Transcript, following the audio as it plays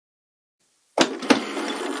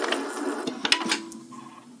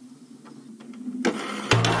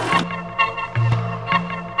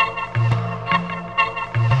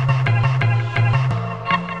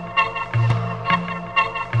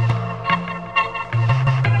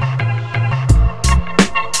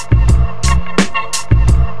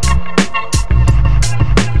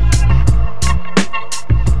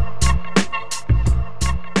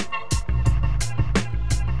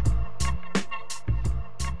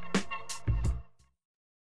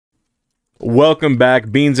Welcome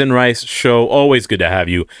back, Beans and Rice Show. Always good to have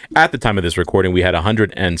you. At the time of this recording, we had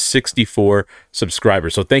 164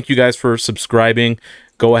 subscribers. So thank you guys for subscribing.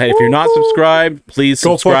 Go ahead. If you're not subscribed, please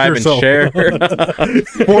subscribe and share.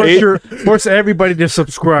 Force everybody to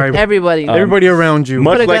subscribe. Everybody. Everybody around you.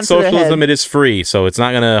 Much like socialism, it is free, so it's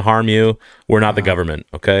not going to harm you. We're not the government,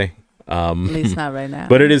 okay? At least not right now.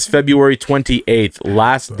 But it is February 28th,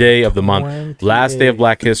 last day of the month, last day of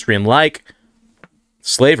Black History. And like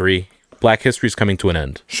slavery, Black History is coming to an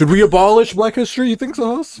end. Should we abolish Black History, you think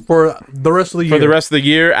so, Hoss? For the rest of the year? For the rest of the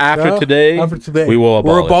year, after today, we will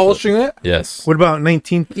abolish We're abolishing it? Yes. What about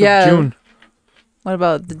 19th of June? What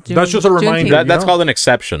about the June? That's just a reminder. That's called an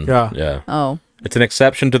exception. Yeah. Oh. It's an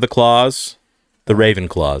exception to the clause, the Raven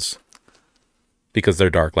clause. Because they're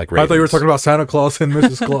dark like ravens. I thought you were talking about Santa Claus and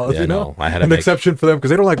Mrs. Claus, Yeah, you know? no, I had an exception for them because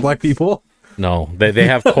they don't like black people. No, they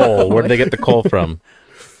have coal. Where do they get the coal from?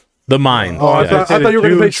 The mine. Oh, I thought you were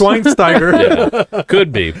going to say Schweinsteiger. Yeah,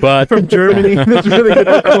 could be, but from Germany. That's really good.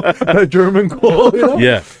 That German coal, you know?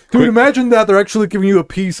 Yeah. Dude, imagine that they're actually giving you a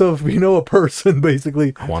piece of, a person,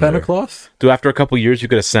 basically. Santa Claus? After a couple years, you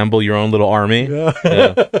could assemble your own little army. Yeah.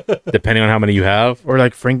 Depending on how many you have. Or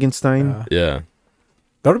like Frankenstein. Yeah.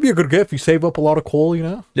 That would be a good gift. You save up a lot of coal,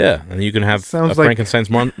 Yeah, and you can have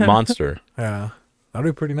Frankenstein's monster. Yeah. That'd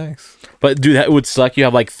be pretty nice. But, dude, that would suck. You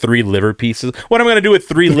have like 3 liver pieces. What am I going to do with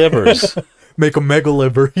 3 livers? Make a mega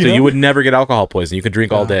liver. You would never get alcohol poisoning. You could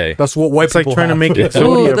drink all day. That's what white people like trying to make it.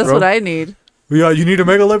 Ooh, that's what I need. Yeah, you need a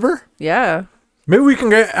mega liver? Yeah. Maybe we can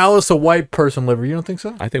get Alice a white person liver. You don't think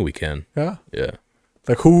so? I think we can. Yeah? Yeah.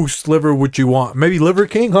 Like, whose liver would you want? Maybe Liver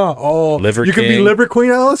King, huh? Oh, Liver you King. could be Liver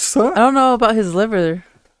Queen, Alice? Huh? I don't know about his liver.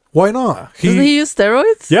 Why not? Doesn't he use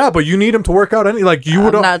steroids? Yeah, but you need him to work out I'm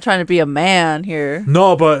not trying to be a man here.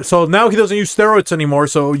 No, but so now he doesn't use steroids anymore,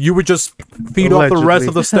 so you would just feed off the rest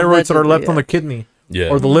of the steroids that are left on the kidney. Yeah.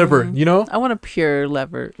 Or the liver, I want a pure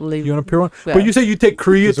liver. You want a pure one? Yeah. But you say you take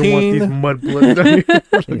creatine. Mud blood.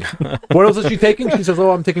 What else is she taking? She says,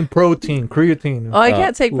 "Oh, I'm taking protein, creatine." Oh, I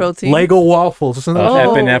can't take protein. Lego waffles. Isn't that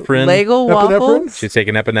epinephrine. Lego waffles. She's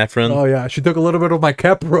taking epinephrine. Oh yeah, she took a little bit of my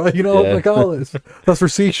Keppra. Like Alice. That's for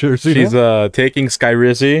seizures. She's taking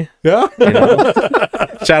Skyrizi. Yeah.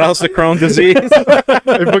 Shout outs to Crohn's disease.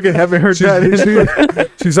 I fucking haven't heard that.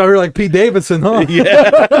 She's out here like Pete Davidson, huh?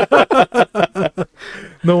 Yeah.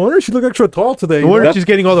 No wonder she looked extra tall today. No wonder she's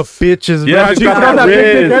getting all the bitches. Yeah, back. she's got that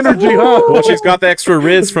riz. energy, huh? Well, she's got the extra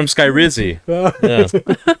riz from Skyrizi. Yeah.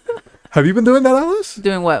 Have you been doing that, Alice?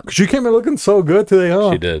 Doing what? She came in looking so good today,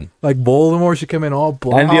 huh? She did. Like Voldemort, she came in all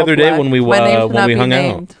black. And the other day when we hung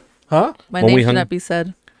out. Huh? My name should not be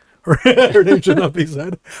said. Her name should not be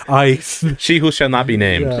said. Ice. She who shall not be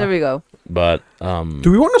named. Yeah. There we go. But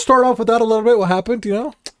do we want to start off with that a little bit? What happened,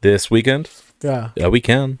 this weekend? Yeah. Yeah, we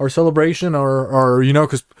can. Our celebration or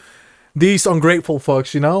because these ungrateful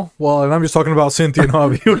fucks, Well, and I'm just talking about Cynthia and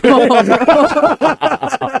Hobby.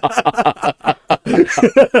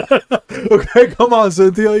 Okay, come on,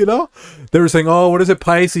 Cynthia, They were saying, oh, what is it,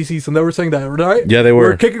 Pisces season? They were saying that, right? Yeah, they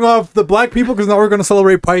were. We're kicking off the black people because now we're going to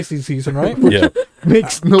celebrate Pisces season, right? Yeah.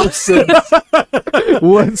 Makes no sense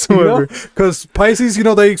whatsoever. Because Pisces,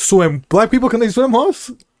 they swim. Black people, can they swim,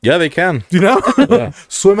 Hoss? Yeah, they can.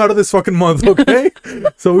 Swim out of this fucking month, okay?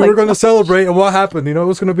 So we were going to celebrate, and what happened? It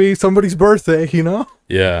was going to be somebody's birthday,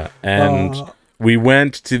 Yeah, and we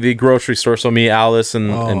went to the grocery store. So me, Alice,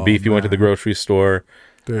 and Beefy went to the grocery store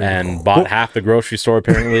and bought half the grocery store,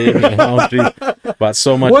 apparently. She bought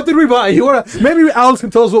so much. What did we buy? Maybe Alice can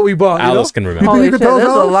tell us what we bought. Alice can remember. Holy you shit, can tell us,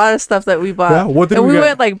 there's a Alice? lot of stuff that we bought. Yeah, what did and we we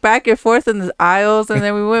get? went back and forth in the aisles, and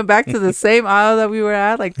then we went back to the same aisle that we were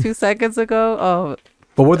at 2 seconds ago. Oh.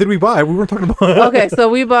 But what did we buy? We weren't talking about. Okay, so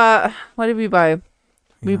we bought. What did we buy?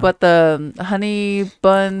 We bought the honey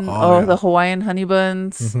bun. The Hawaiian honey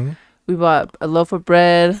buns. Mm-hmm. We bought a loaf of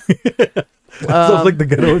bread. Sounds like the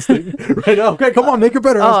ghettoest thing right now. Okay, come on, make it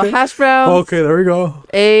better. Okay. Hash browns. Okay, there we go.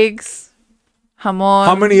 Eggs. Jamon.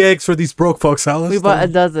 How many eggs for these broke folks, Alice? We bought a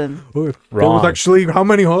dozen. There Wrong. was actually how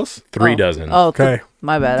many, Hoss? 3 dozen. Oh, Okay.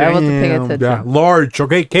 my bad. I wasn't paying Damn. attention. Yeah, large.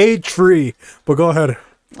 Okay, cage free. But go ahead.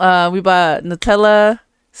 We bought Nutella,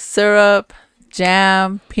 syrup,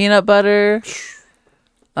 jam, peanut butter,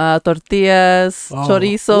 tortillas,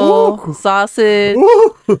 chorizo, Ooh. sausage,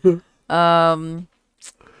 Ooh. bacon,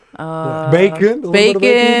 Bacon. A little bit of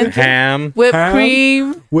bacon. Ham. whipped Ham.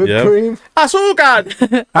 cream, Whipped Yep. cream.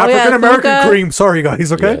 Azúcar. African American azúcar. cream. Sorry,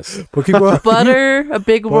 guys. Okay. Yes. But keep going. butter, a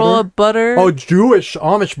big roll of butter, Oh, Jewish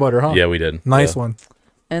Amish butter, huh? Yeah, we did. Nice Yeah. one.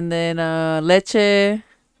 and then leche,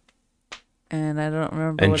 and I don't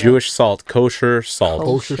remember. And what Jewish salt, kosher salt.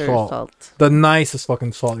 Kosher salt. The nicest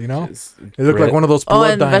fucking salt, you know? It's It looked like great. one of those Oh,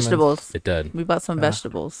 blood and diamonds. vegetables. It did. We bought some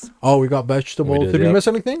vegetables. Oh, we got vegetables. We did, Did we yep. miss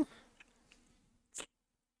anything?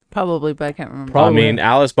 Probably, but I can't remember. I mean,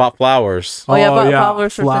 Alice bought flowers. Oh, yeah, bought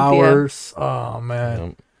flowers for Cynthia. flowers. Oh man.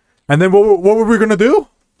 Yep. And then what were we gonna do?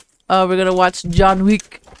 We're gonna watch John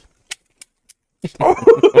Wick.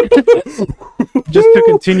 Just to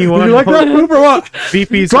continue on. You like that move or what?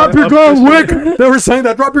 BP's Drop your gun, obsession- Wick. They were saying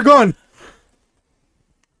that. Drop your gun.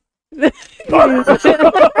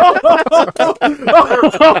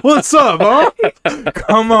 What's up, huh?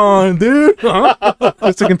 Come on, dude. Huh?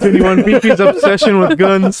 Just to continue on BP's obsession with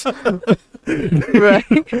guns. Right.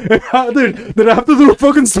 Dude, did I have to do a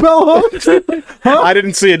fucking spell, huh? I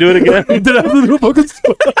didn't see it. Do it again. Did I have to do a fucking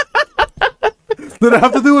spell? Did I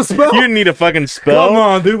have to do a spell? You didn't need a fucking spell. Come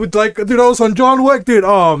on, dude. With like, dude, I was on John Wick, dude.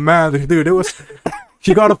 Oh man, dude, it was.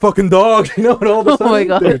 She got a fucking dog, you know, and all of a Oh sudden, my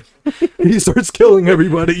God. dude, he starts killing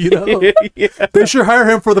everybody, you know. Yeah. They should hire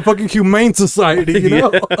him for the fucking Humane Society, you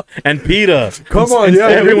know. And PETA. Come on, yeah.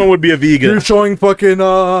 Everyone would be a vegan. You're showing fucking,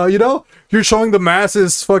 you know, you're showing the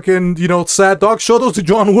masses fucking, you know, sad dogs. Show those to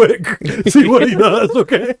John Wick. See what he does,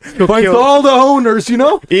 okay? Finds kill- all the owners, you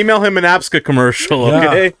know. Email him an APSCA commercial, Yeah.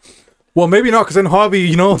 okay? Well, maybe not, because in Hobby,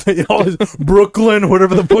 you know, all his Brooklyn,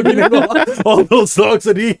 whatever the fucking name, all those dogs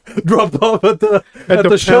that he dropped off at the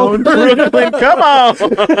the shelter. Brooklyn, come on.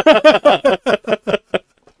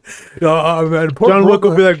 Oh man, poor John Wick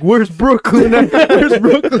will Brooklyn. be like, "Where's Brooklyn? Where's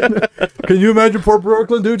Brooklyn?" Can you imagine poor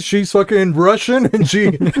Brooklyn, dude? She's fucking Russian and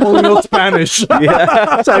she only knows Spanish.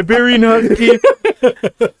 Siberian husky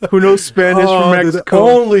who knows Spanish Oh, from dude, Mexico.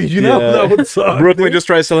 only, you know, Yeah. that would suck. Brooklyn just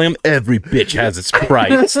tries telling him every bitch has its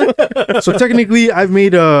price. So technically, I've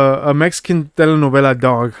made a Mexican telenovela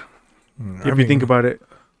dog. If you think about it,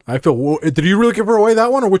 I feel. Did you really give her away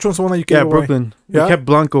that one, or which one's the one that you gave yeah, away? Brooklyn. Yeah? We kept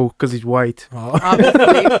Blanco because he's white.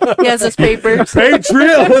 Obviously. He has his papers.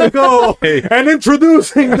 Patriot, let's go. Hey. And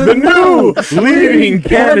introducing the new Leading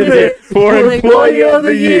candidate for Employee of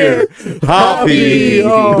the Year, Hoppy.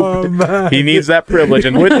 Oh man. He needs that privilege.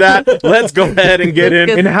 And with that, let's go ahead and get in.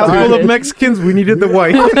 In a house full of Mexicans, we needed the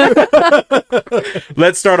white.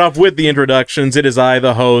 Let's start off with the introductions. It is I,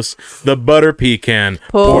 the host, the Butter Pecan,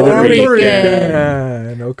 Puerto Rican.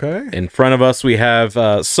 Rican. Okay. In front of us, we have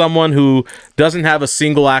someone who doesn't have a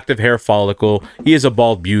single active hair follicle. He is a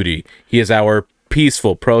bald beauty. He is our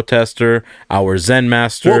peaceful protester, our Zen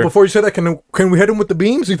master. Well, before you say that, can we hit him with the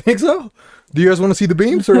beams? You think so? Do you guys want to see the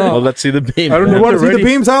beams or not? Well, let's see the beam. I don't You know want to see the already.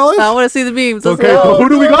 beams, Alice? I want to see the beams. Let's Okay, go. who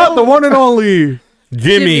do we got? The one and only.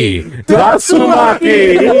 Jimmy Jimmy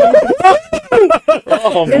Tatsumaki.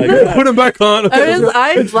 Oh my god. Put him back on. Are his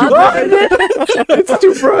eyes lopsided? It's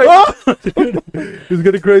too bright. He's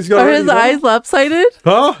getting crazy Are already. his eyes lopsided?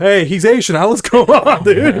 Huh? Hey, he's Asian. Now let's go on,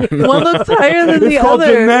 dude. One looks higher than the It's called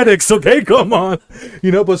other. genetics, okay? Come on.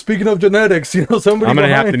 You know, but speaking of genetics, you know, somebody I'm gonna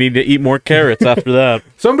have to need to eat more carrots after that.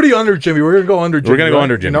 somebody under Jimmy. We're gonna go under Jimmy. We're gonna go right?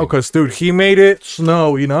 under You Jimmy. know, because dude, he made it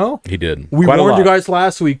snow. You know, He did. we Quite a warned you lot. guys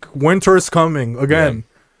last week. Winter is coming again.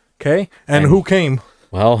 Okay, and who came?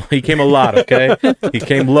 Well, he came a lot, okay? He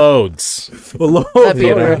came loads. That'd be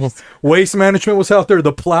You know? worse. Waste management was out there.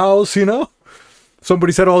 The plows, you know.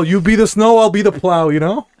 Somebody said, "Oh, you be the snow, I'll be the plow," you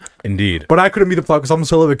know. Indeed. But I couldn't be the plow because I'm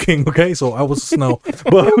still the king. Okay, so I was the snow.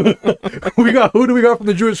 But who do we got from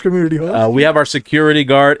the Jewish community? Huh? We have our security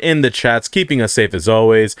guard in the chats, keeping us safe as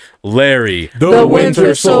always, Larry. The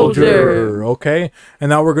Winter Soldier. Okay, and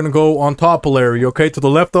now we're gonna go on top of Larry. Okay, to the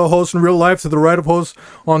left of host in real life, to the right of host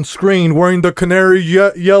on screen, wearing the canary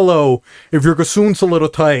yellow. If your gassoon's a little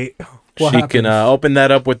tight, what She happens? can open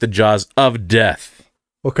that up with the jaws of death.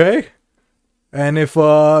 Okay, and if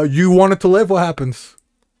you want it to live, what happens?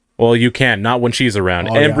 Well, you can, not when she's around.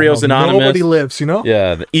 Oh, yeah, Embryos no, Anonymous. Nobody lives, you know.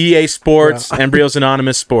 Yeah, the EA Sports, Embryos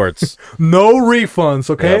Anonymous Sports. No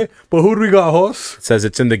refunds. Okay, Yep. but who do we got, host? Says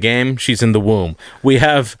it's in the game, she's in the womb. We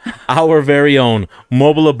have our very own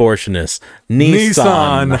mobile abortionist,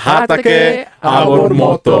 Nissan Hatake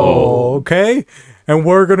Abormoto. Okay. And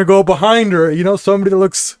we're gonna go behind her, you know, somebody that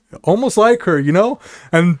looks almost like her, you know?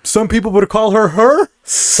 And some people would call her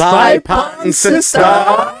Saipan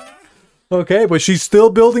sister. Okay, but she's still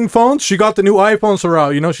building phones. She got the new iPhones are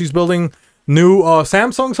out, you know, she's building new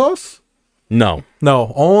Samsung sauce? No,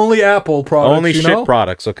 No, only Apple products. only you shit know?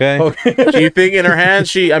 products, okay? You think in her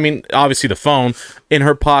hand, I mean, obviously the phone, in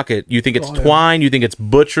her pocket, you think it's twine, you think it's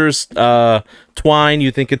butcher's twine,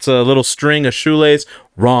 you think it's a little string, a shoelace.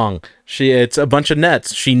 Wrong. It's a bunch of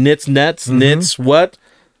nets. She knits nets, knits what?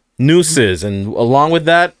 Nooses. And along with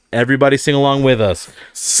that, everybody sing along with us.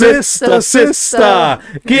 Sister, sister,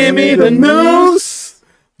 give me the noose.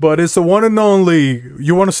 but it's the one and only.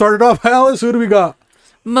 You want to start it off, Alice? Who do we got?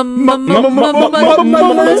 Sun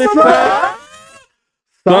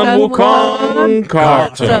Wukong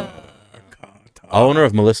Carter, owner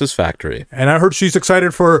of Melissa's Factory. And I heard she's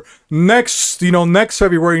excited for next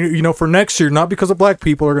February, for next year, not because of black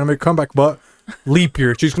people are going to make a comeback, but leap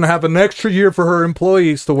year. She's going to have an extra year for her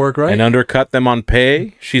employees to work, right? And undercut them on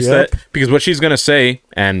pay, she said, because what she's going to say,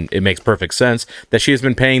 and it makes perfect sense, that she has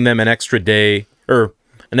been paying them an extra day or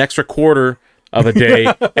an extra quarter of a day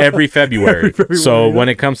every February. So when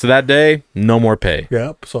it comes to that day, no more pay.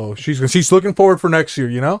 Yep. So she's looking forward for next year,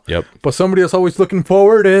 Yep. But somebody that's always looking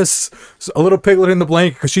forward is a little piglet in the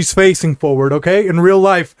blanket because she's facing forward, okay? In real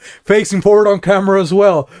life, facing forward on camera as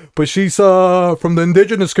well. But she's from the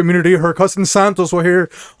indigenous community. Her cousin Santos were here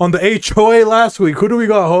on the HOA last week. Who do we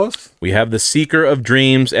got, host? We have the Seeker of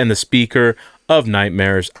Dreams and the Speaker of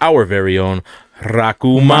Nightmares, our very own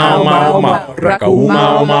Rakumao.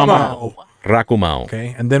 Rakumao.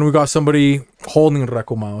 Okay, and then we got somebody holding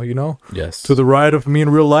Rakumao, Yes. To the right of me in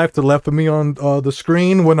real life, to the left of me on the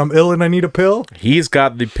screen when I'm ill and I need a pill. He's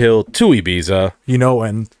got the pill to Ibiza.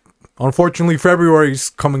 And unfortunately February's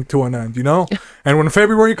coming to an end, And when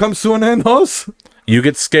February comes to an end, host, You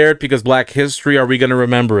get scared because Black History, are we going to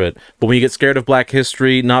remember it? But when you get scared of Black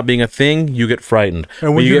History not being a thing, you get frightened.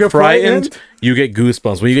 And when you get frightened, you get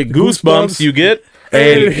goosebumps. When you get goosebumps, you get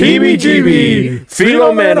El Heebie-Jeebie,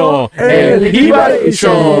 Filomeno, El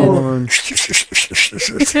Hibaration.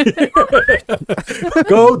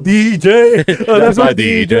 Go DJ. That's my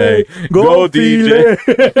DJ. Go DJ.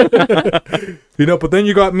 But then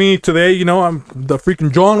you got me today, I'm the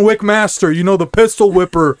freaking John Wick master, the pistol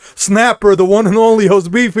whipper, snapper, the one and only host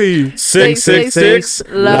Beefy. 666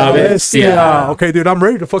 La Bestia. Okay, dude, I'm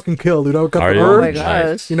ready to fucking kill, dude. I got Are the you? Oh my urge,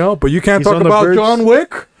 gosh. but you can't He's talk on the about verge. John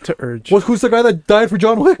Wick. To urge. Who's the guy that died for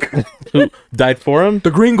John Wick? Who died for him? The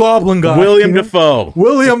Green Goblin guy. William Dafoe.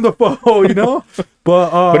 William Dafoe,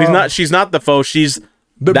 But She's not the foe. She's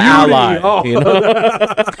the beauty. ally. Oh.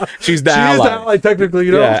 She's the She ally. is the ally, technically,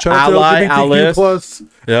 Yeah, Shout out to ally, LGBTQ Alice. plus.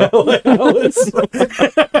 Yeah. Alice.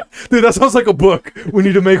 Dude, that sounds like a book we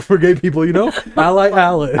need to make for gay people, Ally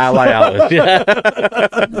Alice. Ally Alice. Yeah.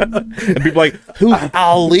 And people like, who's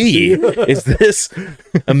Ali? Is this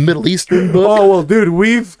a Middle Eastern book? Oh, well, dude,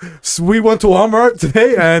 we went to Walmart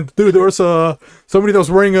today, and, dude, there was somebody that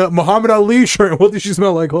was wearing a Muhammad Ali shirt. What did she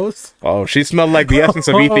smell like, host? Oh, she smelled like the essence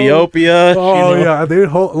of Ethiopia. Oh, yeah, they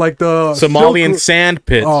like the Somalian sand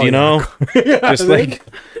pits, Oh, yeah. Just like,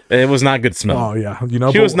 it was not good smell. Oh, yeah,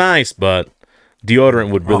 She was nice, but deodorant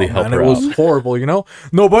would really help man, her it was out. horrible,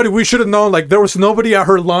 Nobody, we should have known, there was nobody at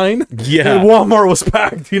her line. Yeah. And Walmart was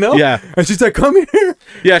packed, Yeah. And she's like, come here.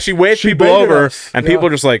 Yeah, she waved people baited over, us. and Yeah. people were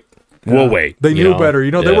just like, we'll wait. They knew better.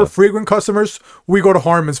 They Yeah. were frequent customers. We go to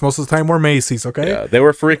Harmon's most of the time. We're Macy's, okay? Yeah, they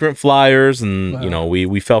were frequent flyers, and,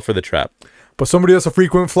 we fell for the trap. But somebody that's a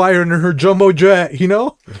frequent flyer in her jumbo jet,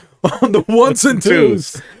 on the ones and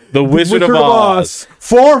twos. The Wizard of Oz.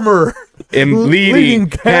 Former Leading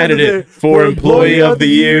candidate for Employee of the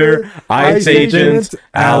Year, Ice Agent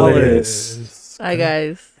Alice. Hi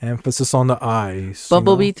guys. Emphasis on the eyes.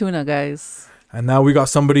 Bumblebee tuna, guys. And now we got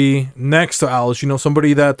somebody next to Alice,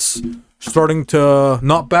 somebody that's starting to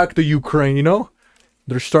not back the Ukraine,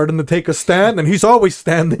 They're starting to take a stand, and he's always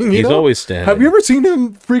standing, He's always standing. Have you ever seen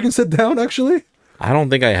him freaking sit down, actually? I don't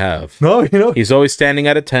think I have. No, He's always standing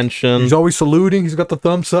at attention. he's always saluting. He's got the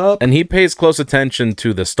thumbs up. And he pays close attention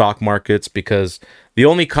to the stock markets because the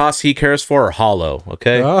only costs he cares for are hollow,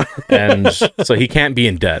 okay? Ah. And so he can't be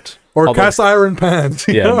in debt. Or Although- cast iron pans.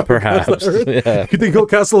 Yeah, perhaps. Yeah. You think he'll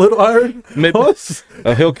cast a little iron? Maybe- Us?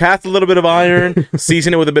 He'll cast a little bit of iron,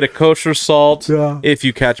 season it with a bit of kosher salt, Yeah. if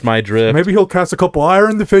you catch my drift. Maybe he'll cast a couple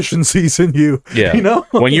iron deficiencies in you. Yeah.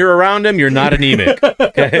 When you're around him, you're not anemic.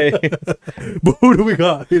 Okay. But who do we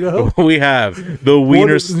got? We have the What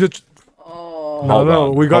Wiener. is it? Oh. No, Hold no.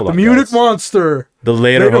 on, We got hold the on, Munich guys. Monster. The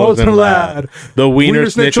Lederhosen Lad, the Wiener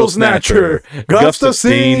Schnitzel Snatcher,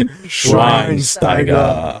 Gustafsson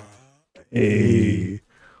Schweinsteiger. Hey.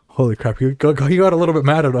 Holy crap. He got a little bit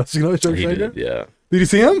mad at us, He Schweinsteiger? did, yeah. Did you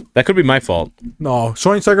see him? That could be my fault. No.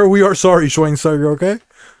 Schweinsteiger, we are sorry, Schweinsteiger, okay?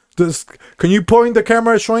 Can you point the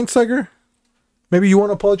camera at Schweinsteiger? Maybe you want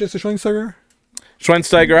to apologize to Schweinsteiger?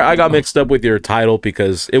 Schweinsteiger, I got mixed up with your title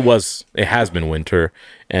because it has been winter,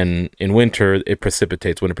 and in winter it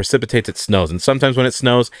precipitates. When it precipitates, it snows, and sometimes when it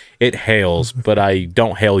snows, it hails. But I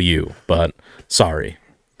don't hail you. But sorry,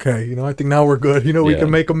 Okay, I think now we're good. We Yeah. can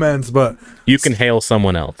make amends, but you can hail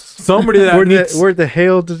someone else. somebody that needs... Where the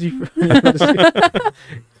hell does he?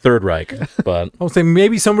 Third Reich, but I would say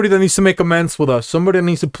maybe somebody that needs to make amends with us. Somebody that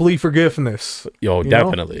needs to plead forgiveness. yo, know?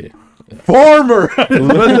 definitely. Farmer.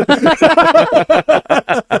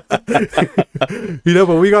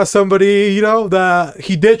 But we got somebody, that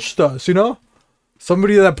he ditched us,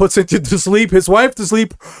 Somebody that puts it to sleep, his wife to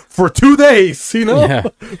sleep for 2 days, Yeah.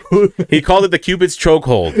 He called it the Cupid's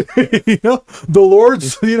chokehold. The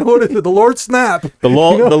Lord's, what is it? The Lord's snap. The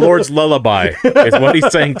Lord's lullaby is what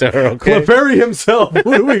he's saying to her. Okay. Clefairy himself.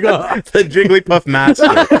 What do we got? The Jigglypuff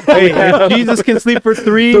master. Hey, if Jesus can sleep for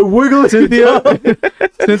 3. The wiggly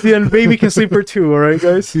Cynthia and baby can sleep for 2. All right,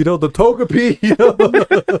 guys. the Togepi.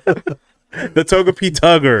 The Togepi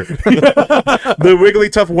Tugger. The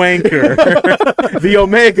Wigglytuff Wanker. The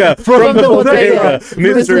Omega from the Bodega.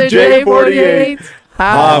 Mr. J48.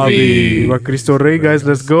 Javi. Viva Cristo Rey, guys.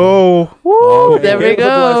 Let's go. Woo, there we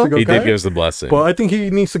go. He did give us the blessing. But I think he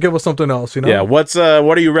needs to give us something else, Yeah, what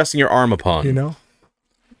are you resting your arm upon?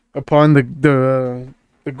 Upon the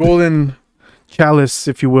golden chalice,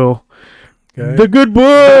 if you will. Okay. The good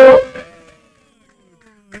book.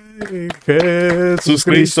 Jesus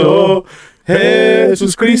Cristo.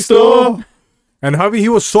 Jesus Cristo. And Javi, he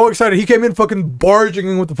was so excited. He came in fucking barging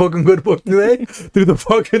in with the fucking good book today through the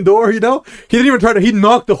fucking door, He didn't even try to, he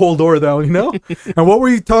knocked the whole door down, And what were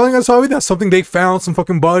you telling us, Javi? That's something they found, some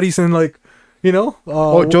fucking bodies and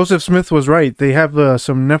Joseph Smith was right. They have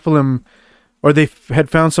some Nephilim, or they had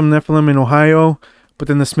found some Nephilim in Ohio, but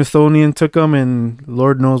then the Smithsonian took them, and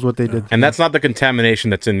Lord knows what they did. And that's not the contamination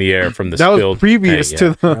that's in the air from the That spilled was previous hay, to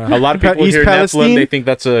the A lot of people East hear Palestine. Nephilim, they think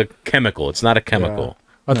that's a chemical. It's not a chemical.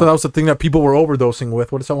 I thought that was the thing that people were overdosing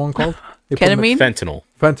with. What is that one called? They put them in- Ketamine? Fentanyl.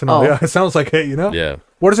 Fentanyl. Oh. Yeah, it sounds like it, Yeah.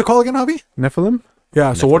 What is it called again, Javi? Nephilim.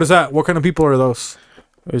 Yeah, so what is that? What kind of people are those?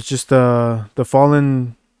 It's just the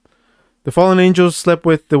fallen angels slept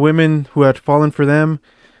with the women who had fallen for them,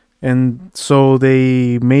 and so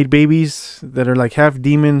they made babies that are like half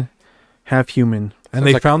demon, half human And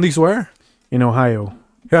they found these where? in Ohio,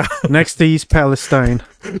 Yeah. next to East Palestine.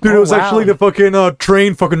 Dude, it was actually the fucking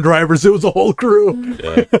train fucking drivers. It was the whole crew.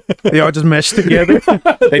 They all just meshed together.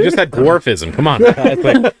 They just had dwarfism. Come on.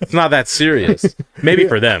 It's not that serious. Maybe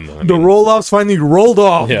for them. The roll-offs finally rolled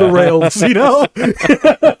off Yeah. the rails,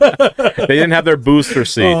 They didn't have their booster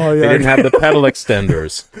seat. Oh, yeah. They didn't have the pedal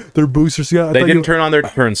extenders. Their boosters, yeah. I They thought didn't turn on their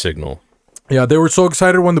turn signal. Yeah, they were so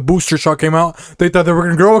excited when the booster shot came out. They thought they were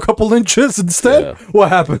going to grow a couple inches instead. Yeah. What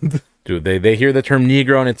happened? Dude, they hear the term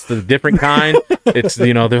Negro and it's the different kind. It's,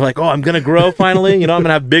 they're like, oh, I'm going to grow finally. I'm going to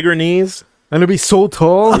have bigger knees. I'm gonna be so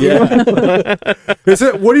tall. Yeah. Is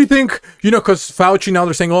it? What do you think? Because Fauci now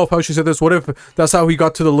they're saying, oh, Fauci said this. What if that's how he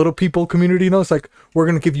got to the little people community? It's like we're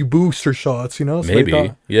gonna give you booster shots. So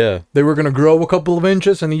Maybe. Yeah. they were gonna grow a couple of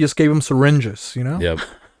inches, and he just gave them syringes. Yep.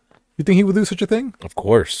 You think he would do such a thing? Of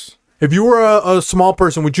course. If you were a small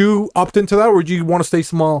person, would you opt into that, or would you want to stay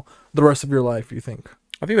small the rest of your life? You think?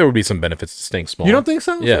 I think there would be some benefits to staying small. You don't think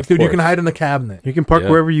so? Yeah, Like, of dude, you can course. hide in the cabinet. You can park Yeah.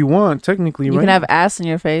 wherever you want, technically, You right? can have ass in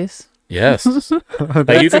your face. Yes.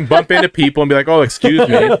 Like you can bump into people and be like, oh, excuse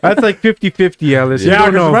me. That's like 50-50, Alice. You Yeah, don't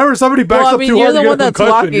 'cause know. remember somebody backs Well, I up mean, too you're hard the to one get a that's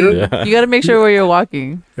concussion. walking. Yeah. You got to make sure where you're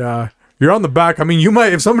walking. Yeah. You're on the back. I mean, you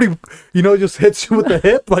might, if somebody, just hits you with the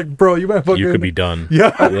hip, like, bro, you might fucking. You could be done.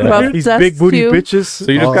 Yeah. Well, These that's big booty cute. bitches.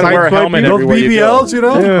 So you just gotta wear a helmet Those everywhere you go. BBLs,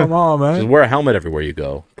 Yeah. Come on, man. Just wear a helmet everywhere you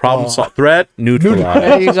go. Problem solved. Threat neutralized.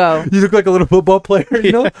 There you go. You look like a little football player,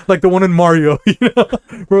 like the one in Mario.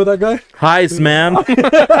 Remember that guy? Heist, man.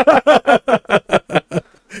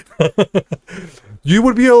 You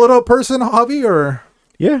would be a little person, Javi, or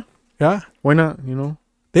Yeah, yeah? why not?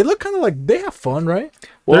 They look kind of like they have fun, right?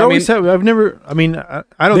 Well, Well, I mean, I've never. I mean, I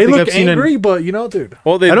don't They think look I've seen angry, but dude.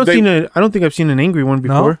 well, they, I don't they, think I've seen an angry one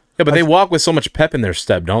before. yeah, but they walk with so much pep in their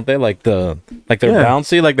step, don't they? Like they're Yeah.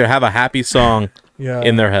 bouncy, like they have a happy song Yeah.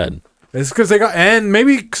 in their head. It's because they got, and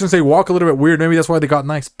maybe since they walk a little bit weird, maybe that's why they got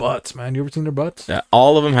nice butts, man. You ever seen their butts? Yeah,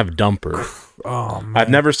 all of them have dumpers. Oh man. I've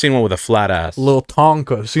never seen one with a flat ass. Little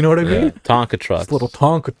Tonkas, you know what I Yeah, mean? Tonka trucks. Little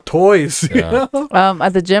Tonka toys. Yeah.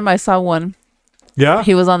 At the gym, I saw one. Yeah.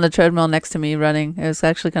 He was on the treadmill next to me running. It was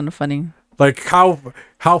actually kind of funny. Like how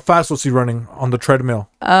fast was he running on the treadmill?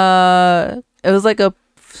 It was like a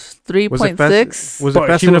Was it 3.6. fast? Was it But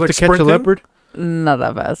fast he was, enough like, to catch a sprinting? leopard? Not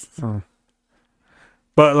that fast.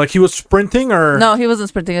 But like he was sprinting or No, he wasn't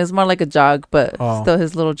sprinting. It was more like a jog, but Oh. still,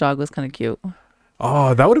 his little jog was kind of cute.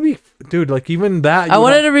 Oh, that would be, dude. Like even that. I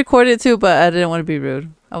wanted to record it too, but I didn't want to be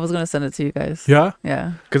rude. I was gonna send it to you guys. Yeah.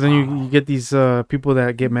 Yeah. Because then you get these people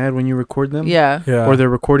that get mad when you record them. Yeah. Yeah. Or they're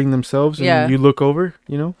recording themselves and Yeah. you look over,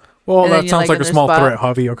 Well, Well, And then that you're, sounds like in a their small spot. threat,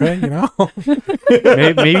 Javi. Okay, you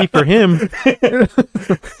know. Maybe for him.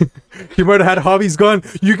 He might have had Javi's gun.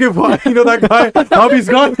 You give, you know that guy. Javi's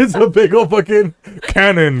gun is a big old fucking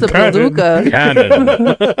cannon. It's a cannon. bazooka.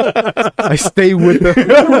 Canon. I stay with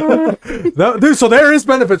the. Dude, so there is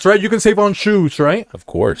benefits, right? You can save on shoes, right? Of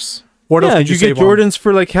course. What else Yeah, did you get save on? Jordans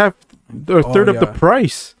for like half or third of the yeah.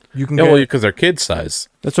 price. You can Yeah, get. well, because they're kid size.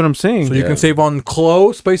 That's what I'm saying. So you can save on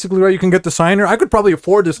clothes, basically, right? You can get designer. I could probably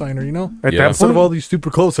afford designer, you know? At Yeah. that Instead of point, all these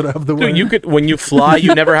stupid clothes that I have to wear. Dude, you could when you fly,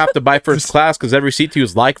 you never have to buy first class because every seat to you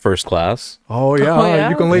is like first class. Oh yeah, Oh, yeah?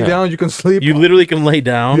 you can lay Yeah. down, you can sleep. You literally can lay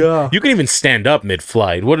down. Yeah. You can even stand up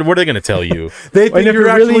mid-flight. What are they going to tell you? They think if you're you're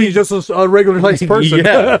actually really- just a regular sized person.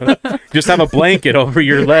 Yeah. Just have a blanket over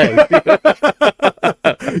your leg.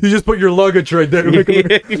 You just put your luggage right there. Make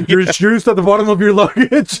it- your shoes at the bottom of your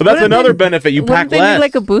luggage. So that's another benefit. You pack Wouldn't they less. need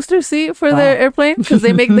like a booster seat for their airplane? Because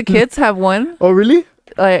they make the kids have one. oh really?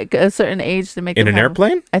 Like a certain age to make In them an have-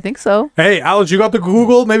 airplane? I think so. Hey, Alex, you got the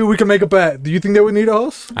Google. Maybe we can make a bet. Do you think they would need a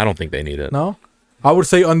host? I don't think they need it. No. I would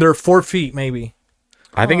say under 4 feet, maybe.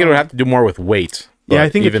 I think it would have to do more with weight. Yeah, I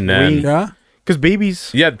But think even it's then, weight. Yeah. Because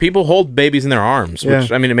babies. yeah, people hold babies in their arms, which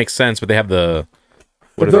Yeah. I mean, it makes sense. But they have the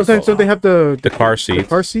what are Those they times don't called? they have The car seats.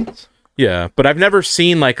 car seats? Yeah, but I've never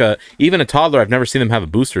seen like even a toddler. I've never seen them have a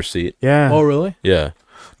booster seat. Yeah. Oh, really? Yeah,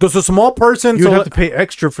 Does a small person? You'd So, have to pay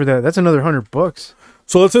extra for that. That's another $100.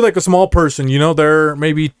 so let's say like a small person. You know, they're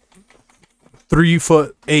maybe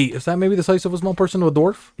 3'8". Is that maybe the size of a small person, a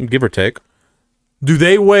dwarf? give or take. Do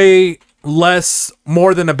they weigh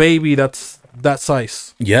more than a baby that's that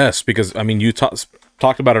size? Yes, because I mean, you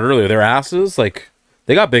talked about it earlier. Their asses, like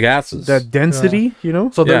they got big asses. That density, you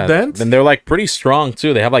know? So they're yeah, dense? and they're like pretty strong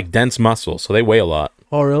too. They have like dense muscle, so they weigh a lot,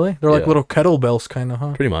 Oh, really? They're like Yeah. little kettlebells, kind of,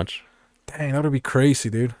 huh? pretty much. Dang, that would be crazy,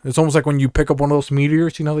 dude. It's almost like when you pick up one of those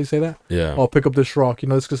meteors. You know how they say that? Yeah. Oh, pick up this rock. You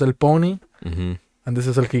know, this is el pony, Mm-hmm. and this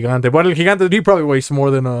is el gigante. But el gigante, he probably weighs more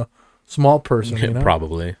than a small person, you know?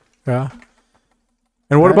 Probably. Yeah.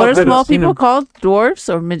 And what What about are small seen people them. called? Dwarfs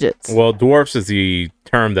or midgets? Well, dwarfs is the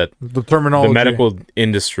term that the terminology? the medical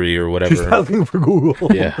industry or She's whatever. asking for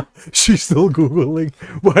Google. Yeah. She's still Googling.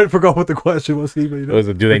 But I forgot what the question was even. You know?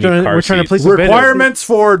 Do they need car we're trying to seats? place a bet Requirements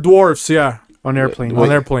for dwarfs, yeah. on airplanes.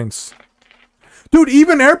 On airplanes. Dude,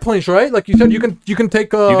 even airplanes, right? Like you said, you can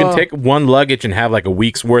take You can take one luggage and have like a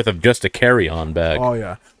week's worth of just a carry-on bag. Oh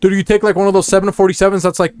yeah. Dude, you take like one of those 747s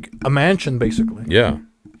that's like a mansion basically. Yeah.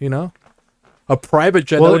 You know? A private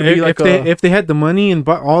jet Well, that would be like if they had the money and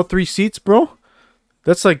bought all 3 seats, bro,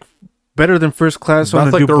 that's like better than first class on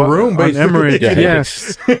That's a like the Dubai- room, on basically. Emirates. Yeah.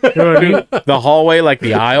 Yes. You know what I mean? The hallway, like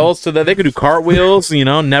the aisles, so that they could do cartwheels,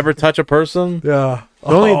 never touch a person. Yeah.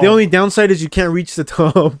 The only downside is you can't reach the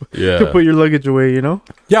top Yeah. to put your luggage away, you know?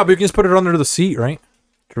 Yeah, but you can just put it under the seat, right?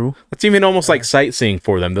 True. It's even almost like sightseeing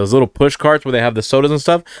for them. Those little push carts where they have the sodas and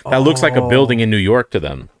stuff. That looks like a building in New York to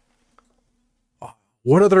them.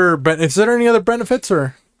 What other is there any other benefits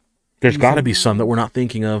or There's got to be some that we're not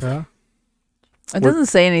thinking of. yeah? It doesn't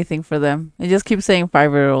say anything for them. It just keeps saying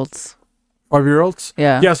 5-year-olds. 5-year-olds?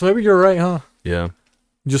 Yeah. Yeah, so maybe you're right, huh? Yeah.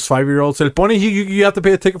 Just 5-year-olds. El pony, you have to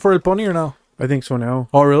pay a ticket for el pony or no? I think so now.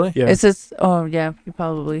 Oh, really? Yeah. It's just, oh, yeah, you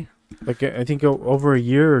probably. Like I think over a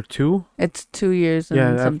year or 2, It's 2 years and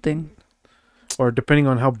Yeah, that- something. or depending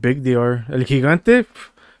on how big they are. El Gigante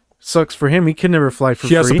sucks for him. He can never fly for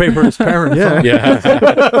He has to free. pay for his parents. Yeah.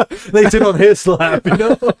 Yeah. They sit on his lap, you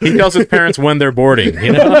know? He tells his parents when they're boarding.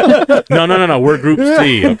 No. We're Group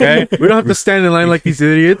C, okay? We don't have to stand in line like these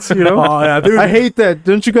idiots, you know? Oh, yeah, dude. I hate that.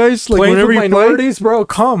 Don't you guys? Like Planes whenever with you fly, minorities, bro.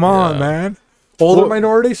 Come on, Yeah. man. Older Well-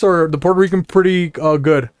 minorities or the Puerto Rican pretty good?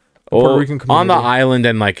 Puerto Well, Rican on the community. island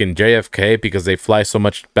and like in JFK because they fly so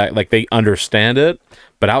much back, like they understand it.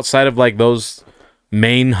 But outside of like those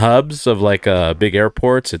main hubs of like big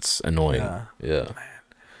airports, it's annoying. Yeah.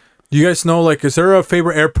 Do you guys know, like, is there a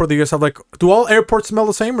favorite airport that you guys have? Like, do all airports smell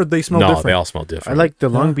the same or do they smell No, different? they all smell I different. like the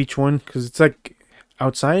Long Beach one because it's like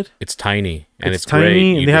outside. It's tiny and it's tiny, great.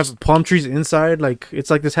 and You they just- have palm trees inside. Like it's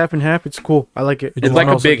like this half and half. It's cool. I like it. It's You like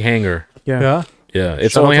wanna a also- big hangar. Yeah. Yeah? Yeah,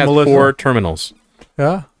 it Shout out only to has Melissa. 4 terminals.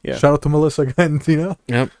 Yeah? Yeah. Shout out to Melissa again, you know?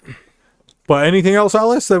 Yep. But anything else,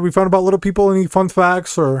 Alice, that we found about little people? Any fun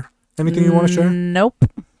facts or anything you want to share? Nope.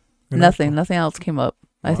 know? Nothing else came up.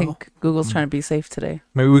 I think Google's trying to be safe today.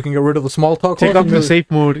 Maybe we can get rid of the small talk. Take off the safe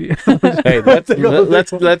mode. Hey,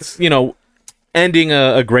 let's ending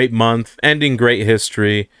a great month, ending great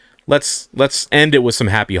history. Let's end it with some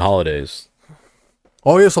happy holidays.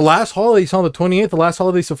 Oh, yeah, so last holidays on the 28th, the last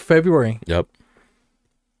holidays of February. Yep.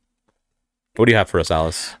 What do you have for us,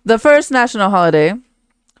 Alice? The first national holiday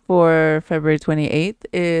for February 28th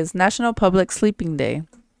is National Public Sleeping Day.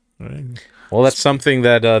 Well, that's something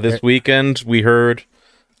that this weekend we heard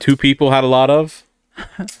 2 people had a lot of.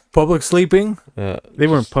 Public sleeping. They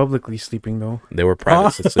weren't publicly sleeping though. They were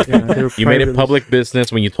private. Yeah, they were You made it privately- public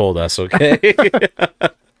business when you told us, okay?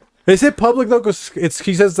 Is it public though? Because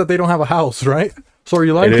he says that they don't have a house, right? So are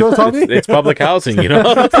you lying to us, Javi? It's public housing, you know?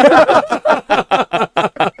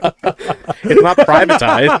 It's not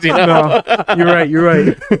privatized, you know? No, you're right. You're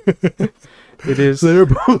right. It is. They're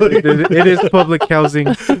public. It is public housing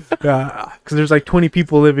because Yeah. there's like 20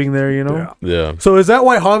 people living there. You know. Yeah. Yeah. So is that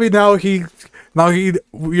why Javi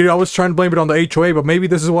I was trying to blame it on the HOA, but maybe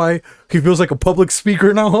this is why he feels like a public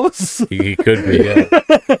speaker now. He could be, yeah.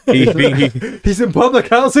 He's in public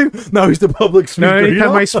housing. Now he's the public speaker. Now, anytime you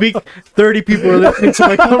know? I speak, 30 people are listening to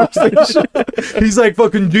my conversation. He's like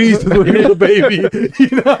fucking Jesus when he was a baby.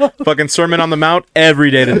 You know? Fucking Sermon on the Mount every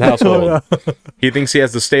day to the household. He thinks he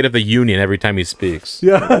has the State of the Union every time he speaks.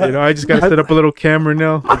 Yeah. You know, I just gotta set up a little camera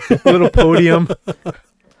now, a little podium.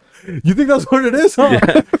 You think that's what it is, huh?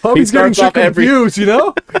 Oh, He he's getting starts shit off every- confused, you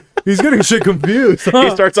know? He's getting shit confused. He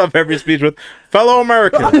starts off every speech with, fellow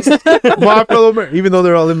Americans. My fellow, even though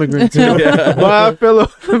they're all immigrants, you know? My fellow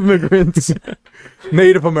immigrants.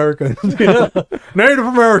 Native Americans. Yeah. Native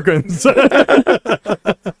Americans.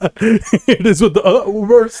 It is what the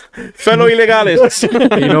worst. Fellow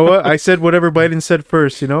illegales. You know what? I said whatever Biden said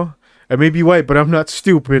first. You know, I may be white, but I'm not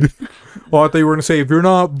stupid. Oh, I thought you were gonna say if you're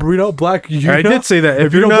not, black, you I did say that.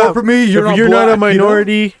 If you don't vote for me, you're if not you're not black, a you know?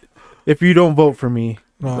 minority, if you don't vote for me,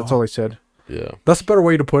 Oh. that's all I said. Yeah. That's a better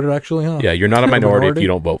way to put it, actually, huh? Yeah, you're not a minority if minority? you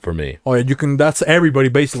don't vote for me. Oh, yeah, you can. That's everybody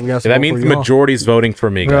basically has to That vote means for the you, huh? majority's voting for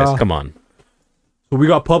me, guys. Yeah. Come on. So we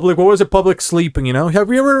got public. What was it? Public sleeping. You know, have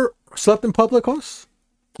you ever slept in public, Hoss?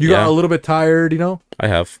 You got Yeah. a little bit tired. You know, I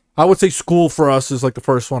have. I would say school for us is like the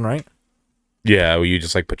first one, right? Yeah, well, you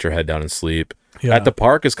just like put your head down and sleep. Yeah. At the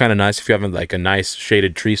park is kind of nice if you have like a nice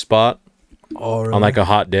shaded tree spot Oh, really? on like a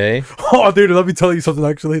hot day. Oh, dude, let me tell you something.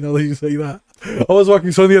 Actually, now that you say that, I was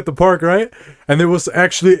walking Sunday at the park, right? And it was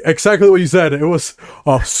actually exactly what you said. It was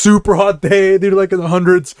a super hot day, dude, like in the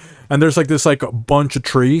hundreds. And there's like this like a bunch of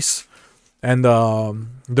trees, and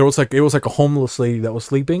there was like it was like a homeless lady that was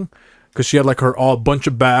sleeping because she had like her a bunch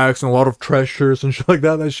of bags and a lot of treasures and shit like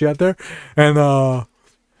that she had there. And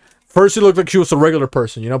first it looked like she was a regular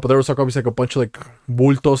person, you know, but there was like obviously like a bunch of like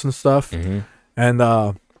bultos and stuff. And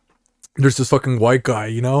there's this fucking white guy,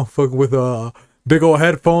 you know, fucking with big old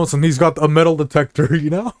headphones, and he's got a metal detector, you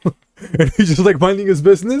know, and he's just like minding his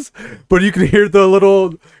business. But you can hear the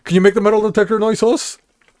little. Can you make the metal detector noise, Hoss?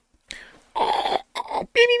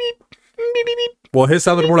 Well, his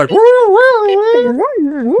sounded more like.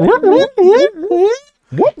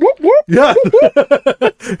 Yeah.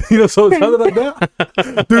 You know, so it sounded like that.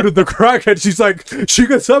 Dude, the crackhead, she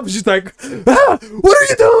gets up and she's like, what are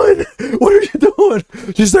you doing? What are you doing?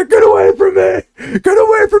 She's like, get away from me. Get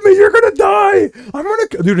away from me. You're gonna die. I'm gonna.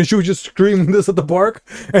 Dude, and she was just screaming this at the park.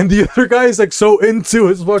 And the other guy is like so into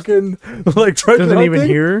his fucking, like, treasure Doesn't even hunting.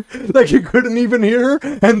 hear. Like he couldn't even hear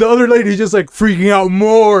her, and the other lady just like freaking out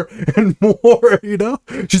more and more. You know,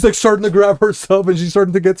 she's like starting to grab herself, and she's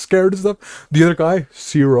starting to get scared and stuff. The other guy,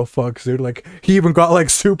 zero fucks, dude. Like he even got like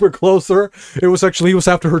super closer. It was actually he was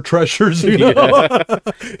after her treasures. You know,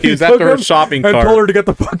 He was took after her him shopping and cart. told her to get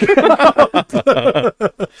the fuck out.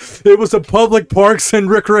 It was a public parks and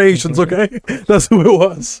recreations. Okay, that's who it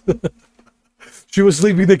was. She was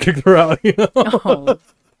sleeping. They kicked her out. You know.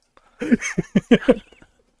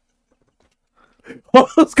 Oh,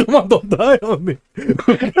 Come on, don't die on me.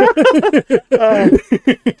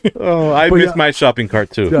 Oh, I But missed yeah. my shopping cart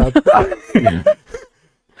too. Yeah.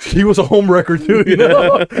 He was a home wrecker too, you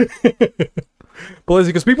know. But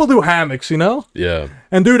because people do hammocks, you know. Yeah.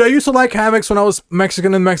 And dude, I used to like hammocks when I was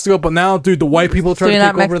Mexican in Mexico, but now, dude, the white people so try to you're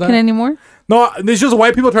take not over Mexican that. anymore? No, it's just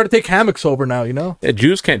white people try to take hammocks over now, you know. Yeah,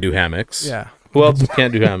 Jews can't do hammocks. Yeah. Who else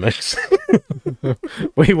can't do hammocks?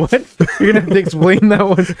 Wait, what? You're gonna have to explain that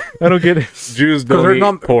one. I don't get it. Jews 'Cause don't they're eat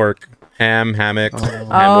not- pork. Ham, hammock. Ham would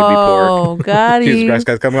be Oh, pork. got Jesus it. Christ,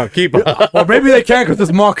 guys, come on, keep up. Or maybe they can't because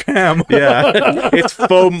it's mock ham Yeah, it's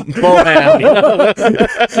faux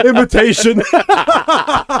ham. imitation.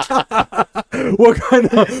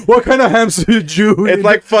 what kind of ham's do you? It's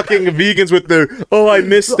like fucking vegans with their, oh, I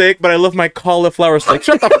miss steak, but I love my cauliflower steak.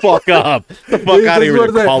 Shut the fuck up. The fuck Yeah, out of here that's with what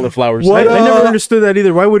your they- cauliflower What, steak. I never understood that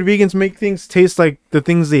either. Why would vegans make things taste like the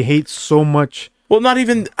things they hate so much? Well, not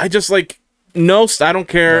even, I just like, no, I don't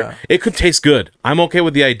care. Yeah. It could taste good. I'm okay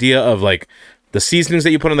with the idea of like the seasonings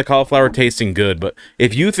that you put on the cauliflower tasting good, but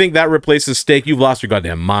if you think that replaces steak, you've lost your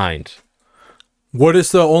goddamn mind. What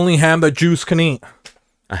is the only ham that Jews can eat?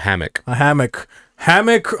 A hammock. A hammock.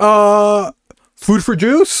 Hammock, food for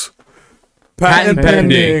Jews? Patent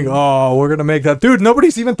pending. Oh, we're gonna make that, dude.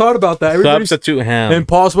 Nobody's even thought about that. Everybody's Substitute ham.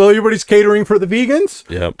 impossible. Everybody's catering for the vegans.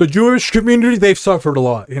 Yep. The Jewish community, they've suffered a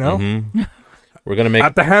lot. You know, We're gonna make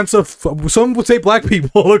at the hands of some would say black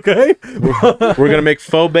people. Okay, we're gonna make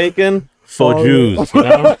faux bacon, faux Jews. You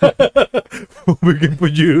know? we can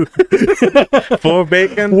put you Faux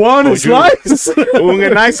bacon, one faux slice.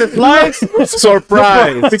 Un nice slice.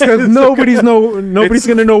 Surprise. Because nobody's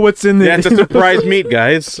gonna know what's in Yeah, there. it's a surprise meat,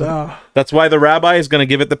 guys. That's why the rabbi is gonna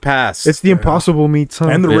give it the pass. It's the impossible meat, son.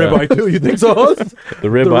 And the Yeah. ribeye too. You think so? the The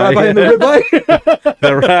ribeye. rabbi and the ribeye.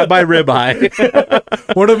 The rabbi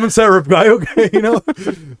ribeye. One of them said ribeye. Okay, you know.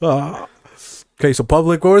 Okay, so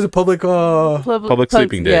public. What was it? Public. Public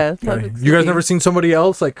sleeping day. Yeah. You guys never seen somebody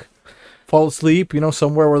else like fall asleep? You know,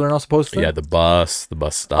 somewhere where they're not supposed to. Yeah, the bus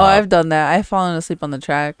stop. Oh, I've done that. I've fallen asleep on the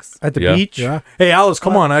tracks. At the Yeah. beach. Yeah. Hey, Alice,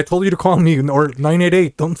 come on. I told you to call me or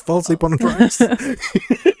 988. Don't fall asleep on the tracks.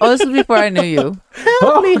 Oh, this was before I knew you.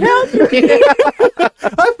 Help me.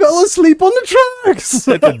 I fell asleep on the tracks.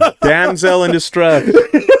 It's a damsel in distress.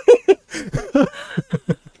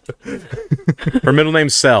 Her middle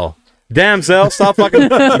name's Cell. Damsel, stop fucking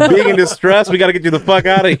being in distress. We gotta get you the fuck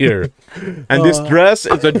out of here. And this dress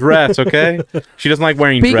is a dress, okay? She doesn't like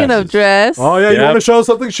wearing Speaking dresses. of dress, Oh, yeah. You Yep. want to show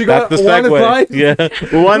something? She got That's the one segue. inside.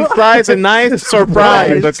 Yeah, one size and nice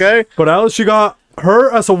surprise, okay? But Alice, she got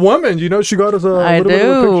her as a woman. You know, she got us a I little bit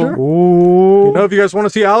of a do. picture. Ooh. You know, if you guys want to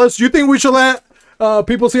see Alice, you think we should let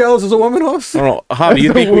people see Alice as a woman, host? I don't know, Javi,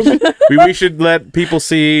 you think we should let people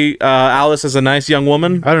see Alice as a nice young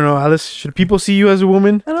woman? I don't know, Alice. Should people see you as a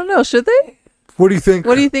woman? I don't know. Should they? What do you think?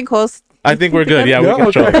 What do you think, host? I think we're good. Yeah, Yeah, we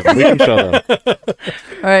can show them. We can show them.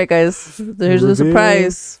 All right, guys. There's the Reveal.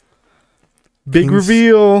 surprise. Big Kings.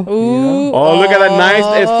 reveal. Ooh. Oh, look at that nice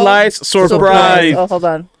slice surprise. Oh, hold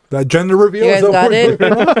on. That gender reveal? You is guys that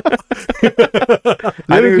got what- it?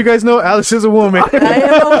 Little did you guys know Alice is a woman. I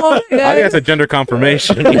am a woman, I think guys. that's a gender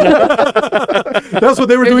confirmation. That's what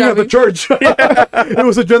they were Good doing job, at the church. It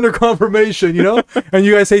was a gender confirmation, you know? And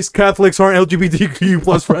you guys say Catholics aren't LGBTQ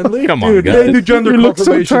plus friendly? Come on, Dude, guys. they do gender You look so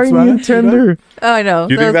confirmations, tiny man. and tender. Oh, I know.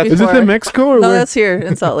 Do you think That was that's- Is this before. in Mexico or No, where? that's here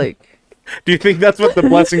in Salt Lake. Do you think that's what the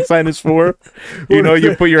blessing sign is for? You know,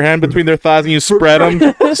 you put your hand between their thighs and you spread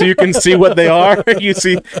them so you can see what they are.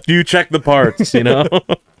 You check the parts, you know?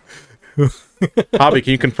 Hobby,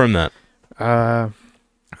 can you confirm that?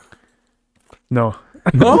 No.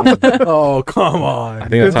 Oh, come on. I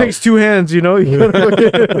think It that's takes two hands, you know? You gotta look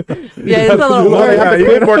at it. Yeah, it's a little Well, more. they have the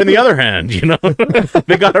clipboard in the other hand, you know?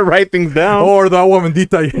 They got to write things down. Or that woman,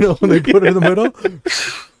 Dita, you know, when they put it in the middle.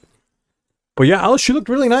 But yeah, Alice, she looked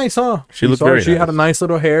really nice, huh? She looked saw very She had a nice. nice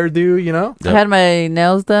little hairdo, you know? I had my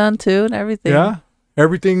nails done too and everything. Yeah.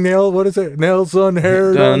 Everything what is it? Nails done,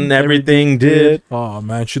 hair Done everything did. Oh,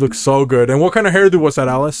 man, she looks so good. And what kind of hairdo was that,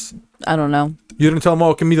 Alice? I don't know. You didn't tell them,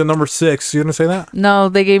 oh, give me the number 6. You didn't say that? No,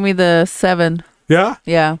 they gave me the 7. Yeah?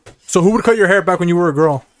 Yeah. So who would cut your hair back when you were a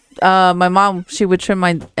girl? My mom, she would trim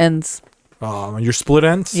my ends. Your split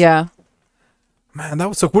ends? Yeah. Man, that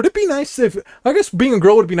was like, would it be nice if, I guess being a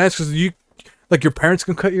girl would be nice because you, like your parents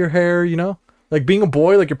can cut your hair, you know? Like being a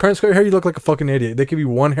boy, like your parents cut your hair, you look like a fucking idiot. They give you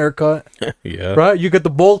one haircut, Yeah. right? You get the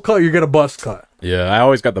bowl cut, you get a buzz cut. Yeah, I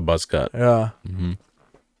always got the buzz cut. Yeah.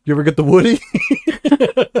 You ever get the Woody?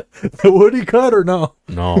 The Woody cut or no?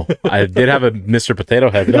 No, I did have a Mr. Potato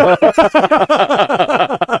Head.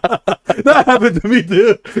 That happened to me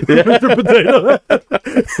too. Mr. Potato.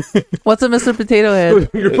 What's a Mr. Potato Head?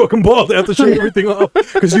 You're fucking bald. They have to shave everything off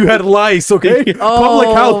because you had lice, okay? Public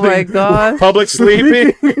Oh housing. my god. Public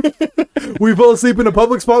sleeping. We fell asleep in a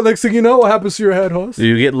public spot. Next thing you know, what happens to your head, host?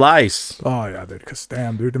 You get lice. Oh, yeah, dude. Because,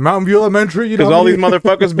 damn, dude. The Mountain View Elementary, you know. Because all these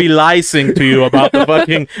motherfuckers be licing to you about the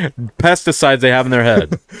fucking pesticides they have in their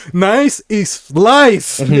head. Nice is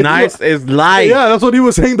lice. Nice is lice. Yeah, that's what he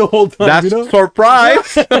was saying the whole time, That's you know?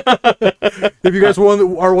 surprise. If you guys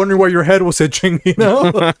are wondering why your head was itching, you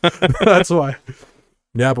know? That's why.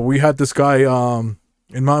 Yeah, but we had this guy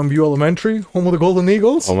in Mountain View Elementary, home of the Golden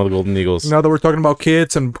Eagles. Home of the Golden Eagles. Now that we're talking about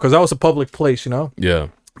kids, and because that was a public place, you know? Yeah.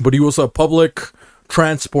 But he was a public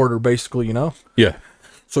transporter, basically, you know? Yeah.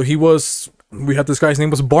 So we had this guy's name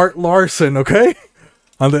was Bart Larson, okay?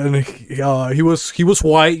 And then he was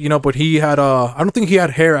white, you know, but he had I don't think he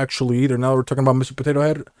had hair actually either. Now we're talking about Mr. Potato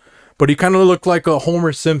Head, but he kind of looked like a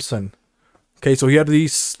Homer Simpson. Okay, so he had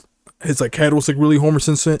his like head was like really Homer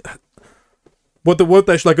Simpson. What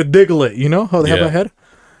that's like a Diglett, you know how they have Yeah. that head.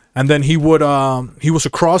 And then he was a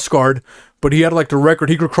cross guard, but he had like the record.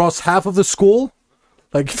 He could cross half of the school.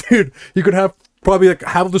 Like, dude, you could have probably like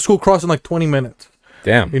half of the school cross in like 20 minutes.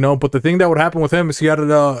 Damn. You know, but the thing that would happen with him is he had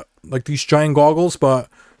like these giant goggles, but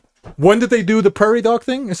When did they do the prairie dog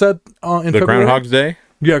thing? Is that in The February? Groundhog's Day,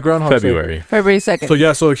 Yeah, Groundhog's Day. February. February 2nd. So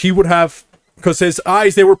yeah, so he would have, because his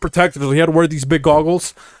eyes, they were protected, so he had to wear these big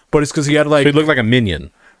goggles. But it's because he had So like he looked like a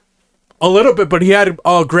minion. a little bit, but he had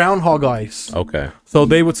groundhog eyes. Okay. So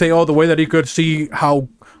they would say, oh, the way that he could see how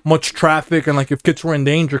much traffic and like if kids were in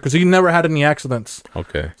danger, because he never had any accidents.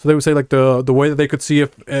 Okay. So they would say like the way that they could see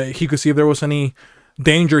if he could see if there was any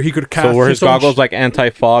danger, he could cast. So were his his own goggles like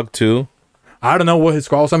anti-fog too? I don't know what his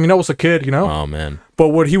goggles. I mean, I was a kid, you know. Oh man. But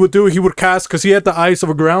what he would do, he would cast, because he had the eyes of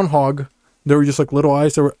a groundhog. They were just like little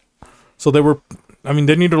eyes. So they were. I mean,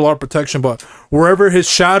 they needed a lot of protection, but wherever his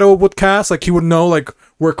shadow would cast, like he would know like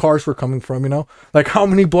where cars were coming from, you know, like how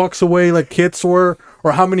many blocks away like kids were,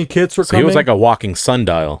 or how many kids were So coming. he was like a walking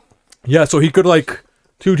sundial. Yeah, so he could like,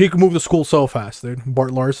 dude, he could move the school so fast, dude.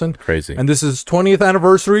 Bart Larson. Crazy. And this is 20th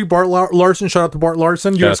anniversary. Bart Larson. Shout out to Bart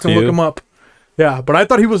Larson. You Shout guys out can to look you. him up. Yeah, but I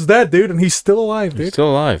thought he was dead, dude, and he's still alive, dude. He's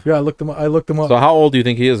still alive. Yeah, I looked him up. So how old do you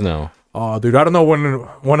think he is now? Oh, dude, I don't know.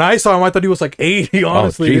 When I saw him, I thought he was like 80,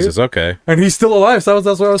 honestly. Oh Jesus. dude. Okay. And he's still alive, so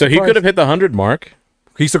that's why I was So he surprised. could have hit the 100 mark.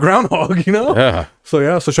 He's a groundhog, you know? Yeah. So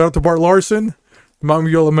yeah, so shout out to Bart Larson, Mountain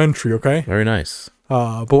View Elementary, okay? Very nice.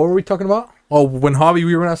 But what were we talking about? Oh, when Javi,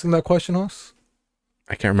 we were asking that question, us?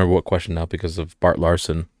 I can't remember what question now because of Bart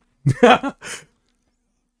Larson. Are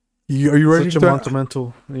you ready Such a to...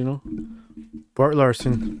 monumental, you know. Bart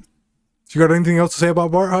Larson. You got anything else to say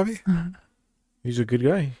about Bart, Javi? He's a good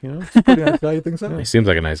guy, you know. Pretty nice guy, you think so? He seems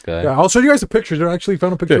like a nice guy. Yeah, I'll show you guys a picture. I actually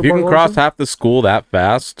found a picture Dude, if you of can Bart cross Larson. half the school that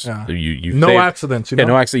fast, Yeah. you No saved, accidents, you know? Yeah,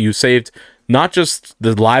 no accident. You saved not just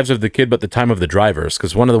the lives of the kid, but the time of the drivers.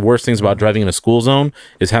 Because one of the worst things about driving in a school zone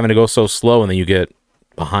is having to go so slow, and then you get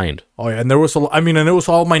behind. Oh, yeah, and there was and it was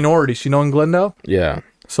all minorities, you know, in Glendale. Yeah.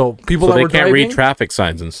 So people So that they were can't driving, read traffic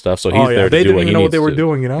signs and stuff. So he's oh, yeah, there to they do didn't what even he know what needs they were to.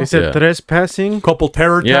 doing, you know? They said Yeah. trespassing. Couple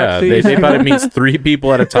terror Yeah, taxis. they thought it means 3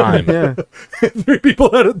 people at a time. Yeah. 3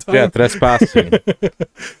 people at a time. Yeah, trespassing.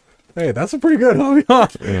 Hey, that's a pretty good hobby. Huh?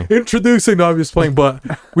 Introducing the obvious playing, but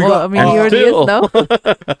we Well, got. I mean, he already still. is,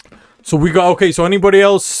 no? So we got okay. So anybody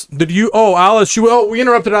else? Did you? Oh, Alice. We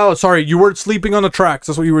interrupted Alice. Sorry, you were sleeping on the tracks.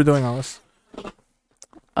 That's what you were doing, Alice.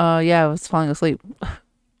 Yeah, I was falling asleep.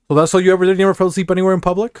 So that's all you ever did. You never fell asleep anywhere in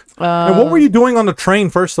public. And what were you doing on the train?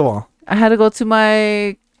 First of all, I had to go to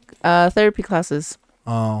my therapy classes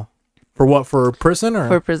oh, for what? For prison or?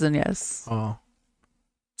 for prison, yes. Oh,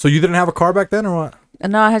 so you didn't have a car back then, or what?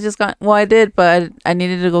 And no, I had just got, well, I did, but I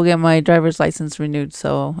needed to go get my driver's license renewed,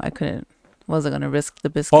 so I wasn't going to risk the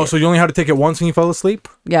biscuit. Oh, so you only had to take it once and you fell asleep?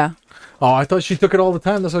 Yeah. Oh, I thought she took it all the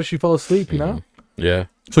time. That's how she fell asleep. You know. Yeah.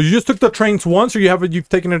 So you just took the trains once, or you've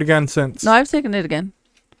taken it again since? No, I've taken it again.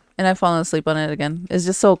 And I've fallen asleep on it again. It's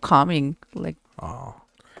just so calming. Like, Oh,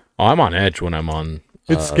 I'm on edge when I'm on.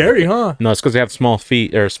 It's scary, huh? No, it's because they have small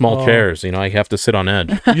feet or small chairs. You know, I have to sit on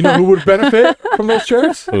edge. You know who would benefit from those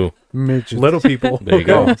chairs? Ooh, Midgets. Little people. there you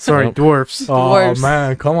go. Sorry, Nope. dwarfs. Oh Dwarfs.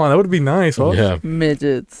 man, come on, that would be nice. Huh? Yeah.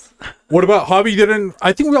 midgets. What about hobby? Didn't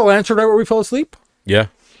I think we all answered right where we fell asleep? Yeah.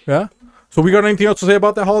 Yeah. So we got anything else to say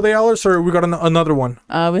about that holiday, Alice, or we got another one?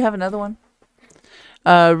 We have another one.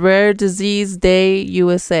 Rare Disease Day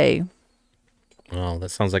USA. Well, that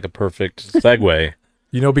sounds like a perfect segue.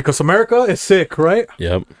 You know, because America is sick, right?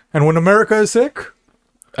 Yep. And when America is sick,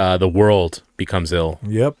 The world becomes ill.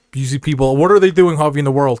 yep, you see people. What are they doing, hobby, in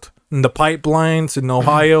the world? In the pipelines in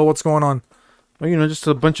Ohio, what's going on? Well, you know, just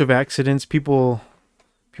a bunch of accidents. People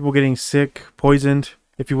getting sick, poisoned,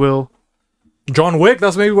 if you will. John Wick.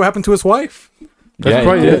 That's maybe what happened to his wife. That's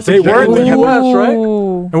probably yeah. it. They were in the U.S., right?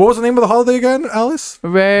 Ooh. And what was the name of the holiday again, Alice?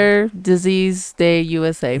 Rare Disease Day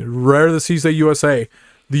USA. Rare Disease Day USA.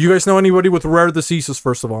 Do you guys know anybody with rare diseases?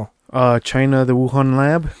 First of all, China, the Wuhan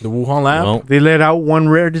lab. the Wuhan lab. Well, They let out one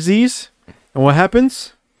rare disease, and what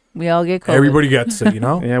happens? We all get COVID. Everybody gets it, you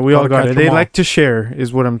know. Yeah, we all Gotta got catch it. They 'em all. like to share,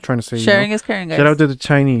 is what I'm trying to say. you know? Sharing is caring, guys. Shout out to the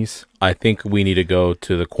Chinese. I think we need to go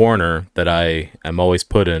to the corner that I am always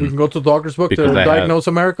put We can in. go to the doctor's book Because to I have- diagnose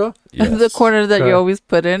America. The Yes. corner that Okay. you always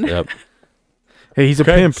put in. Yep. Hey, he's a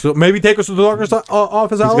Okay, pimp. so maybe take us to the doctor's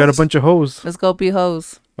office. He's Alex? got a bunch of hoes. Let's go be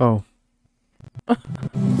hoes. Oh.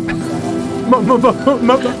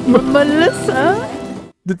 Melissa?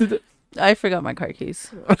 I forgot my car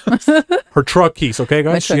keys. Her truck keys, okay,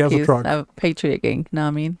 My guys. She has keys. a truck. I have a Patriot gang. Know what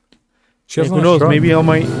I mean? She has Hey, a who knows? truck. Maybe I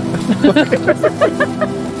might.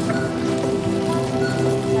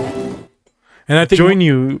 And I think join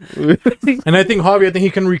you. And I think Javi, I think he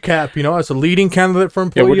can recap. You know, as a leading candidate for Yeah,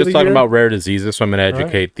 employee we're of just the talking year. about rare diseases, so I'm going to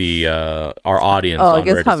educate the our audience. Oh, I on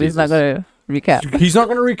guess rare Javi's not diseases. going to recap. He's not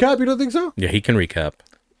going to recap. You don't think so? Yeah, he can recap.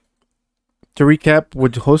 To recap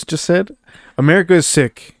what the host just said, America is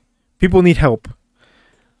sick. People need help.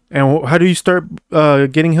 And how do you start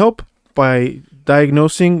getting help? By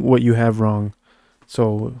diagnosing what you have wrong.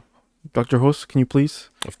 So, Dr. Host, can you please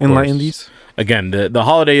enlighten these? Again, the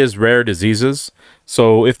holiday is rare diseases.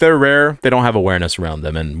 So if they're rare, they don't have awareness around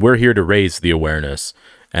them. And we're here to raise the awareness.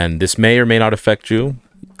 And this may or may not affect you.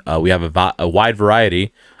 We have a wide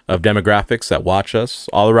variety of demographics that watch us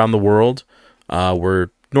all around the world. We're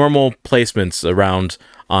normal placements around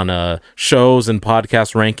on shows and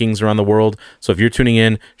podcast rankings around the world. So if you're tuning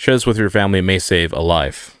in, share this with your family. It may save a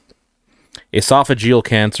life. Esophageal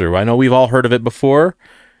cancer. I know we've all heard of it before.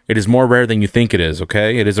 It is more rare than you think it is,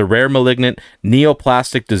 okay? It is a rare malignant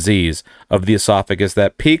neoplastic disease of the esophagus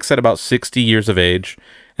that peaks at about 60 years of age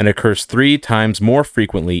and occurs 3 times more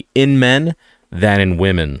frequently in men than in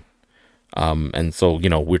women. And so,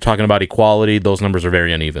 we're talking about equality. Those numbers are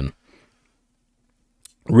very uneven.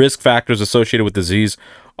 Risk factors associated with disease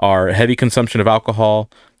are heavy consumption of alcohol,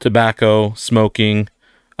 tobacco, smoking,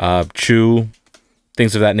 chew,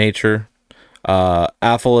 things of that nature.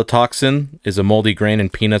 Aflatoxin is a moldy grain in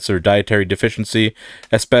peanuts or dietary deficiency,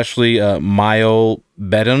 especially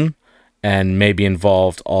myobedin, and may be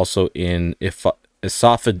involved also in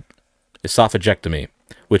esophagectomy,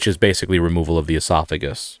 which is basically removal of the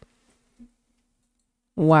esophagus.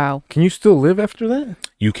 Wow. Can you still live after that?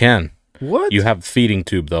 You can. What? You have feeding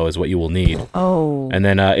tube, though, is what you will need. Oh. And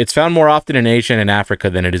then it's found more often in Asia and in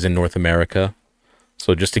Africa than it is in North America.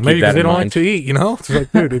 So just to keep Maybe that they in don't mind. like to eat, It's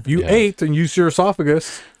like, dude, if you Yeah. ate and used your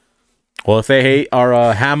esophagus, Well, if they hate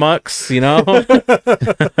our hammocks, dude,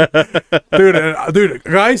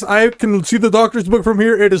 guys, I can see the doctor's book from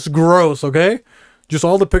here. It is gross, okay? Just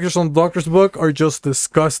all the pictures on the doctor's book are just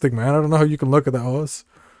disgusting, man. I don't know how you can look at that, Hoss.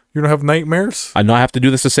 You don't have nightmares? I know I have to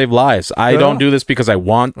do this to save lives. I Yeah. don't do this because I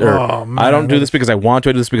want, or Oh, I don't man. do this because I want to.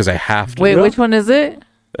 I do this because I have to. Wait, Yeah. which one is it?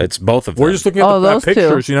 It's both of them. We're just looking at Oh, the those two.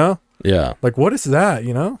 pictures, Yeah. Like, what is that,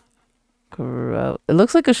 Gross. It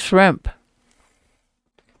looks like a shrimp.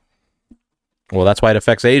 Well, that's why it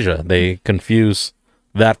affects Asia. They confuse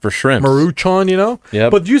that for shrimp. Maruchan,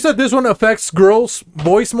 Yep. But you said this one affects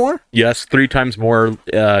boys more? Yes, 3 times more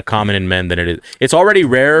common in men than it is. It's already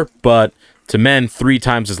rare, but to men, 3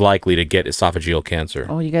 times as likely to get esophageal cancer.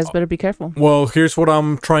 Oh, you guys better be careful. Well, here's what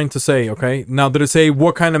I'm trying to say, okay? Now, did it say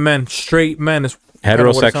what kind of men? Straight men is kinda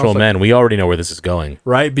what it sounds Heterosexual like, men, we already know where this is going.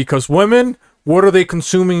 right? Because women, what are they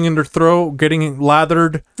consuming in their throat? Getting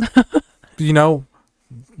lathered?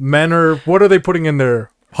 Men are, what are they putting in there?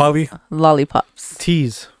 Holly? Lollipops.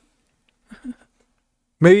 Tease.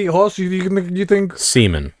 Maybe, Hoss, you think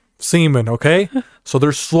Semen. semen, okay? So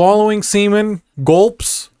they're swallowing semen,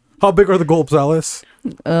 gulps. How big are the gulps, Alice?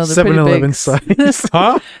 They're 7-Eleven pretty big. size.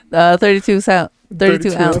 Huh? 32 ounce.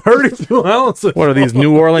 32 ounce. 32 ounces. What are these,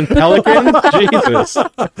 New Orleans Pelicans? Jesus.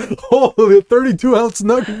 Holy, 32 ounce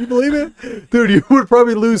nut. Can you believe it? Dude, you would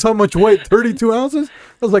probably lose how much weight? 32 ounces?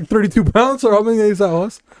 That's like 32 pounds, or how many days that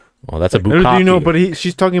was? Well, that's a Do bukkake. you know? But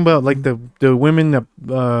she's talking about like the women that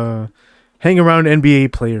hang around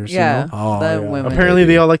NBA players. Yeah. You know? Oh, the yeah. women. Apparently,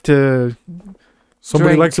 they all like to. Somebody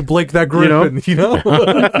Drink. likes to Blake that You know? Griffin, you know?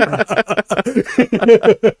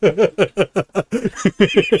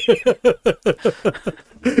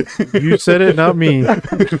 You said it, not me.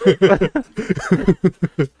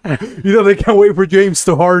 They can't wait for James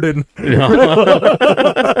to harden. You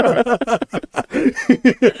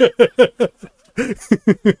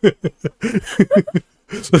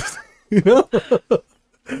know?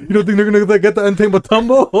 You don't think they're gonna get the Ente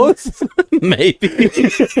Matumbo? Maybe.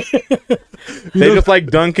 They just like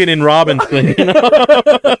Duncan and Robinson. Hey,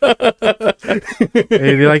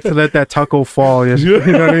 they like to let that taco fall. Yes, you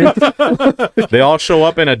know what I mean? They all show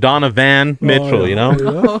up in a Donovan Mitchell, you know?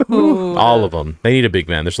 Oh. All of them. They need a big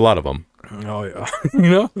man. There's a lot of them. Oh yeah,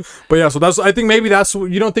 But yeah, so I think maybe that's,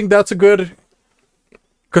 you don't think that's a good?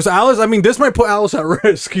 Because Alice, I mean, this might put Alice at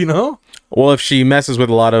risk, Well, if she messes with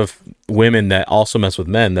a lot of women that also mess with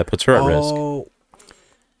men, that puts her at risk.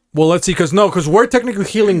 Well, let's see, because we're technically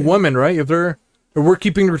healing women, right? If we're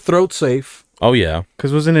keeping their throat safe. Oh, yeah.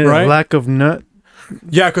 Because wasn't it Right? a lack of nut?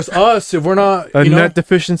 Yeah, because us, if we're not, A nut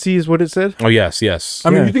deficiency is what it said. Oh, yes, yes.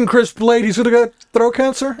 I mean, Yeah. you think Chris Blade, he's gonna get throat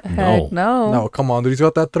cancer? Heck no. No, come on, dude. He's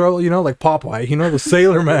got that throat, like Popeye, the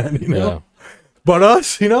Sailor Man, Yeah. But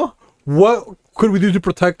us, what could we do to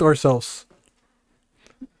protect ourselves?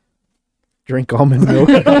 Drink almond milk.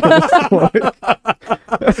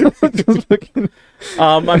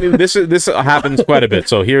 I mean, this happens quite a bit.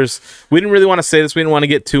 So we didn't really want to say this. We didn't want to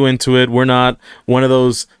get too into it. We're not one of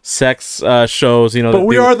those sex shows, But that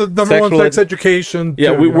we do are the number one sexual sex education.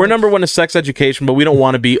 Yeah, too, we're number one in sex education, but we don't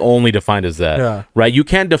want to be only defined as that. Yeah. Right? You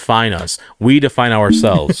can't define us. We define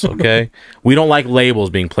ourselves, okay? We don't like labels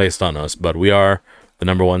being placed on us, but we are the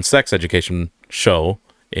 #1 sex education show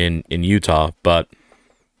in Utah. But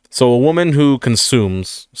so a woman who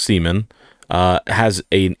consumes semen has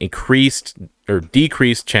an increased or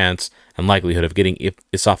decreased chance and likelihood of getting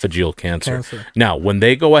esophageal cancer. Now, when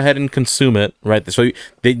they go ahead and consume it, right? So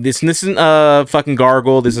this isn't a fucking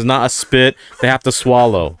gargle. This is not a spit. They have to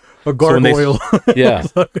swallow. A gargoyle. Yeah.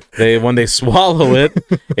 When they swallow it,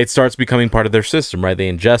 it starts becoming part of their system, right?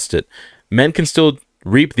 They ingest it. Men can still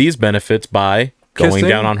reap these benefits by going Kissing?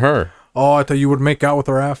 down on her. Oh, I thought you would make out with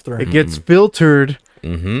her after. It gets filtered.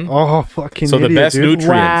 Mm-hmm. Oh, fucking So the idiot, best dude. nutrients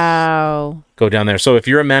Wow. go down there. So if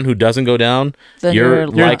you're a man who doesn't go down, Then you're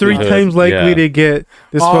You're 3 times likely to get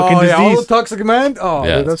this fucking Oh, yeah, all the disease. toxic man. Oh,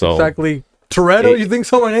 Yeah, dude, that's so- exactly Toretto. You think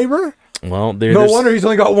so, my neighbor? Well, No there's wonder he's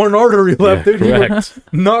only got one artery left. Yeah, dude. He would correct.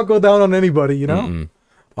 not go down on anybody, you know? Mm-mm.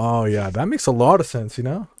 Oh, yeah, that makes a lot of sense, you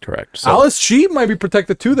know? Correct. So, Alice, she might be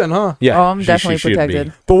protected too then, huh? yeah, Oh, I'm she definitely should be.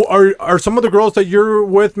 protected. But are some of the girls that you're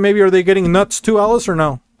with, maybe are they getting nuts too, Alice, or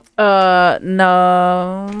no?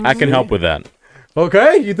 No. I can help with that.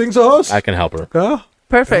 Okay, you think so, host? I can help her. Yeah,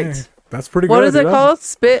 Perfect. that's pretty What good. is it you know? called?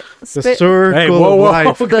 Spit. The Spit. circle Hey, whoa, whoa, of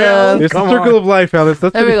life. okay, The- Alice, It's the come circle on. of life, Alice.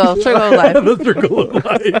 That's There we go. Circle of life. The circle of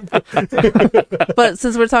life. But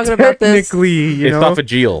since we're talking about this, technically, you know.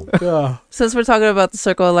 Esophageal. Yeah. since we're talking about the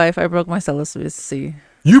circle of life, I broke my celibacy.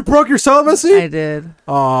 You broke your celibacy? I did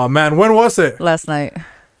Oh man, when was it? last night.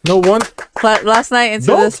 No one. Last night into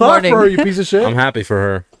Don't this talk morning. for her, you piece of shit. I'm happy for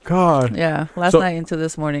her. God. Yeah, last So- night into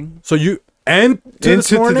this morning. So you and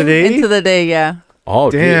this Into morning? today? Into the day, yeah. Oh,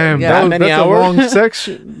 Damn, dude. Yeah. that was, many that's hours?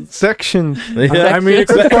 a long section. Yeah. I mean, it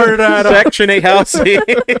could have started at Section 8 housing.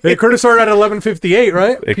 it could have started at 11:58,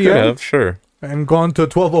 right? It could PM? have, sure. and gone to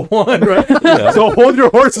 12:01, right? So hold your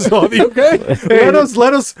horses, Bobby, okay? Let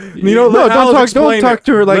us, you know, No, let don't Alice talk- explain don't talk it.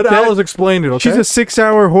 to her like let that. Alice explain it, okay? She's a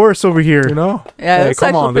 6-hour horse over here. you know? Yeah, Hey, it's come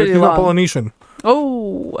actually on, dude. pretty She's not long. Polynesian.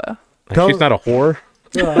 Oh. Tell- She's not a whore.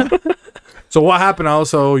 So what happened, Alice?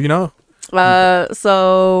 So, you know?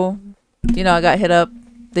 So, you know, I got hit up.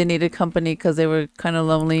 They needed company because they were kind of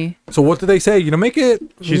lonely. So what did they say? You know, make it...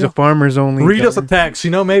 She's you a farmer's only. know, read us a text,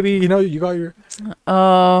 you know? Maybe, you know, you got your...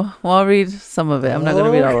 Oh, well, I'll read some of it. I'm not going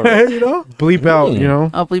to read all of it. Okay, you know? bleep out, you know.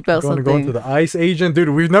 I'll bleep out Going to something. go into the ICE agent. Dude,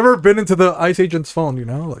 we've never been into the ICE agent's phone, you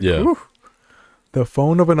know? Like, Yeah. whew. The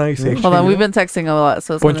phone of an ICE agent. Hold on, you we've know? been texting a lot,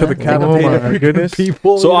 so it's Bunch of the gonna take a Oh minute. my capitated goodness.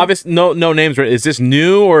 people. So you know? obvious, no names. Right? Is this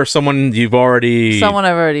new or someone you've already? Someone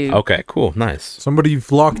I've already. Okay, cool, nice. Somebody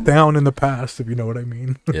you've locked down in the past, if you know what I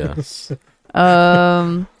mean. Yes.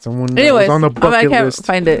 Someone that Anyways, was on the I bucket can't list.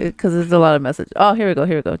 find it because there's a lot of messages. Oh, here we go.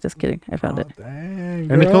 Here we go. Just kidding. I found it.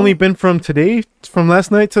 Dang, And it's girl. only been from today, from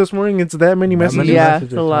last night to this morning. It's that many That messages. many Yeah,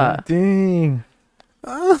 messages, it's a lot. Dang.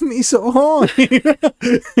 Ah, me so horny.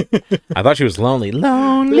 I thought she was lonely.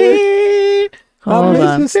 Lonely. Hold miss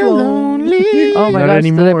on. you so lonely. Oh my Not gosh, did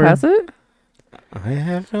anymore. I pass it? I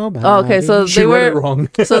have nobody. Oh, okay, so She they read it were wrong.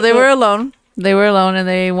 so they were alone. They were alone and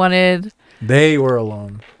they wanted They were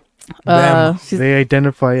alone. They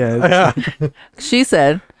identify as. she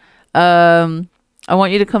said, I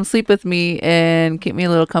want you to come sleep with me and keep me a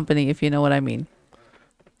little company if you know what I mean.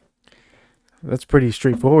 That's pretty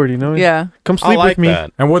straightforward, you know? Yeah. Come I sleep like with me.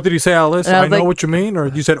 that. And what did he say, Alice? And I I was know like- what you mean, or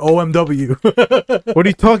you said OMW. What are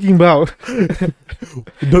you talking about?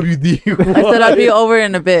 WD. I said I'd be over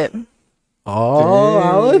in a bit. Oh,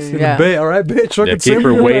 Alice, in Yeah. a bit. All right, bitch. Yeah, Fucking keep her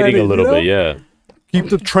simmer waiting at a it, little you know? bit. Yeah, Keep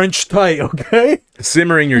the trench tight, okay?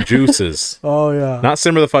 simmering your juices. Oh yeah. Not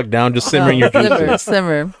simmer the fuck down, just simmering your simmer, juices.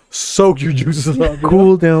 simmer. Soak your juices up. you know?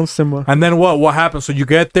 Cool down, Simba. And then what? What happened? So you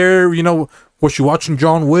get there, you know, was she watching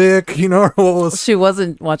John Wick? You know, or what was? She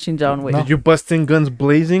wasn't watching John Wick. Did you bust in guns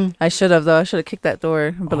blazing? I should have though. I should have kicked that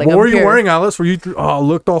door. But like, what I'm were you here. wearing, Alice? Were you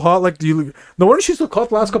looked all hot? Like, do you? Look... No wonder she's looked hot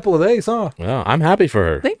the last couple of days, huh? Well, I'm happy for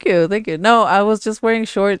her. Thank you, thank you. No, I was just wearing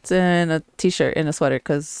shorts and a t-shirt and a sweater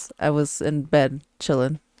because I was in bed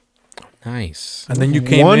chilling. Nice. And then you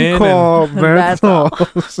came One in. call, That's that's all.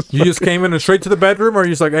 You just came in and straight to the bedroom, or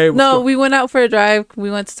you just like, hey, what's No, go-" we went out for a drive.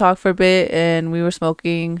 We went to talk for a bit and we were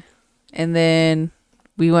smoking, and then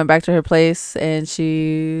we went back to her place and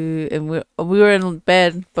we were in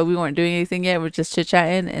bed, but we weren't doing anything yet. We're just chit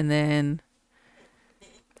chatting, and then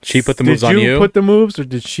She put the moves Did on you you. put the moves or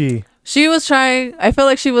did she? she was trying. I felt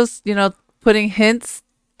like she was, putting hints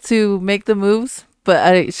to make the moves, but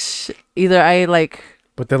either I like.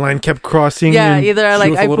 But the line kept crossing. Yeah, and- either She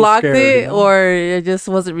was a I little blocked scared, it you know? or I just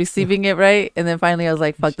wasn't receiving it right, and then finally I was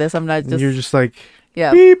like, "Fuck this! I'm not and just." you're just like,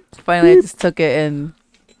 Yeah. beep. Finally, I just took it and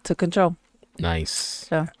took control. Nice.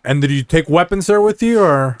 And did you take weapons there with you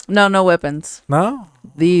or No weapons. no?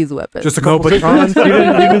 These weapons. Just a No couple batons. You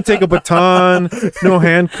didn't take a baton. No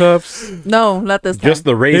handcuffs. no, not this time. Just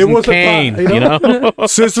the raisin was a cane, tie, you you know?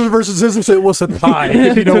 scissors versus scissors. It was a tie.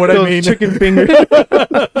 If you know what I Those mean. Chicken fingers.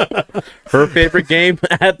 Her favorite game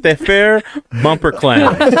at the fair, bumper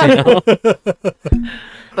clamps. You know?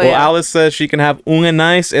 But Well, yeah, Alice says she can have una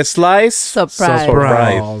nice slice. surprise.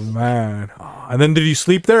 Surprise. Oh man! Oh, and then did you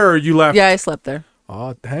sleep there or you left? Yeah, I slept there.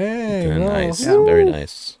 Oh dang! Very no. nice. Woo. Very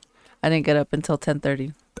nice. I didn't get up until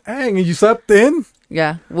 10:30. Dang! And you slept in?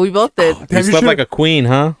 Yeah, we both did. You Damn, slept should- like a queen,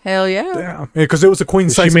 huh? Hell yeah. Damn. Because it was a queen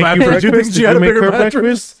Did she size make you mattress. You think breakfast? she Did had you a make bigger her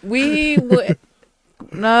mattress? breakfast? We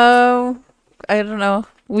no, I don't know.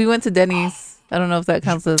 We went to Denny's. I don't know if that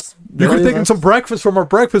counts as. You could have taken some breakfast from our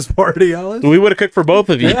breakfast party, Alice. We would have cooked for both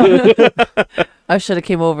of you. I should have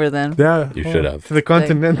came over then. Yeah, You should have. To the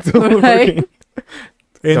Continental. Right?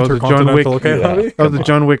 That was a John Wick. Intercontinental. Okay, Yeah. honey? That was a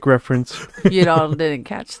John Wick reference. You all didn't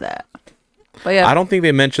catch that. But yeah, I don't think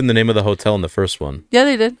they mentioned the name of the hotel in the first one. yeah,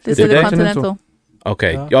 they did. They Did said the they? Continental.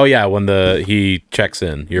 Okay. Yeah. Oh yeah, when he checks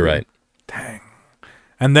in. You're right. Dang.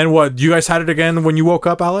 And then what? You guys had it again when you woke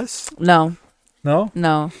up, Alice? No,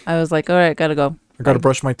 No. I was like, all right, gotta go. I gotta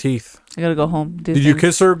brush my teeth. I gotta go home. Do Did you things.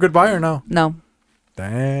 kiss her goodbye or no? No.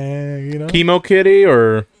 Dang, you know. Chemo kitty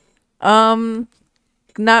or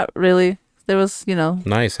Not really. There was,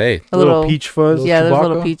 nice. Hey, a little little peach fuzz. Yeah, there's a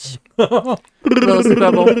little Chewbacca? peach. Little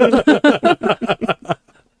scrubble. and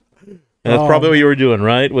that's probably what you were doing,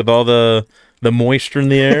 right? With all the moisture in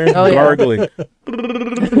the air, Oh, yeah. gargling.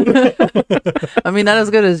 I mean, not as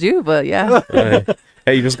good as you, but yeah.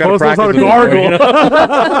 Hey, you just gotta Also, it's practice. not a with it, you know?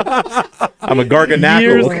 I'm a garganackle.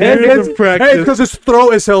 Years Okay? and years of Hey, practice. because his throat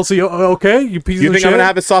is healthy, okay? You piece You of think shit. I'm gonna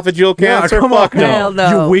have esophageal Yeah, cancer? come on. Fuck no. Hell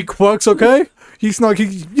no. You weak fucks, okay? He's not,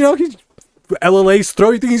 he's LLA's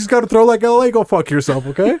throat. You think he's got a throat like LLA? Go fuck yourself,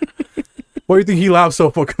 okay? Why do you think he laughs so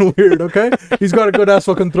fucking weird, okay? He's got a good ass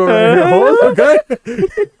fucking throat right here, whore, okay?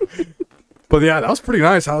 But yeah, that was pretty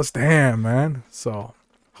nice. I was, damn, man. So,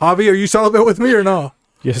 Javi, are you celibate with me or no?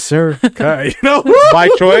 Yes, sir. Okay, you know? By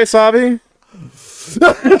choice, Avi?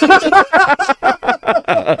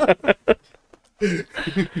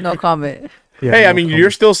 No comment. Yeah, Hey, I no mean, comment.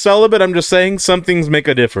 you're still celibate. I'm just saying some things make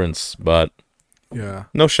a difference, but Yeah.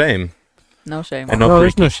 no shame. No shame. And No, no,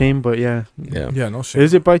 there's freaking. no shame, but yeah. Yeah. Yeah, no shit.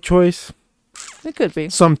 Is it by choice? It could be.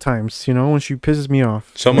 Sometimes, when she pisses me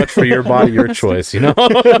off. So much for your body, your choice, you know?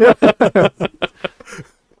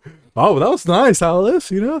 Oh, that was nice,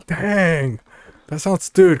 Alice. You know, dang, that sounds,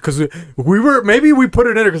 dude. Because maybe we put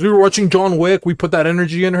it in her because we were watching John Wick. We put that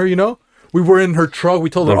energy in her. You know, we were in her truck. We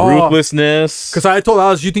told The her, ruthlessness. because I told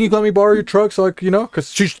Alice, you think you can let me borrow your truck? So like,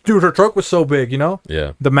 because dude, her truck was so big. You know,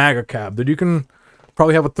 Yeah. the MAGA cab. Dude, you can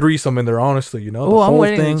probably have a threesome in there. Honestly, the Oh, I'm whole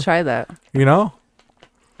waiting thing. to try that. You know.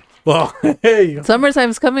 Well, hey,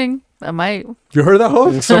 Summertime's coming. I might. you heard that,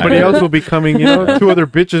 host? Somebody else will be coming, two other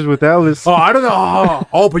bitches with Alice. Oh, I don't know.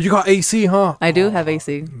 Oh, but you got AC, huh? I do have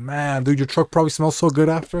AC. Man, dude, your truck probably smells so good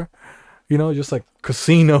after. Just like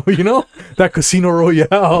casino, that Casino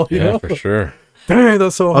Royale, you Yeah, know? for sure. Dang,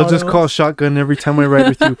 that's so I'll hot. just call shotgun every time I ride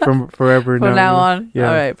with you from forever. From now on. Yeah.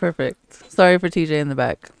 All right, perfect. Sorry for TJ in the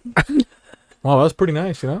back. Oh, that's pretty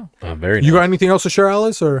nice, Very You got nice. anything else to share,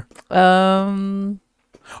 Alice? Or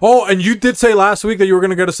Oh and you did say last week that you were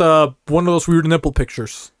gonna get us one of those weird nipple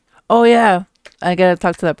pictures. yeah. I gotta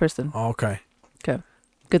talk to that person. Oh, okay. Okay.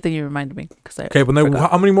 Good thing you reminded me. Okay, but then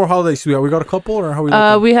forgot. how many more holidays do we got? We got a couple, or how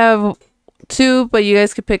we? We have 2, but you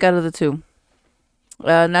guys could pick out of the 2.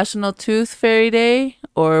 National Tooth Fairy Day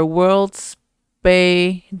or World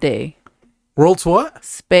Spay Day. World's what?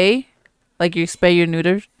 Spay, like you spay your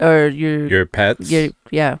neuter or Your pets?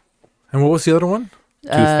 yeah. And what was the other one?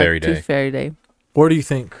 Tooth Fairy Day. Tooth Fairy Day. What do you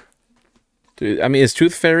think? Dude, I mean, is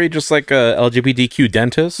Tooth Fairy just like a LGBTQ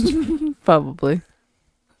dentist? Probably.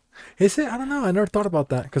 Is it? I don't know. I never thought about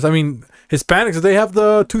that. Because I mean, Hispanics, did they have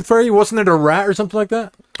the tooth fairy? Wasn't it a rat or something like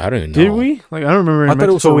that? I don't even know. Did we? Like, I don't remember. I in thought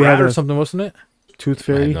it was Mexico a we rat had or a something, wasn't it? tooth I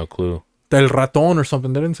fairy. have no clue. Del ratón or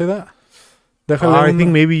something. They didn't say that. Déjale I un-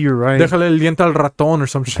 think maybe you're right. Déjale el diente al ratón or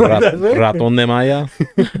some shit. like that, eh? Ratón de Maya?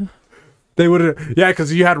 They would, yeah,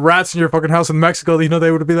 because you had rats in your fucking house in Mexico.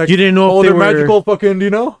 They would be like, You didn't know if oh, they they're were magical fucking,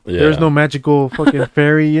 Yeah. There's no magical fucking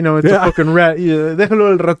fairy. It's Yeah. a fucking rat. Yeah,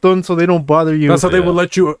 déjalo el ratón so they don't bother you. That's how they Yeah. would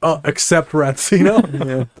let you accept rats,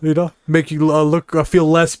 Yeah. make you feel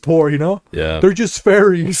less poor, Yeah. They're just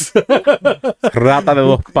fairies. Rata de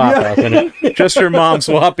dos patas. And just your mom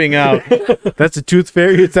swapping out. That's a tooth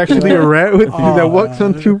fairy. It's actually a rat with that walks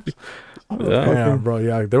on two. Yeah. Yeah, bro.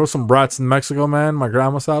 Yeah, there was some rats in Mexico, man. My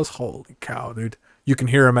grandma's house. Holy cow, dude! You can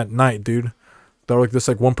hear them at night, dude. There was like this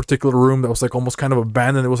like one particular room that was like almost kind of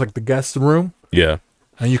abandoned. It was like the guest room, Yeah.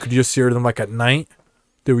 and you could just hear them like at night.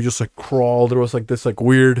 They would just like crawl. There was like this like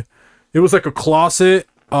weird. It was like a closet.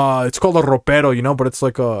 It's called a ropero, you know, but it's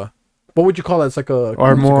like a. What would you call that? It's like a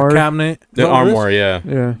Armoire. like a cabinet. Is The that what it is? armoire, yeah.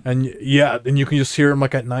 Yeah. And yeah, then you can just hear them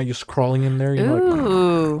like at night, just crawling in there. You're like,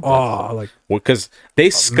 Ooh. oh, like Because they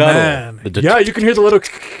scuttle. man. The- Yeah, you can hear the little.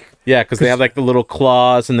 Yeah, because they have like the little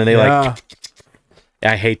claws, and then they Yeah. like.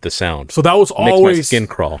 I hate the sound. So that was Makes my always skin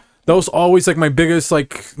crawl. that was always like my biggest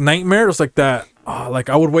like nightmare. It was like that. Like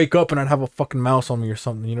I would wake up and I'd have a fucking mouse on me or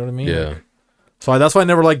something. You know what I mean? Yeah. So that's why I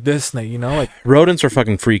never liked Disney. You know, like Rodents are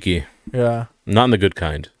fucking freaky. yeah. Not in the good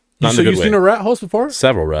kind. Not So in the you've good seen way. a rat house before?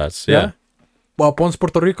 Several rats. Yeah. Well, Ponce,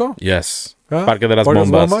 Puerto Rico. Yes. Yeah. Parque de las Parque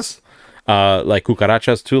de las Bombas. Like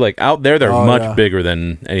cucarachas too. Like out there, they're Oh, much yeah. bigger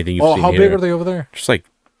than anything you've Oh, seen how here. big are they over there? Just like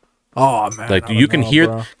Oh man, I you don't can know, hear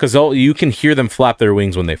bro. because you can hear them flap their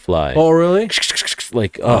wings when they fly. Oh really?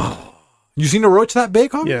 Like oh, You seen a roach that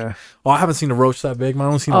big, huh? Yeah. Oh, I haven't seen a roach that big. Man, I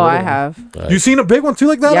only seen. Oh, a I little one. have. You seen a big one too,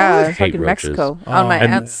 like that? Yeah, Alex? in hate fucking roaches. Mexico on my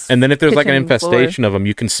and, aunt's. and then if there's like an kitchen floor. infestation of them,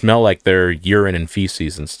 you can smell like their urine and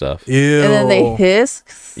feces and stuff. Ew. And then they hiss.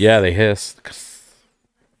 Yeah, they hiss.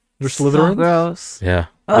 They're So Slytherin. gross. Yeah,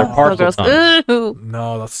 Oh, they're so partial gross. tongues. Ooh.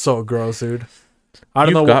 No, that's so gross, dude. I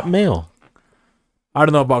don't You've know. got mail. I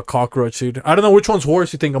don't know about cockroach, dude. I don't know which one's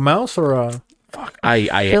worse. You think a mouse or a? I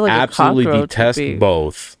feel like a absolutely cockroach would detest be-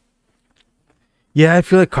 both. Yeah, I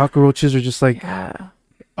feel like cockroaches are just like Yeah.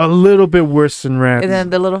 a little bit worse than rats. And then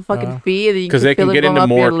the little fucking feet, and then you Because can they can feel it get going into up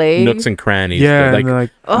more your leg. nooks and crannies. yeah, Like, and they're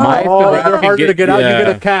like my Oh, rat they're can harder to get out. You yeah,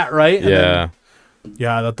 get a cat, right? And Yeah. then-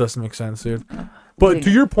 yeah, that does make sense, dude. But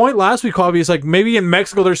to your point last week, Hobby, is like maybe in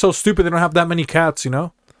Mexico they're so stupid they don't have that many cats. You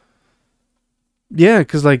know, yeah,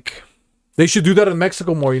 because like they should do that in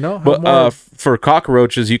Mexico more. You know, Have But more- for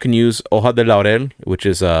cockroaches, you can use hoja de laurel, which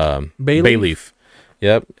is Bay bay leaf? leaf.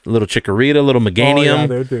 Yep, a little chikorita, a little oh, meganium.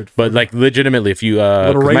 yeah, dude. But like legitimately, if you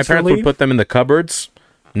 'cause my razor parents leaf? would put them in the cupboards,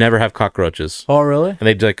 never have cockroaches, Oh, really? and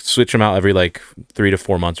they'd like switch them out every like 3 to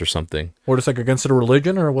 4 months or something. Or just like against a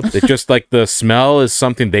religion or what? It's just like the smell is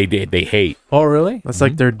something they hate. Oh, really? that's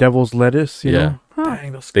like their devil's lettuce, you Yeah. know?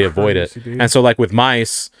 Dang, that's They avoid it. crazy, dude. And so like with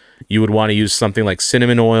mice, you would want to use something like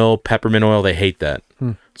cinnamon oil, peppermint oil. They hate that.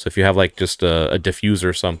 So if you have like just a diffuser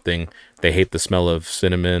or something, they hate the smell of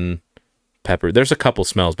cinnamon, pepper. There's a couple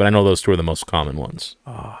smells, but I know those two are the most common ones.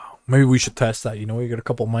 Maybe we should test that. You know, we get a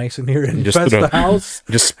couple mice in here and Just infest throw- the house. Just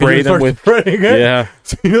and spray you them start with. spraying it. Yeah.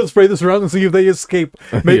 So you know, spray this around and see if they escape.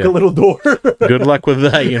 Make Yeah. a little door. Good luck with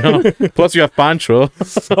that, you know. Plus you have Pancho.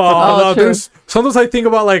 No, true. sometimes I think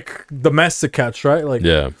about like domestic cats, right? Like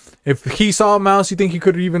Yeah. if he saw a mouse, you think he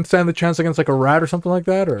could even stand the chance against like a rat or something like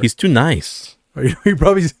that? Or He's too nice. he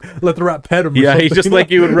probably let the rat pet him. Or Yeah, he's something, just you know? like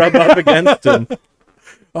you would rub up against him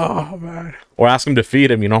Oh man. or ask him to feed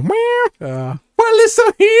him, you know. Well, listen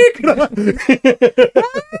here.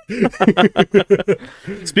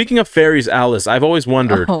 Speaking of fairies, Alice, I've always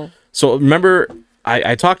wondered. Oh. So remember,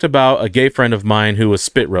 I talked about a gay friend of mine who was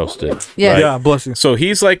spit roasted. Yeah. Yeah, bless you. So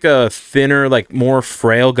he's like a thinner, like more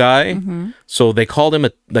frail guy. So they called him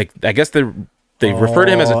I guess they refer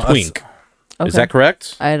to him as a Oh, twink. Is Okay. that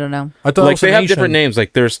correct? I don't know. I thought it Like was they an have Asian. different names.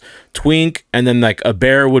 Like there's twink, and then like a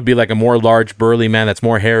bear would be like a more large, burly man that's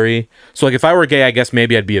more hairy. So like if I were gay, I guess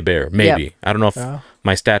maybe I'd be a bear. Maybe Yep. I don't know if Yeah.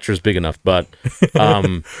 my stature is big enough, but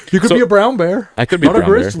You could So- be a brown bear. I could be Not a a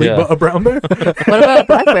brown bear, grizzly, yeah. but a brown bear. What about a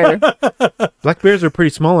black bear? Black bears are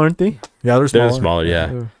pretty small, aren't they? Yeah, they're they're smaller. smaller.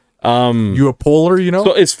 Yeah. You a polar, you know?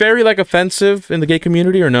 So is fairy like offensive in the gay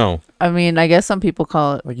community or no? I mean, I guess some people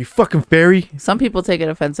call it. Like you fucking fairy. Some people take it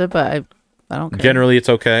offensive, but I don't care. Generally, it's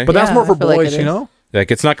okay. but that's Yeah, more for I feel like boys, it you is. know?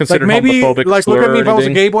 Like it's not Like considered maybe, homophobic. like look slur at me or if I was a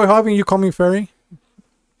anything? gay boy, Javi, you call me fairy?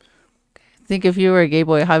 I think if you were a gay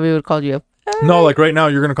boy, Javi would call you a No, like right now,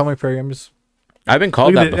 you're gonna call me fairy. I'm just. I've been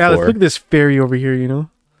called Look that at, Alice, before. look at this fairy over here, you know?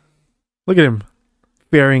 Look at him.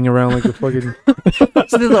 Ferrying around like a fucking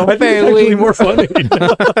this little I think fairy it's actually wing. more funny.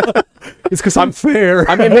 It's because I'm fair.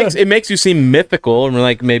 I mean, it makes you seem mythical and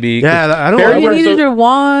like maybe. Yeah, I don't Fairy Oh, you were needed so- your I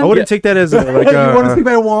wand. wouldn't take that as a, like you want to see a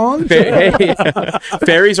my wand? Hey,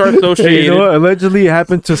 fairies are hey, associated. you know what? Allegedly it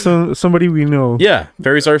happened to somebody we know. Yeah,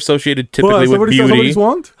 fairies are associated What, typically with somebody saw beauty. somebody's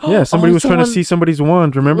wand? Yeah, somebody Oh, was trying to someone- see somebody's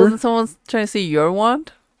wand, remember? Wasn't someone trying to see your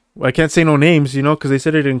wand? I can't say no names, you know, because they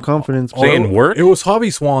said it in confidence. Say in work? It was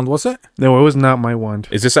Hobby's wand, was it? No, it was not my wand.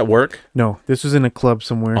 Is this at work? No, this was in a club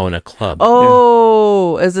somewhere. Oh, in a club.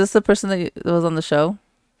 Oh, is this the person that was on the show?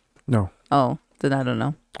 No. Oh, then I don't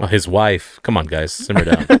know. Oh, his wife. Come on, guys, simmer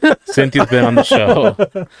down. Cynthia's been on the show,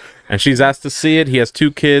 and she's asked to see it. He has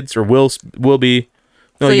 2 kids, or will be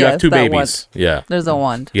No, So you yes, have two that babies. Yeah. There's a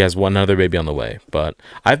wand. He has one other baby on the way. But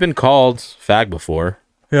I've been called fag before.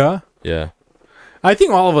 Yeah. Yeah. I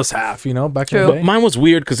think all of us have, back in True. the day. Mine was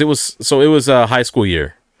weird because it was a high school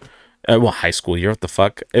year. High school year. What the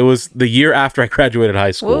fuck? It was the year after I graduated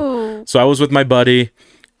high school. Woo. So I was with my buddy,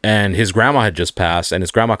 and his grandma had just passed, and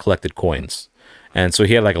his grandma collected coins. And so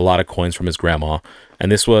he had like a lot of coins from his grandma.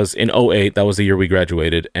 And this was in '08. That was the year we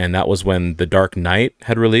graduated. And that was when The Dark Knight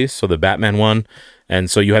had released. So the Batman one. And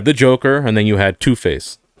so you had the Joker, and then you had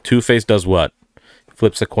Two-Face. Two-Face does what?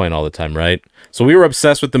 Flips a coin all the time, right? So we were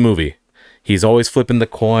obsessed with the movie. He's always flipping the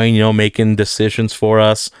coin, making decisions for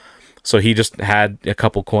us. So he just had a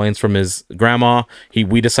couple coins from his grandma.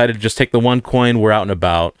 We decided to just take the one coin. We're out and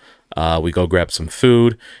about. We go grab some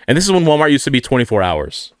food. And this is when Walmart used to be 24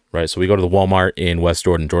 hours, right? So we go to the Walmart in West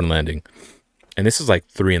Jordan Landing. And this is like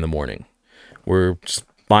 3 a.m. We're just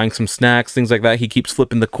buying some snacks, things like that. He keeps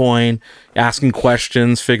flipping the coin, asking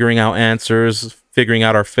questions, figuring out answers, figuring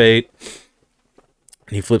out our fate.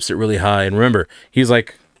 And he flips it really high. And remember, he's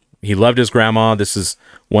like, he loved his grandma. This is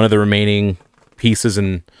one of the remaining pieces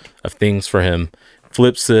of things for him.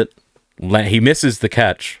 Flips it. He misses the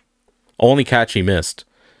catch. Only catch he missed.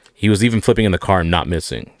 He was even flipping in the car and not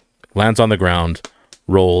missing. Lands on the ground.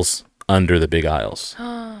 Rolls under the big aisles.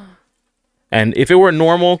 And if it were a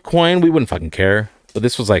normal coin, we wouldn't fucking care. But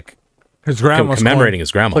this was like His grandma's commemorating coin.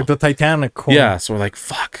 his grandma. Like the Titanic coin. Yeah, so we're like,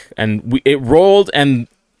 fuck. And it rolled, and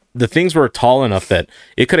the things were tall enough that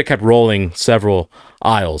it could have kept rolling several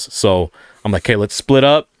aisles. So I'm like, okay, let's split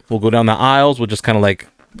up. We'll go down the aisles. We'll just kind of like,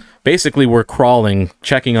 basically we're crawling,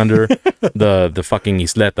 checking under the fucking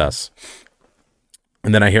isletas.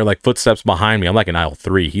 And then I hear like footsteps behind me. I'm like in aisle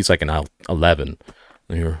 3. He's like in aisle 11.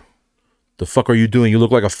 I hear, the fuck are you doing? You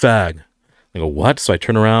look like a fag. I go, what? So I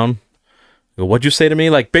turn around. I go, what'd you say to me?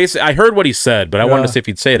 Like, basically, I heard what he said, but I wanted to see if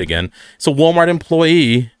he'd say it again. It's a Walmart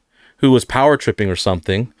employee who was power tripping or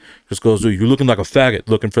something. Just goes, you're looking like a faggot,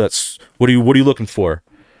 looking for that. What are you looking for?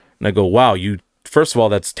 And I go, wow, first of all,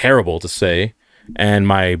 that's terrible to say. And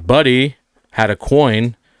my buddy had a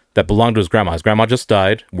coin that belonged to his grandma. His grandma just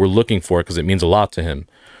died. We're looking for it because it means a lot to him.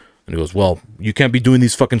 And he goes, well, you can't be doing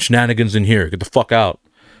these fucking shenanigans in here. Get the fuck out.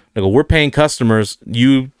 And I go, we're paying customers.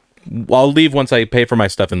 I'll leave once I pay for my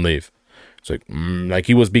stuff and leave. It's like,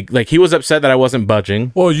 he was upset that I wasn't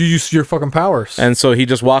budging. Well, you used your fucking powers. And so he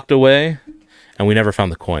just walked away, and we never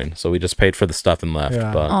found the coin. So we just paid for the stuff and left.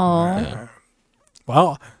 Yeah. But Aw.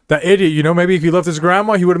 Well, that idiot, maybe if he left his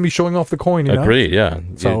grandma, he wouldn't be showing off the coin, agreed, yeah.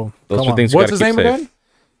 So, those come are on. things you What's gotta his keep name safe. again?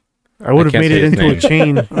 I would have can't made say it his into name. a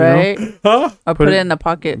chain, Right? Huh? Or put it in the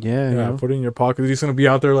pocket. Yeah, Yeah, put it in your pocket. He's going to be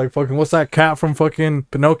out there like fucking, what's that cat from fucking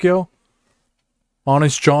Pinocchio?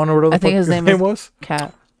 Honest John or whatever I the think fuck his name is was?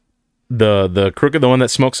 Cat. The crooked, the one that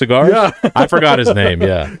smokes cigars? Yeah. I forgot his name,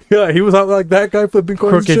 yeah. Yeah, he was out like that guy flipping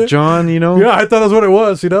coins and Crooked shit. John, Yeah, I thought that's what it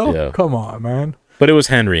was, Yeah. Come on, man. But it was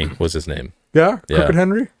Henry was his name. Yeah? Yeah. Crooked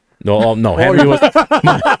Henry? No, Henry was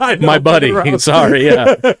my buddy. Sorry,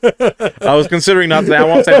 yeah. I was considering not to, I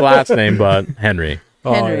won't say the last name, but Henry.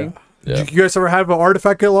 Henry. Yeah. Did you guys ever have an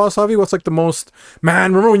artifact get lost, Javi? What's like the most...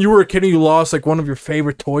 Man, remember when you were a kid and you lost like one of your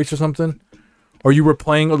favorite toys or something? Or you were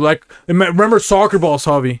playing like... Remember soccer balls,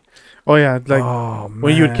 Javi? Oh yeah, like Oh,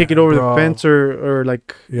 when you would kick it over bro. the fence or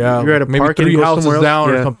like Yeah, you're at a maybe park and 3 it goes houses somewhere else. down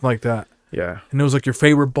or Yeah. something like that. Yeah. And it was like your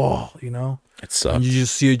favorite ball, It And sucks. you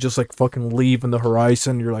just see it just like fucking leave in the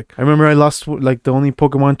horizon. You're like, I remember I lost like the only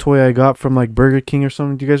Pokemon toy I got from like Burger King or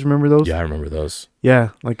something. Do you guys remember those? Yeah, I remember those. Yeah,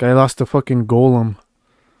 like I lost the fucking Golem.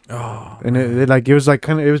 oh, And it was like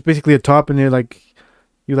it was basically a top and it like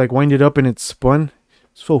you like wind it up and it spun.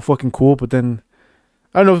 So fucking cool, but then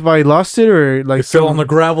I don't know if I lost it or like it fell on the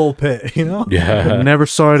gravel pit, I Yeah. never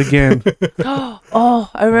saw it again. Oh,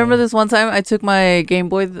 I remember this one time I took my Game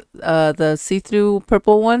Boy, the see-through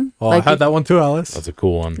purple one. Oh, I had that one too, Alice. That's a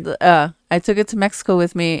cool one. I took it to Mexico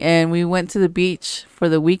with me, and we went to the beach for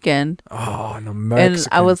the weekend. Oh, no, And Mexican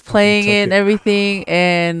I was fucking playing took it and everything,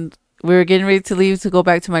 and we were getting ready to leave to go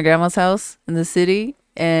back to my grandma's house in the city.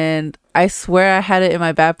 And I swear I had it in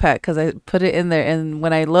my backpack because I put it in there. And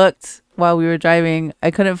when I looked while we were driving,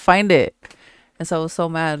 I couldn't find it. And so I was so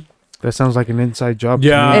mad. That sounds like an inside job.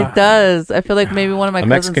 Yeah. To me. It does. I feel like maybe one of my A cousins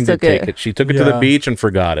Mexican did took take it. it. She took it to the Yeah. beach and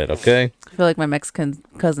forgot it, okay? I feel like my Mexican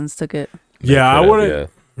cousins took it. Yeah, I Could have, wouldn't.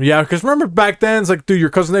 Yeah, because remember back then, it's like, dude, your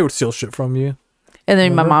cousin, they would steal shit from you. And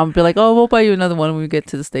then my Remember? mom would be like, oh, we'll buy you another one when we get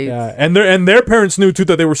to the States. Yeah, and their parents knew too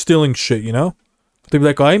that they were stealing shit, They'd be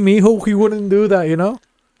like, ay, mijo, he wouldn't do that,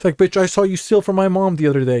 It's like, bitch, I saw you steal from my mom the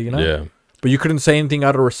other day, Yeah. But you couldn't say anything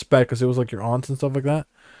out of respect because it was like your aunts and stuff like that.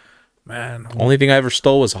 Man. Only thing I ever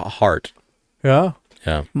stole was a heart. Yeah.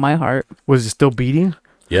 Yeah. My heart. Was it still beating?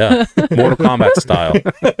 Yeah, Mortal Kombat style.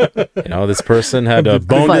 You know, this person had a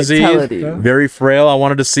bone Vitality. disease, very frail. I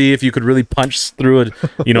wanted to see if you could really punch through it,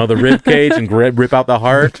 you know, the rib cage and rip out the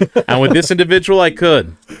heart. And with this individual, I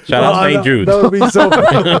could. Shout out St. Jude. That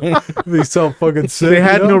would be so fucking sick. They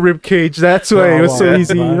had you know? no rib cage. That's why it was so Oh,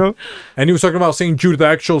 easy, man. you know. And he was talking about St. Jude, the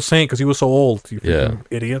actual saint, because he was so old. You Yeah. fucking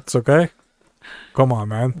idiots, okay? Come on,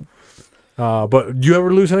 man. But do you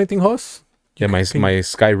ever lose anything, Huss? Yeah, my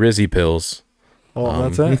Sky Rizzy pills. Oh,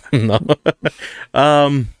 that's it? No.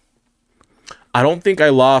 I don't think I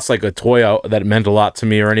lost like a toy that meant a lot to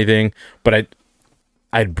me or anything, but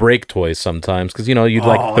I'd break toys sometimes because, you know, you'd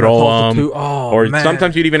like Oh, throw that's also them, too- oh, or man.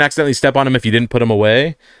 sometimes you'd even accidentally step on them if you didn't put them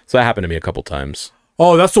away. So that happened to me a couple times.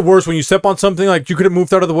 Oh, that's the worst. When you step on something, like, you could have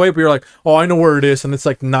moved out of the way, but you're like, oh, I know where it is, and it's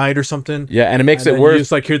like night or something. Yeah, and it makes And it then worse. You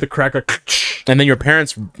just like hear the crack, like, And then your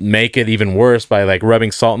parents make it even worse by like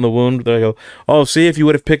rubbing salt in the wound. They go, "Oh, see, if you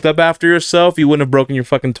would have picked up after yourself, you wouldn't have broken your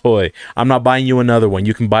fucking toy. I'm not buying you another one.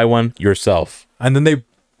 You can buy one yourself." and then they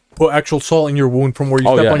put actual salt in your wound from where you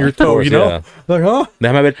Oh, step yeah, on your of toe, course, you know? yeah. Like, huh?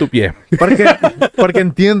 Déjame ver tu pie. Para que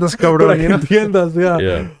entiendas, cabrón, Like, you know. entiendas, yeah.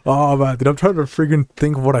 Yeah. Oh, man, dude, I'm trying to freaking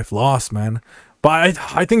think of what I've lost, man. But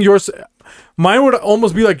I think yours, mine would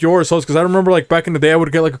almost be like yours, because I remember like back in the day, I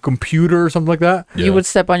would get like a computer or something like that. Yeah. You would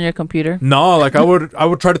step on your computer. No, like I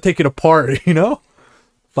would try to take it apart, you know?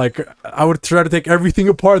 Like I would try to take everything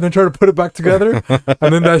apart and then try to put it back together.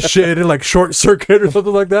 And then that shit it like short circuit or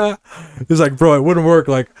something like that. It's like, bro, it wouldn't work.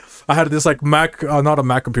 Like I had this like Mac, not a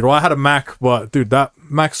Mac computer. Well, I had a Mac, but dude, that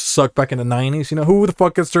Mac sucked back in the 90s. You know, who the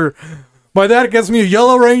fuck gets their... My dad gets me a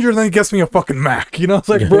Yellow Ranger and then he gets me a fucking Mac. You know, it's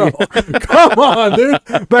like, bro, come on,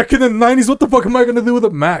 dude. Back in the 90s, what the fuck am I going to do with a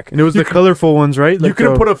Mac? And it was the colorful ones, right? You Like could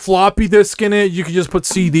have the- put a floppy disk in it. You could just put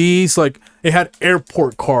CDs. Like it had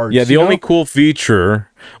airport cards. Yeah, the you only know? cool feature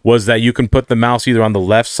was that you can put the mouse either on the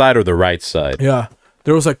left side or the right side. Yeah,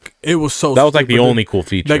 there was like it was so. That was like the stupid, dude. only cool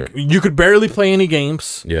feature. Like you could barely play any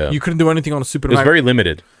games. Yeah. you couldn't do anything on a stupid It was Mac. very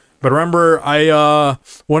limited. But remember, I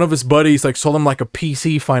one of his buddies like sold him like a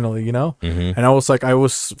PC finally, you know, Mm-hmm. and I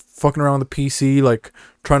was fucking around with the PC, like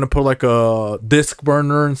trying to put like a disk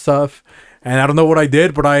burner and stuff, and I don't know what I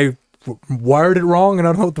did, but I wired it wrong, and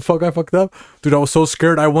I don't know what the fuck I fucked up, dude. I was so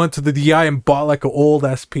scared. I went to the DI and bought like an old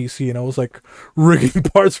ass PC, and I was like rigging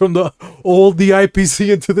parts from the old DI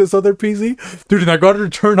PC into this other PC, dude. And I got it to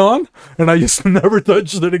turn on, and I just never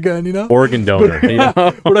touched it again, you know. Organ donor. Yeah,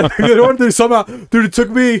 but I think they wanted to somehow, dude. It took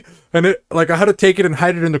me, and it like I had to take it and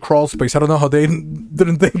hide it in the crawl space. I don't know how they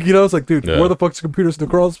didn't think, you know. It's like, dude, Yeah. where the fuck's the computers in the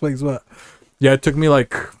crawl space? But yeah, it took me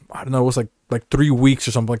like I don't know, it was like 3 weeks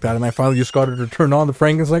or something like that, and I finally just got it to turn on the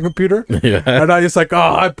Frankenstein computer. Yeah. And I just like,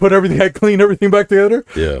 I put everything, I cleaned everything back together.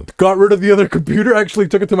 Yeah. Got rid of the other computer. Actually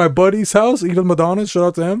took it to my buddy's house, Eden Madonna. Shout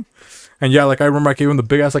out to him. And yeah, like I remember I gave him the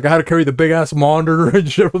big ass, like I had to carry the big ass monitor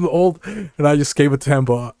and shit from the old, and I just gave it to him.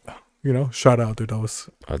 But you know, shout out, dude. That was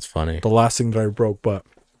That's funny. the last thing that I broke. But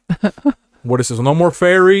what is this? No more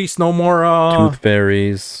fairies. No more. Tooth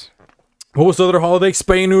fairies. What was the other holiday?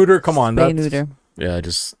 Spay neuter. Come on, Spay that's, neuter. Yeah,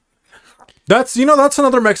 just That's that's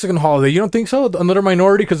another Mexican holiday. You don't think so? Another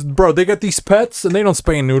minority? Because bro, they get these pets and they don't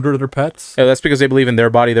spay and neuter their pets. yeah, that's because they believe in their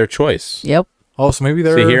body, their choice. Yep. Oh, so maybe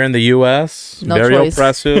they're See, here in the U.S., No very choice.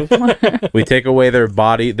 oppressive. We take away their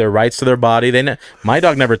body, their rights to their body. My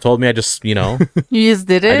dog never told me. I just, You just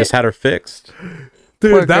did it. I just had her fixed.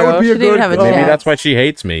 dude. Poor That girl. would be She a didn't even good. have a Maybe chance. that's why she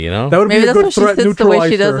hates me. that would Maybe be a that's good why she threat sits the way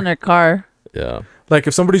she does neutralizer. in her car. Yeah. Like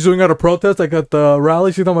if somebody's doing out a protest, like at the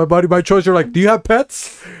rallies, my body, my choice. You're like, do you have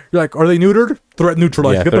pets? You're like, are they neutered? Threat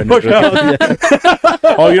neutralized. Yeah, Get the threat fuck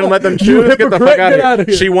out. Oh, you don't let them You choose? Get the hypocrite, fuck out get of outta here.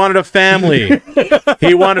 here. She wanted a family.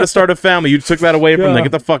 He wanted to start a family. You took that away from Yeah. them.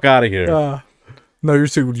 Get the fuck out of here. No,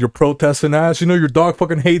 you're protesting ass. You know your dog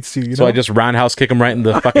fucking hates you. You So know? I just roundhouse kick him right in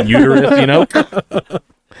the fucking uterus, you know?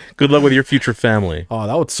 Good luck with your future family. Oh,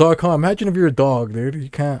 that would suck, huh? Imagine if you're a dog, dude. You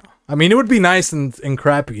can't. I mean, it would be nice and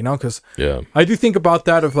crappy, you know, because Yeah. I do think about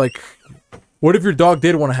that of like, what if your dog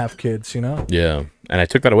did want to have kids, you know? Yeah. And I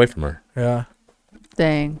took that away from her. Yeah.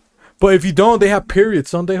 Dang. But if you don't, they have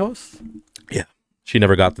periods, don't they, host? Yeah. She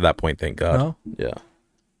never got to that point, thank God. No. Yeah.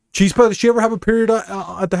 Cheese Pie, did she ever have a period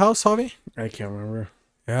at the house, Javi? I can't remember.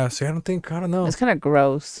 Yeah, see, I don't know. It's kind of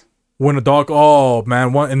gross. When a dog, oh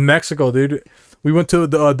man, one in Mexico, dude. We went to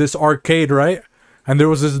this arcade, right? And there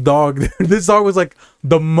was this dog. This dog was like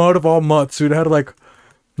the mud of all mutts, dude. It had like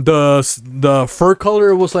the fur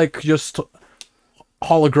color was like just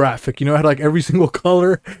holographic, you know. It had like every single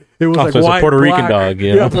color. It was like so it's a white, Puerto Rican black. dog,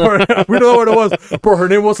 yeah. Yeah, we don't know what it was. Bro, her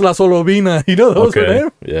name was La Solovina. You know that was her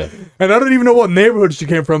name. Yeah. And I don't even know what neighborhood she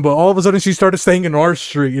came from, but all of a sudden she started staying in our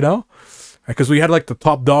street, you know? because we had like the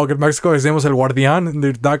top dog in Mexico. His name was El Guardian, and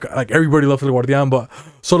dude, that guy, like everybody loved El Guardian. But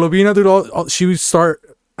Solovina, dude, she would start.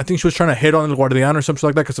 I think she was trying to hit on El Guardian or something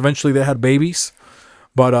like that, because eventually they had babies.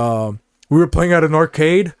 But we were playing at an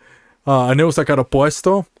arcade, and it was like at a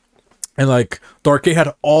puesto, and like the arcade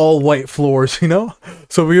had all white floors, you know.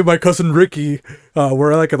 So me and my cousin Ricky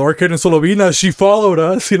were like at the arcade in Solovina. She followed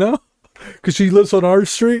us, you know, because she lives on our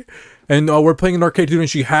street. And we're playing an arcade, dude, and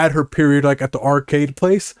she had her period like at the arcade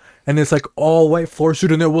place, and it's like all white floors,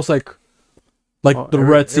 dude, and it was like the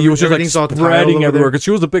Red Sea. It was just like spreading everywhere because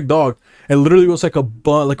she was a big dog. It literally was like a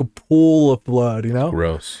pool of blood, you know.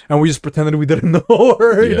 Gross. And we just pretended we didn't know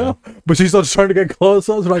her, you know. But she started trying to get close.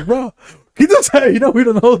 I was like, bro, he does say, you know, we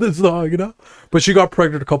don't know this dog, you know. But she got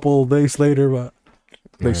pregnant a couple of days later, but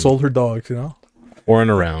they sold her dogs, you know. Or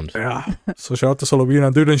around. Yeah. So shout out to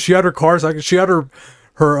Solovina, dude. And she had her cars. She had her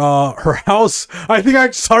house. I think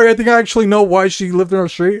I actually know why she lived in our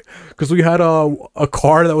street, because we had a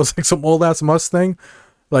car that was like some old ass Mustang.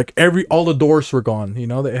 Like all the doors were gone. You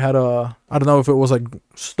know, they had I don't know if it was like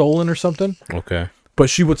stolen or something. Okay. But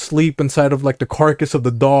she would sleep inside of like the carcass of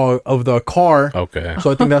the car. Okay. So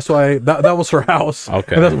I think that's why that was her house.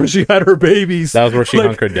 Okay. And that's where she had her babies. That was where she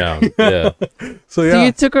hunkered down. Yeah. So yeah. So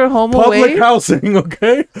you took her home Public away housing,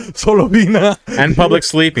 okay? Solovina. And public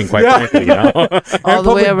sleeping, quite Yeah. frankly, you know. all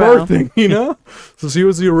the way public around. birthing, you know. So she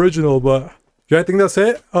was the original, but yeah, I think that's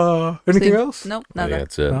it. Anything See? else? Nope, Yeah, not that.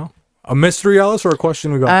 that's it. No. A mystery, Alice, or a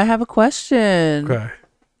question we got? I have a question. Okay.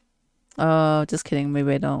 Just kidding.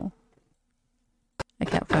 Maybe I don't. I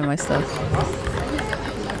can't find my stuff.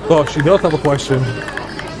 Oh, she does have a question.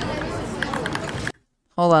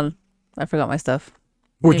 Hold on. I forgot my stuff.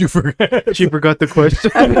 What'd you forget? She forgot the question.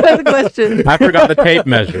 I forgot the question. I forgot the tape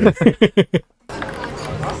measure.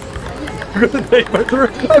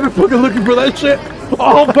 I've been fucking looking for that shit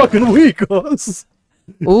all fucking week.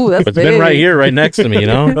 Ooh, that's It's big. been right here, right next to me, you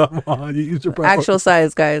know. Come on, you use your Actual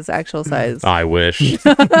size, guys. Actual size. I wish.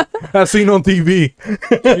 I've seen on TV.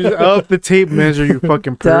 Use up the tape measure, you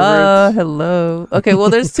fucking Duh. perverts. Hello. Okay, well,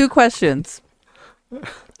 there's two questions.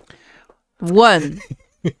 One.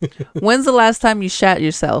 When's the last time you shat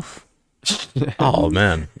yourself? Oh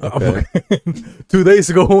man. Okay. 2 days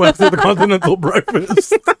ago after the continental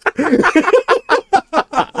breakfast.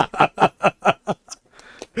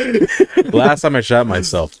 Last time I shot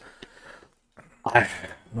myself.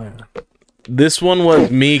 This one was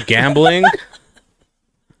me gambling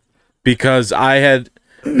because I had,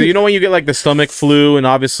 you know, when you get like the stomach flu and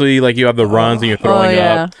obviously like you have the runs and you're throwing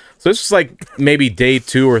yeah. up. So this was like maybe day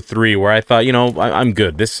 2 or 3 where I thought, you know, I'm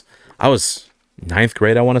good. I was 9th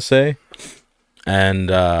grade, I want to say. And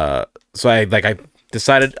so I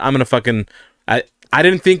decided I'm going to fucking, I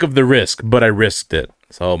didn't think of the risk, but I risked it.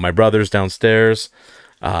 So my brother's downstairs.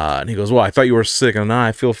 And he goes, well, I thought you were sick. And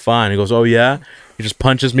I feel fine. He goes, oh, yeah? He just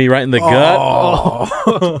punches me right in the gut.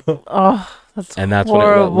 Oh, that's And that's when it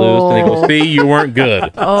let loose. And he goes, see, you weren't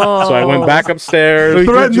good. Oh. So I went back upstairs,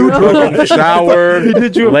 Threat neutral. showered, He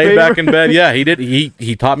did you a laid favor. back in bed. Yeah, he did.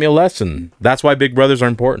 He taught me a lesson. That's why big brothers are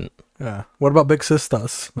important. Yeah. What about big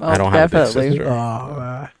sisters? Oh, I don't have a big definitely.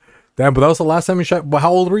 sister. Damn, but that was the last time you shot. Well,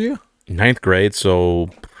 how old were you? 9th grade, so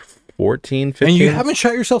 14, 15. And you haven't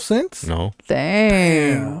shot yourself since? No.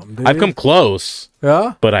 Dang. I've come close,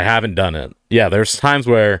 Yeah? but I haven't done it. Yeah, there's times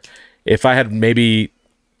where if I had maybe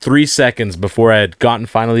 3 seconds before I had gotten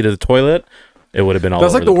finally to the toilet, it would have been all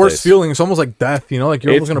That's over like the worst place. feeling. It's almost like death, you know? Like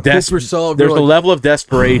you're almost going to poop yourself. There's You're a like, level of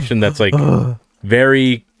desperation that's like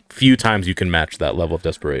very few times you can match that level of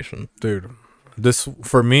desperation. dude, this,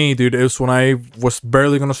 for me, dude, it was when I was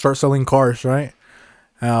barely going to start selling cars, right?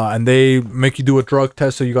 And they make you do a drug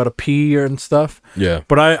test, so you got to pee and stuff. Yeah.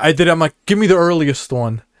 But I did it. I'm like, give me the earliest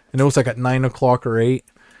one. And it was like at 9 o'clock or 8.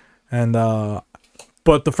 And,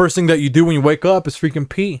 but the first thing that you do when you wake up is freaking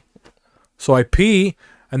pee. So I pee,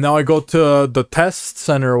 and now I go to the test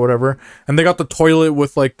center or whatever, and they got the toilet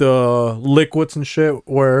with like the liquids and shit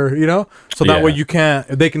where, you know, so that Yeah. way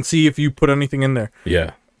they can see if you put anything in there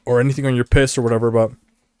Yeah. or anything on your piss or whatever. But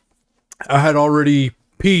I had already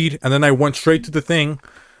peed, and then I went straight to the thing.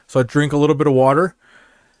 So I drink a little bit of water,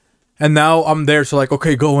 and now I'm there. So like,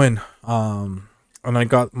 okay, go in. And I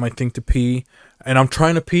got my thing to pee, and I'm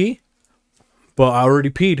trying to pee, but I already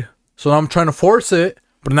peed. So I'm trying to force it,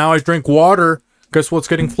 but now I drink water. Guess what's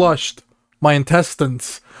getting flushed? My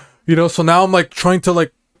intestines. You know, so now I'm like trying to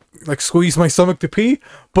like squeeze my stomach to pee,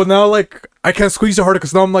 but now like I can't squeeze it harder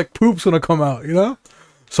because now I'm like poop's gonna come out, you know?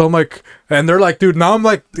 So I'm like, and they're like, dude, now I'm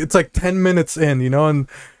like, it's like 10 minutes in, you know, and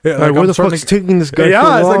yeah, Like, where I'm the starting fuck's to- taking this guy yeah,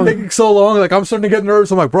 so it's long? like taking so long. Like I'm starting to get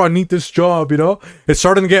nervous. I'm like, bro, I need this job, you know? It's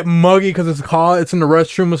starting to get muggy because it's hot. It's in the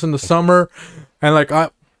restroom. It's in the summer, and like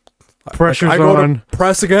Pressure's I go on. to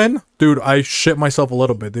press again, dude. I shit myself a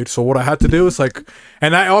little bit, dude. So what I had to do is like,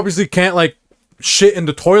 and I obviously can't like shit in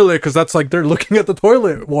the toilet because that's like they're looking at the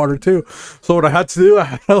toilet water too. So what I had to do, I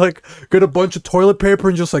had to like get a bunch of toilet paper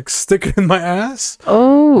and just like stick it in my ass.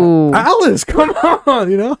 Oh. Alice, come on,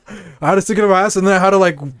 you know. I had to stick it in my ass, and then I had to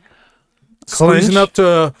like squeeze it Clench? up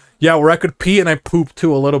to where I could pee, and I pooped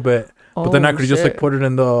too a little bit. But then I Oh, could just like shit. put it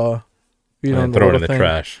in the, you know, And throw it in little the thing.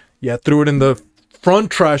 trash. Yeah, threw it in the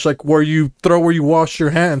front trash, like where you wash your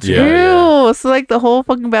hands. Yeah. Ew. So like the whole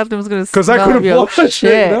fucking bathroom was gonna Because I smell could of have your washed it,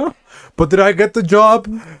 shit. you know? But did I get the job?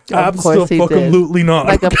 Of course he did. Absolutely not.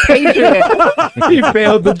 Like a patriot. He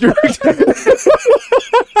failed the drug test.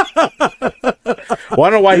 Well, I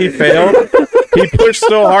don't know why he failed. He pushed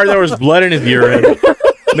so hard there was blood in his urine.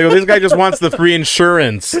 They go, this guy just wants the free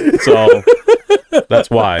insurance. So that's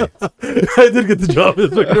why. I did get the job.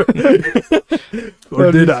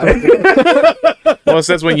 Or did I? Well, it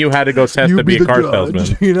says when you had to go test to be a car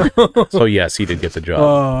salesman. You know? So yes, he did get the job.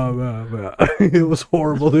 Oh, man. It was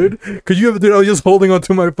horrible, dude. Because you have, dude, I was just holding on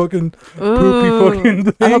to my fucking poopy fucking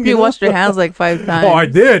thing. I hope you know? washed your hands like 5 times. Oh, I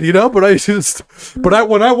did, you know, but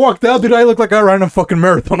when I walked out, dude, I looked like I ran a fucking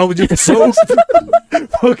marathon. I was just so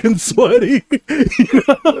fucking sweaty. You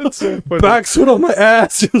know? Back sweat on my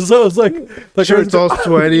ass. Just, I was like Shirt's all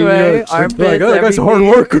sweaty. you know, Right, it's like- armpits, like, oh, that guy's a hard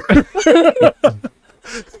everything. worker.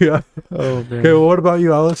 Yeah. Oh, man. Okay, well, what about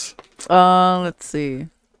you, Alice? Let's see.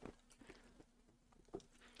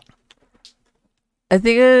 I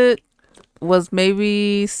think it was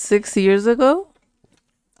maybe 6 years ago.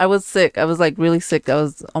 I was sick. I was like really sick. I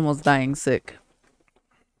was almost dying sick.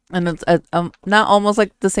 And it's not almost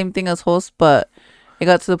like the same thing as host, but it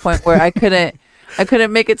got to the point where I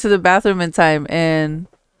couldn't make it to the bathroom in time, and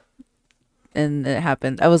it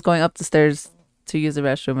happened. I was going up the stairs to use the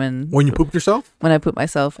restroom, and When you pooped yourself? when I put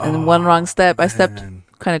myself and one wrong step, I stepped Man.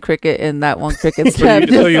 kind of cricket, and that one cricket step.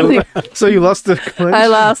 So you lost the clench? I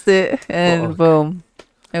lost it, and Fuck. boom,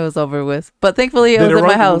 it was over with. But thankfully, it Did was in my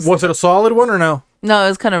run- house. Was it a solid one or no? No, it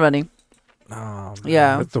was kind of running. Oh, man.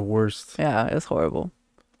 Yeah, That's the worst. yeah, it was horrible.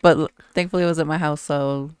 But thankfully, it was at my house,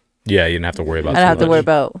 so Yeah, you didn't have to worry I about. didn't have to much. worry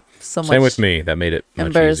about so much. Same with me. That made it much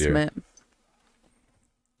easier. embarrassment.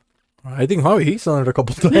 I think Javi, he's done it a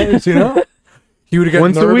couple times, you know? He would get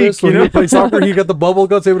Once a nervous week, when you he know? would play soccer. He got the bubble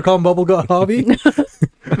guts. They would call him bubble gut Javi.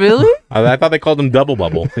 Really? I thought they called him double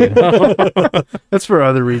bubble. You know? That's for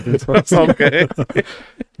other reasons. That's okay.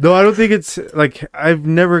 No, I don't think it's like I've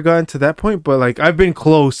never gotten to that point, but like I've been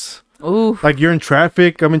close. Ooh. Like you're in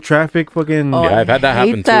traffic, I'm in traffic, fucking. Oh, Yeah, I've had that I hate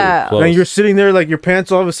happen that. too. Close. And you're sitting there, like your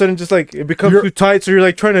pants all of a sudden just like it becomes You're- too tight, so you're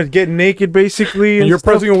like trying to get naked basically. And And you're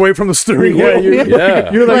stuff. pressing away from the steering Yeah, wheel. you're,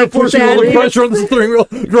 Yeah. you're like, Like Pushing all the standing. pressure on the steering wheel,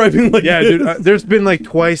 driving like yeah, dude. There's been like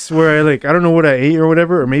twice where I like I don't know what I ate or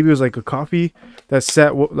whatever, or maybe it was like a coffee that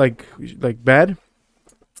sat like bad.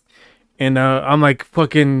 And I'm like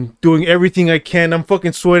fucking doing everything I can. I'm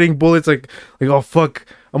fucking sweating bullets. Like oh fuck.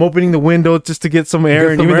 I'm opening the window just to get some air.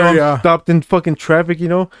 Get And some even though air, I'm yeah. stopped in fucking traffic, you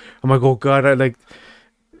know, I'm like, oh god,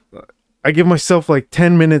 I give myself like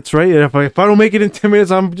 10 minutes, right? And if I don't make it in 10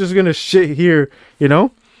 minutes, I'm just gonna shit here, you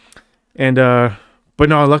know. And but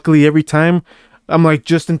no, luckily every time I'm like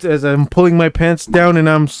as I'm pulling my pants down and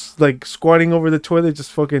I'm like squatting over the toilet,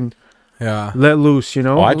 just fucking yeah. let loose, you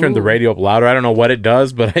know. Oh, I turned the radio up louder. I don't know what it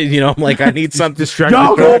does, but I'm like, I need something. Distract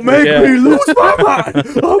Y'all the gonna make Yeah. me lose my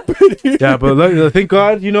mind. Up in here. yeah, but thank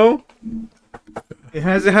God, you know, it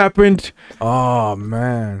hasn't happened. Oh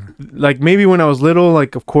man. Like maybe when I was little,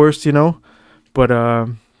 like of course, you know, but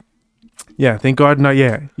yeah, thank God, not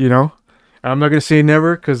yet. You know, I'm not gonna say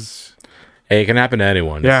never because Hey, it can happen to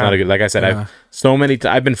anyone. Yeah. It's not a good. Like I said, Yeah. I've so many.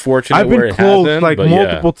 I've been fortunate I've where been it close hasn't, like but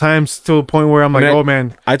multiple times to a point where I'm like, I mean, oh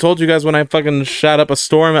man, I told you guys when I fucking shot up a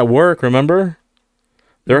storm at work. Remember?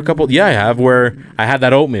 There were a couple. Yeah, I have where I had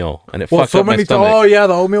that oatmeal and it Well, fucked so up my many stomach. times. Oh yeah,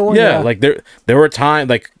 the oatmeal one. yeah, like there were times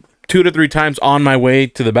like 2 to 3 times on my way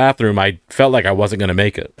to the bathroom. I felt like I wasn't gonna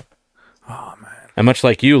make it. Oh man. And much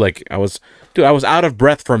like you, like I was out of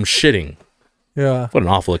breath from shitting. Yeah. What an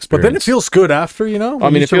awful But experience. then it feels good after, you know. I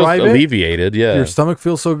when mean, you it feels survive alleviated. Yeah. Your stomach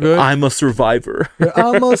feels so good. I'm a survivor.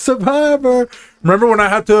 I'm a survivor. Remember when I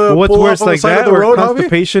had to Well, what's pull worse, off on the like side that of the or road, Javi?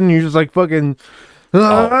 constipation? You're just like fucking.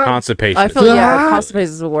 Oh, constipation. I feel constipation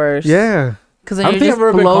is the worst. Yeah. Because I then don't you're think just I've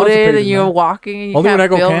ever been bloated constipated, and you're man. walking and you Only when I can't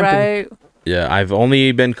go feel camping. right. Yeah, I've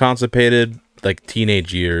only been constipated like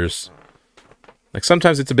teenage years. Like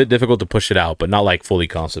sometimes it's a bit difficult to push it out, but not like fully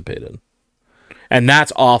constipated. And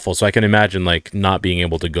that's awful. So I can imagine like not being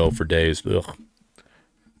able to go for days. Ugh.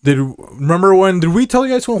 Did we tell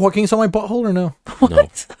you guys when Joaquin saw my butthole or no? No.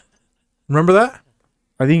 Remember that?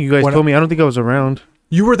 I think you guys When told me. I don't think I was around.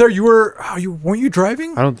 You were there. You weren't you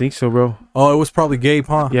driving? I don't think so, bro. Oh, it was probably Gabe,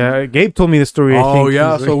 huh? Yeah, Gabe told me the story. I Oh think.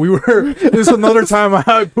 yeah. So we were. This is another time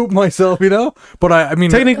I pooped myself, you know. But I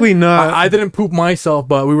mean, technically not. I didn't poop myself,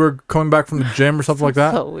 but we were coming back from the gym or something like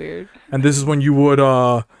that. So weird. And this is when you would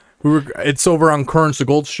it's over on Kearns, the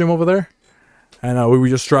Gold's Gym over there, and we were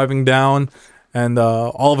just driving down, and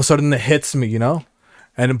all of a sudden it hits me, you know,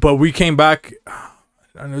 but we came back,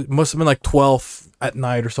 and it must have been like 12 at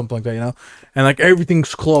night or something like that, you know, and like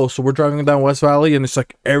everything's closed, so we're driving down West Valley, and it's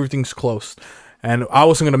like everything's closed, and I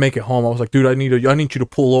wasn't gonna make it home. I was like, dude, I need you to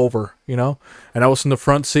pull over, you know, and I was in the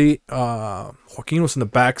front seat, Joaquin was in the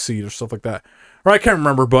back seat or stuff like that, or I can't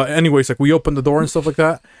remember, but anyways, like we opened the door and stuff like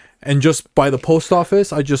that. And just by the post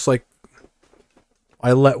office, I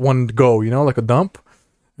let one go, you know, like a dump.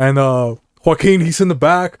 And Joaquin, he's in the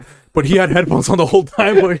back, but he had headphones on the whole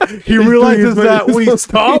time. But he realizes that we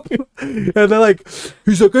stop. And then like,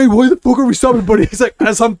 he's like, hey, why the fuck are we stopping? But he's like,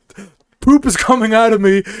 as poop is coming out of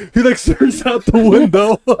me, he like stares out the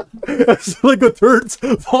window. It's like a turd's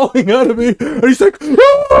falling out of me. And he's like,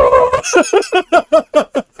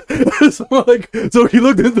 so he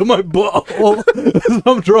looked into my butthole as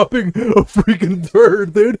I'm dropping a freaking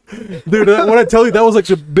turd, dude. Dude, when I tell you that was like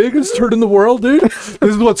the biggest turd in the world, dude. This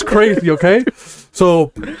is what's crazy, okay?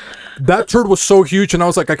 So that turd was so huge, and I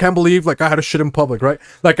was like, I can't believe like I had to shit in public, right?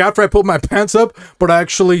 Like after I pulled my pants up, but I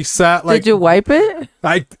actually sat like. Did you wipe it?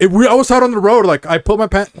 I was out on the road, like I put my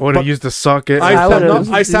pants. I would have used the socket. I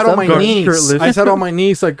sat on my something. knees. Shirtless. I sat on my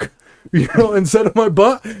knees, like, you know, instead of my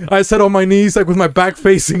butt, I sat on my knees, like with my back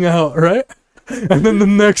facing out, right? And then the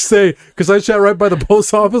next day, because I sat right by the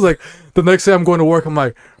post office, like the next day I'm going to work, I'm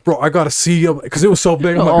like, bro, I gotta see it, because it was so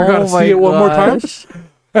big. I'm like, I gotta see it one more time.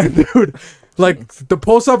 And dude, like the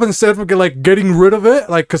post office, instead of like getting rid of it,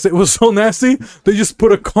 like because it was so nasty, they just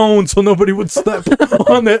put a cone so nobody would step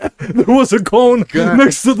on it. There was a cone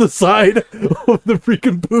next to the side of the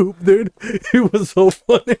freaking poop, dude. It was so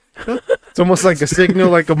funny. It's almost like a signal,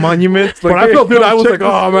 like a monument. Like, But I felt, dude, I was like,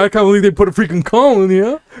 oh man, I can't believe they put a freaking cone, you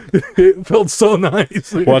know? It felt so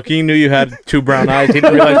nice. Joaquin knew you had 2 brown eyes. He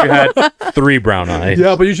didn't realize you had 3 brown eyes.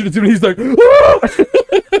 Yeah, but you should have seen he's like,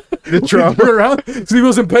 the trauma. turned around, so he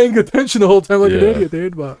wasn't paying attention the whole time like an Yeah. idiot,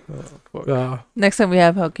 dude. But Next time we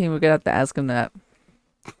have Joaquin, we're gonna have to ask him that.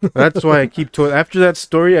 That's why I keep toilet. After that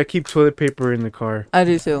story, I keep toilet paper in the car. I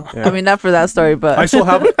do too. Yeah. I mean, not for that story, but I still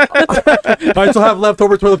have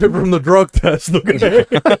leftover toilet paper from the drug test. Okay?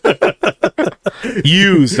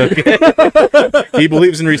 Used, okay? He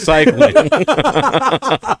believes in recycling.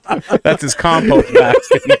 That's his compost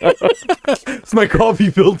basket. It's my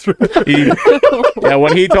coffee filter. Yeah,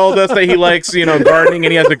 when he told us that he likes, gardening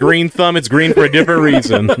and he has a green thumb, it's green for a different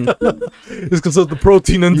reason. It's because of the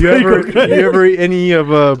protein intake. You ever eat any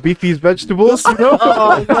of Beefy's vegetables? You know?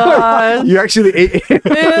 oh god, You actually ate. Ew.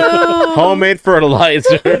 Homemade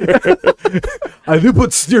fertilizer. I do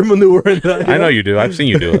put steer manure in that. I know you do. I've seen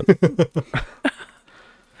you do it.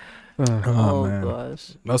 Oh man.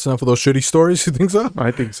 gosh. That's enough of those shitty stories. You think so? I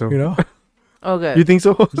think so. You know? Okay. You think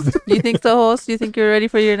so? You think so, host? You think you're ready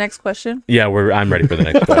for your next question? Yeah, I'm ready for the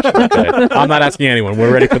next question. Okay. I'm not asking anyone.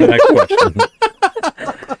 We're ready for the next question.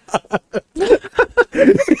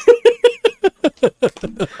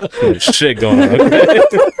 Shit going on. Okay.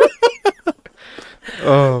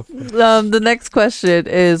 Oh, The next question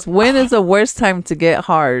is: when is the worst time to get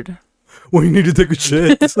hard? When you need to take a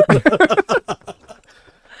shit. is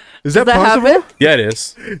Does that that possible? happen? Yeah, it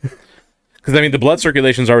is. Because, the blood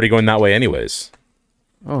circulation's already going that way anyways.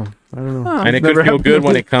 Oh, I don't know. Huh. And it could feel good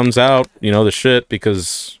when it comes out, the shit,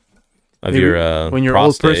 because of Maybe your when you're an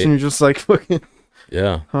old prostate. person, you're just like fucking.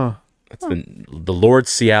 Yeah. Huh. That's the Lord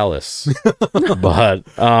Cialis. But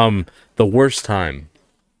the worst time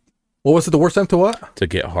What was it? The worst time to what? to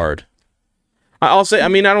get hard. I'll say, I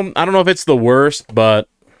don't know if it's the worst, but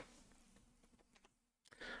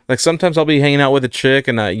like sometimes I'll be hanging out with a chick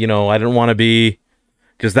and I didn't want to be,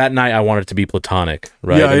 because that night I wanted it to be platonic,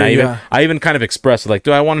 right? Yeah, and yeah, I even kind of expressed like,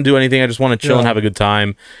 do I want to do anything? I just want to chill and Yeah. have a good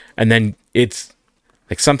time. And then it's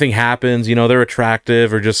like something happens, they're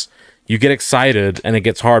attractive or just you get excited and it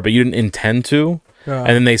gets hard, but you didn't intend to. Yeah. And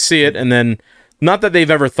then they see it, and then not that they've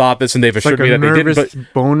ever thought this and they've It's assured like me a that they didn't, nervous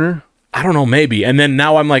but boner. I don't know, maybe. And then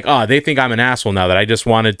now I'm like, they think I'm an asshole now that I just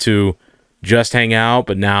wanted to just hang out,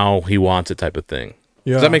 but now he wants it type of thing.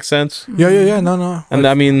 Yeah. Does that make sense? Yeah. No.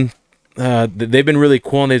 And they've been really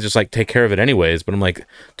cool and they just like take care of it anyways. But I'm like,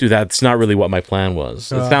 dude, that's not really what my plan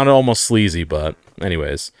was. It sounded almost sleazy, but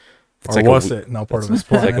anyways. It's Or like was it? Not part of his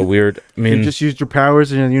plan. It's like a weird, You just used your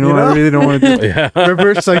powers, and I really don't want to do yeah.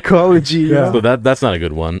 reverse psychology. Yeah. So that's not a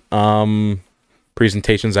good one.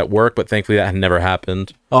 presentations at work, but thankfully that had never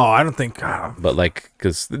happened. Oh, I don't think. But like,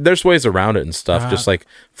 because there's ways around it and stuff, just like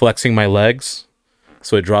flexing my legs,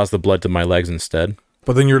 so it draws the blood to my legs instead.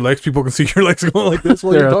 But then your legs, people can see your legs going like this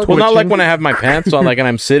while you're talking. Well, not like when I have my pants on, like, and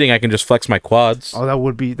I'm sitting, I can just flex my quads. Oh,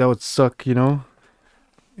 that would suck, you know.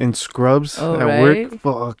 In scrubs Oh, at right. work,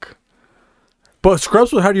 fuck. But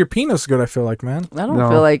scrubs will have your penis good. I feel like, man. I don't No.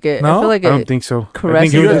 feel like it. No? I feel like I don't it. think so. I Caress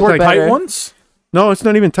think you it You would guys look wear just like tight better. ones? no, it's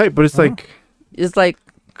not even tight, but it's like It's like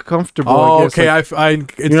comfortable. Oh, I guess. okay.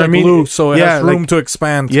 Like, it's know what I like mean? loose, so it Yeah, has room like- to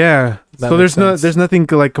expand. yeah. That So makes sense. there's nothing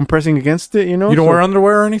like compressing against it, you know. You don't So wear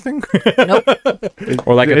underwear or anything? nope.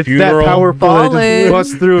 Or like a it's funeral. that powerful that it Ballin'. just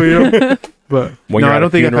busts through, you know. But When no, you're I at don't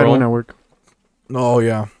a think I've had funeral. one at work. Oh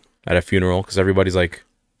yeah. At a funeral, because everybody's like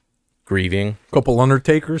grieving. Couple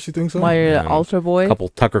undertakers, you think so? Why you're an Yeah. altar boy? A couple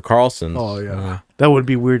Tucker Carlsons. Oh yeah. That would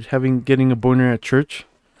be weird getting a boner at church.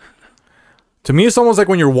 To me, it's almost like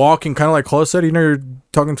when you're walking, kind of like Close said. You know, you're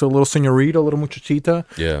talking to a little señorita, a little muchachita.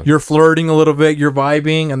 Yeah. You're flirting a little bit, you're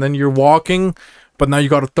vibing, and then you're walking, but now you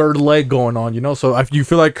got a third leg going on. You know, so if you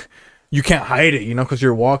feel like you can't hide it, you know, because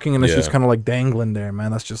you're walking and it's just Yeah. kind of like dangling there,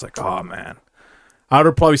 man. That's just like, oh man. I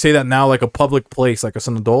would probably say that now, like a public place, like as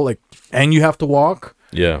an adult, like, and you have to walk.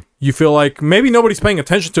 Yeah. You feel like maybe nobody's paying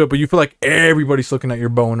attention to it, but you feel like everybody's looking at your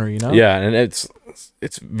boner, you know? Yeah, and it's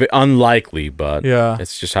unlikely, but Yeah.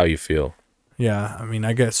 it's just how you feel. Yeah. I mean,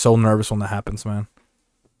 I get so nervous when that happens, man.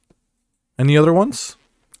 Any other ones?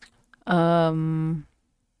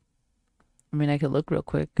 I mean, I could look real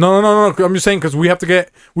quick. No. I'm just saying because we have to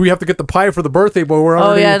get the pie for the birthday, but we're Oh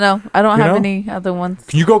already. yeah, no, I don't you have know? any other ones.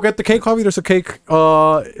 Can you go get the cake, Javi? There's a cake.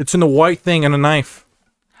 It's in the white thing and a knife.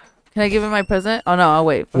 Can I give him my present? Oh no, I'll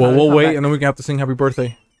wait. for her Well, to we'll come wait, back. and then we can have to sing happy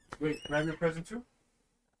birthday. Wait, can I have your present too?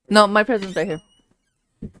 No, my present's right here.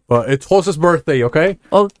 But it's Jose's birthday, okay?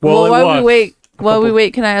 Oh, Well, well, it while was. we wait,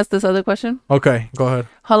 couple- can I ask this other question? Okay, go ahead.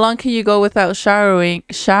 How long can you go without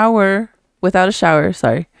without a shower,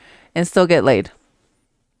 sorry, and still get laid?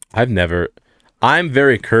 I'm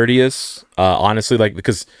very courteous, honestly, like,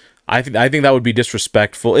 because I think that would be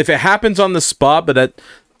disrespectful if it happens on the spot, but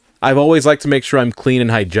I've always liked to make sure I'm clean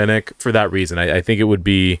and hygienic for that reason. I think it would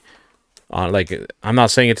be, like, I'm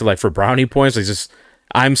not saying it to, like, for brownie points. It's just,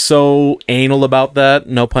 I'm so anal about that,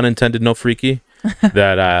 no pun intended, no freaky,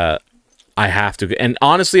 that I have to. And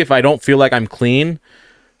honestly, if I don't feel like I'm clean,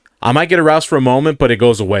 I might get aroused for a moment, but it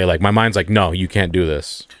goes away. Like, my mind's like, no, you can't do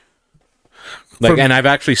this. Like, and I've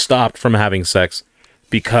actually stopped from having sex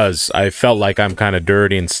because I felt like I'm kind of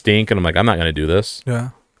dirty and stink, and I'm like, I'm not gonna do this. Yeah.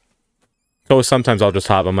 So sometimes I'll just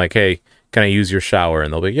hop. I'm like, hey, can I use your shower?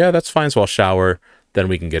 And they'll be, yeah, that's fine. So I'll shower, then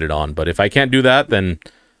we can get it on. But if I can't do that, then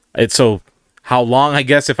it's so. How long? I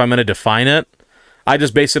guess if I'm gonna define it, I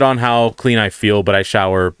just base it on how clean I feel. But I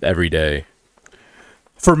shower every day.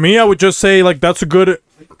 For me, I would just say, like, that's a good...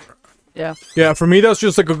 Yeah. Yeah, for me, that's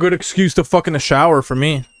just, like, a good excuse to fuck in the shower for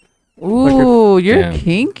me. Ooh, you're Damn.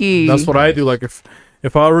 kinky. That's what I do. Like,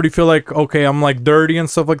 if I already feel like, okay, I'm, like, dirty and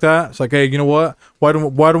stuff like that, it's like, hey, you know what? Why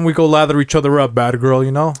don't we go lather each other up, bad girl,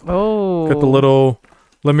 you know? Oh. Get the little...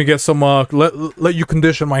 Let me get some... let you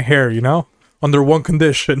condition my hair, you know? Under one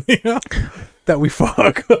condition, you know? That we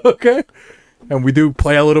fuck, okay? And we do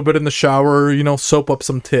play a little bit in the shower, you know, soap up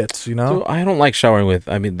some tits, you know? So I don't like showering with.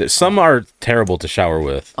 I mean, some are terrible to shower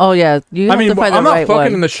with. Oh yeah, you have I mean, to find I'm the not right fucking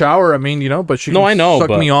one. in the shower. I mean, you know, but she No, can I know, suck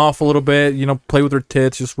but- me off a little bit, you know, play with her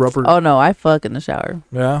tits, just rub her. Oh no, I fuck in the shower.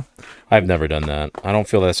 Yeah. I've never done that. I don't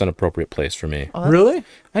feel that's an appropriate place for me. Oh, that's- Really?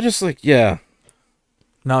 I just like, yeah.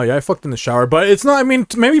 No, yeah, I fucked in the shower, but it's not. I mean,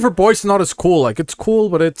 maybe for boys, it's not as cool. Like, it's cool,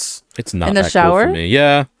 but it's It's not In the that cool shower? for me.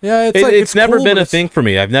 Yeah. yeah, it's It's never cool, been but a thing for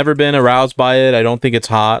me. I've never been aroused by it. I don't think it's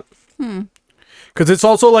hot. Because it's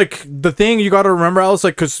also like the thing you got to remember, Alice,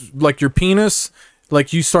 like, because like your penis,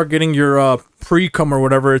 like you start getting your pre cum or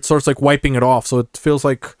whatever, it starts like wiping it off, so it feels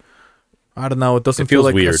like. I don't know. It doesn't It feel feels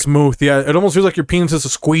like weird. smooth. Yeah, it almost feels like your penis is a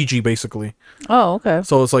squeegee, basically. Oh okay.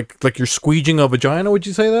 So it's like you're squeegeeing a vagina. Would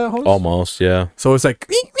you say that? Holmes? Almost, yeah. So it's like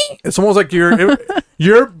it's almost like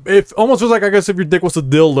it almost feels like, I guess, if your dick was a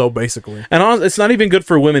dildo, basically. And honestly, it's not even good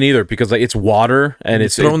for women either because like it's water and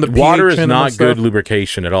it's throwing the water pH is in and not stuff. good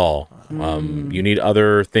lubrication at all. You need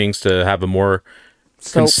other things to have a more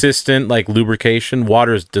consistent like lubrication.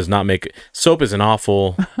 Water does not make soap is an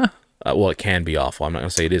awful. Well, it can be awful. I'm not gonna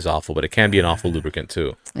say it is awful, but it can be an awful lubricant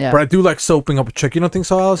too. Yeah. But I do like soaping up a chick. You don't think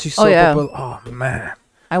so, Alice? You soap yeah. up oh man,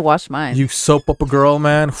 I wash mine. you soap up a girl,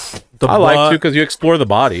 man. The I like butt. to because you explore the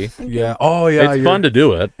body. Yeah. Oh yeah. It's fun to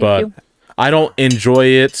do it, but you. I don't enjoy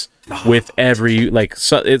it with every like.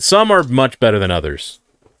 Some are much better than others.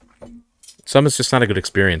 Some is just not a good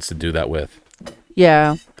experience to do that with.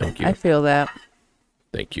 Yeah. Thank you. I feel that.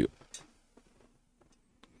 Thank you.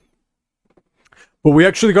 But we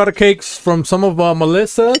actually got a cakes from some of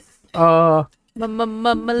Melissa's Melissa.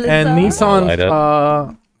 and Nissan's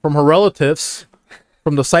Light from her relatives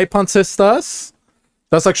from the Saipan Sisters.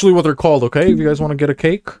 That's actually what they're called, okay? If you guys want to get a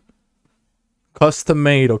cake, custom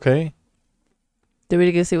made, okay? Did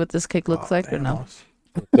we get to see what this cake looks like or no?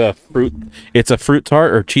 The fruit. It's a fruit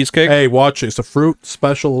tart or cheesecake. Hey, watch it. It's a fruit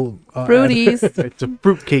special. Fruities. It's a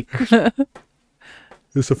fruit cake.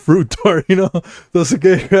 It's a fruit tart, you know? That's a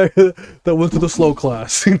gay guy that went to the slow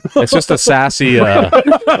class. You know? It's just a sassy. A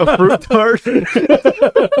fruit tart.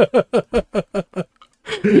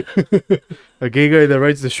 A gay guy that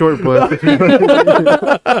rides the short bus.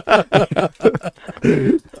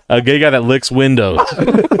 A gay guy that licks windows.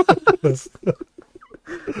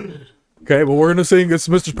 Okay, but we're gonna sing. It's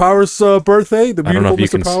Mr. Powers' birthday. The I don't know beautiful if you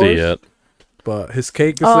Mr. can Powers. see it. But his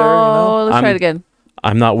cake is there. You know? Oh, let's try it again.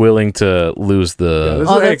 I'm not willing to lose Yeah, the. this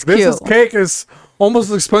Oh, is, that's this cute. cake is almost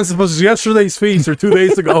as expensive as yesterday's feast or 2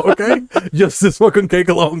 days ago. Okay, just this fucking cake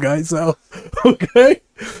alone, guys. So, okay,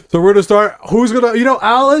 so we're gonna start. Who's gonna? You know,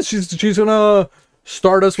 Alice. She's gonna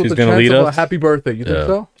start us with She's the gonna chance lead of a us? happy birthday. You Yeah. think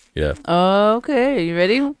so? Yeah. Okay, you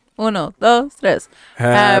ready? Uno, dos, tres.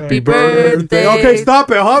 Happy birthday. Okay,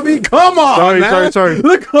 stop it, hubby. Come on, man. Sorry.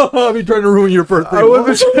 Look, hubby, trying to ruin your birthday. I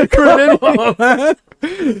wasn't sure anything. Come on, man.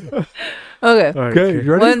 Okay. Okay,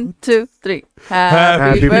 you ready? 1, 2, 3.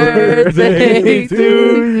 Happy birthday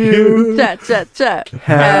to you. Cha cha cha.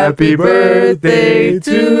 Happy birthday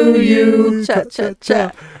to you. Cha cha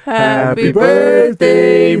cha. Happy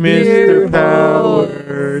birthday, Mr.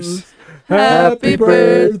 Powers. Happy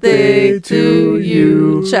birthday to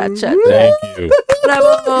you. Cha cha cha. Thank you.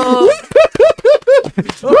 Bravo.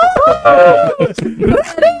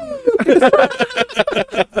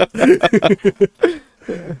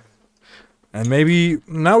 And maybe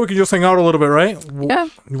now we can just hang out a little bit, right? Yeah.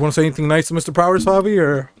 You want to say anything nice to Mr. Powers, Javi,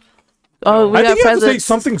 or Oh, we I got think you have to say presents.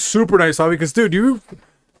 something super nice, Javi, because dude,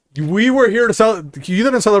 we were here to celebrate. You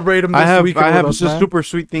didn't celebrate him this I have weekend. with us, just man. super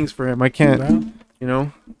sweet things for him. I can't, Yeah. you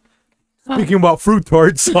know. Speaking about fruit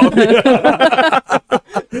tarts, Javi.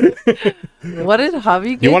 What did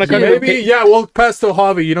Javi get You wanna cut you? it? maybe yeah. We'll pass to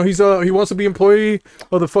Javi. You know, he wants to be employee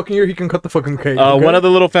of the fucking year. He can cut the fucking cake. Okay? One of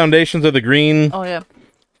the little foundations of the green Oh yeah.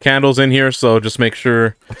 candles in here, so just make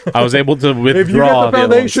sure I was able to withdraw if you get the other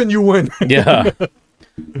ones. foundation, you win. Yeah.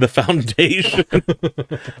 The foundation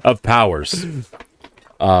of powers.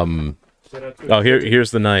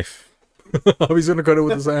 Here's the knife. Javi's gonna cut it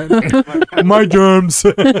with his hand. My germs.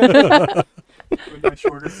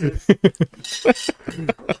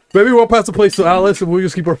 Maybe we'll pass the place to Alice, and we'll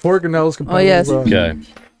just keep our fork, and Alice can. Oh, yes. Okay.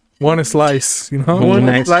 One a slice, you know. One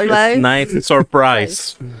nice, slice. nice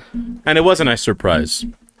surprise. And it was a nice surprise.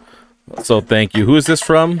 So thank you. Who is this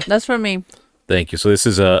from? That's for me. Thank you. So this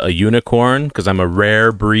is a unicorn because I'm a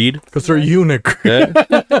rare breed. Because they're eunuch. Okay?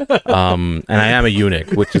 And I am a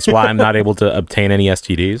eunuch, which is why I'm not able to obtain any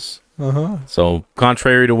STDs. So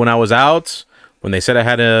contrary to when I was out, when they said I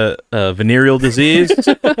had a venereal disease,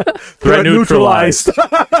 threat neutralized.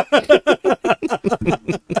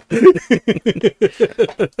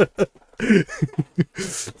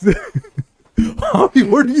 Javi,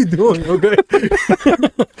 what are you doing? Okay.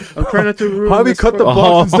 I'm trying not to ruin Javi this cut the fuck-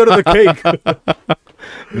 box instead of the cake.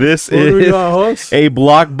 This What do we is got, Hoss? a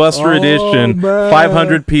blockbuster Oh, edition man.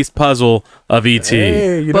 500-piece puzzle of ET.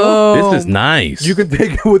 Hey, you know, This is nice. you can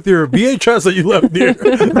take it with your VHS that you left here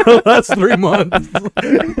the last 3 months.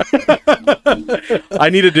 I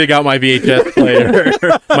need to dig out my VHS player,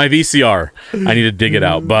 my VCR. I need to dig it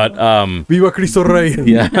out, but Viva Cristo Rey.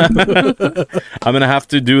 yeah, I'm gonna have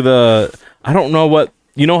to do the. I don't know what.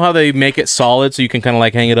 You know how they make it solid so you can kind of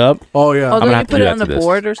like hang it up? Oh, yeah. Oh, gonna don't you have to put do it that on the to this.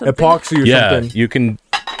 board or something? Epoxy or Yeah, something. you can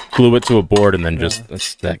glue it to a board and then just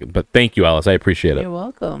stack it. But thank you, Alice. I appreciate it. You're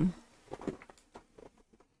welcome.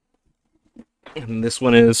 And this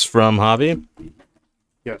one is from Javi.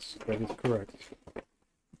 Yes, that is correct.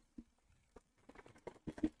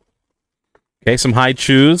 Okay, some high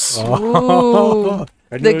chews. Ooh.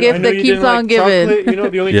 I The know- gift I know that you keeps didn't on giving. chocolate. You know,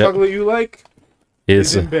 the only Yeah. chocolate you like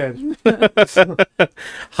is Is in bed.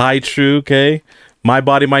 high chew. Okay, my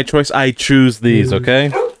body, my choice. I choose these.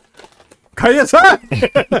 Okay. Cállese!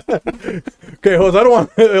 Okay, Jose, I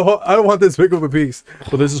don't want this big of a piece.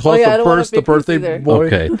 But this is Oh, Jose yeah, I don't want a the big piece birthday either. boy.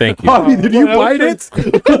 Okay. Thank you. Javi, did you bite it?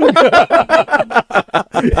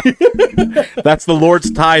 That's the Lord's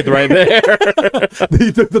tithe right there.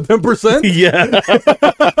 You took the 10%? Yeah.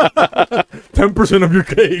 10% of your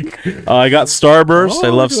cake. I got Starburst. I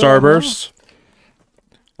Oh, love good. Starburst.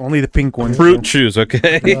 Only the pink one. Fruit chews.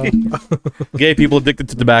 Okay. Gay people addicted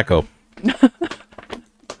to tobacco.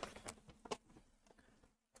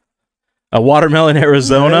 A watermelon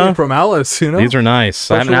Arizona. Hey, from Alice, you know. These are nice.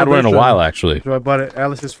 I haven't had one in a edition. while, actually. So I bought it at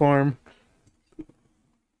Alice's farm.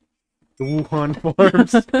 The Wuhan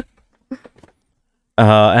farms.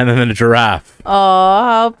 And then a giraffe. Oh,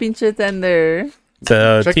 how pinche tender. It's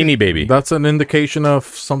a Check teeny baby. That's an indication of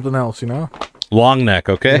something else, you know. Long neck,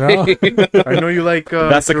 okay? You know? I know you like.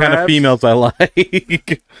 That's the kind of giraffes. females I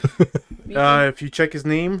like. If you check his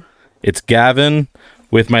name, It's Gavin.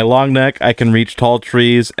 With my long neck, I can reach tall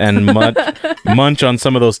trees and munch on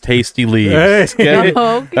some of those tasty leaves. Hey. Okay?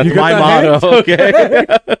 Oh, okay. That's You got my that motto,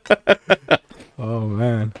 okay? Oh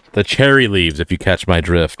man. The cherry leaves, if you catch my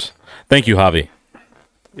drift. Thank you, Javi.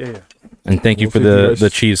 yeah. And thank you We'll for see if you the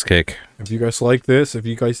guys- cheesecake. If you guys like this, if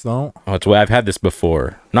you guys don't, Oh, it's I've had this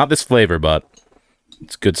before. Not this flavor, but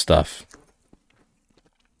it's good stuff.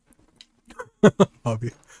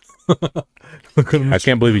 Bobby. Look at him. I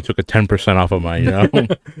can't believe he took a 10% off of mine, you know?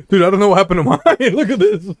 Dude, I don't know what happened to mine. Look at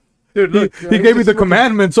this. Dude, look. He gave me the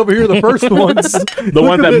commandments over here, the first ones. The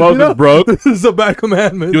one that Moses broke. This is a bad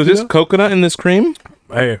commandment. Was you this know? coconut in this cream?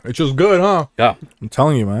 Hey, it's just good, huh? Yeah. I'm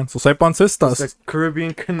telling you, man. So sepan It's sistas. like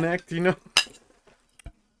Caribbean Connect, you know.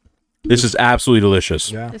 This is absolutely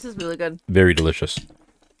delicious. Yeah. This is really good. Very delicious.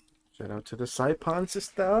 Shout out to the Saipan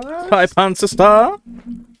sister. Hi, Pansista.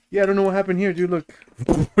 Yeah, I don't know what happened here, dude. Look,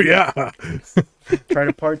 Yeah. try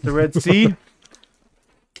to part the Red Sea.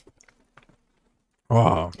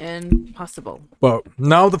 Wow. Impossible. But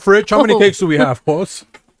now the fridge, how many Oh. cakes do we have, boss?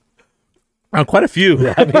 Quite a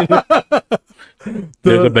few. I mean,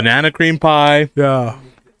 there's a banana cream pie. Yeah.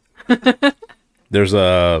 There's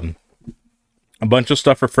a bunch of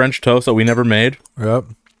stuff for French toast that we never made. Yep.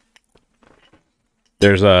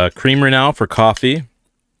 There's a creamer now for coffee.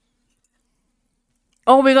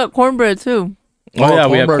 Oh, we got cornbread too. Oh, yeah,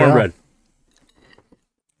 we have cornbread, yeah. cornbread.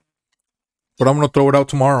 But I'm gonna throw it out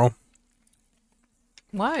tomorrow.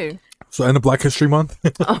 Why? So end of Black History Month.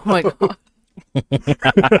 Oh my god.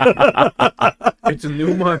 It's a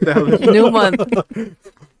new month, Alice. New month.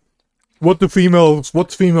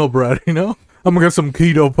 What's female bread, you know? I'm gonna get some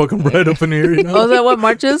keto fucking bread up in here, you Oh, know? is that what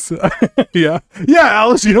March is? Yeah. Yeah,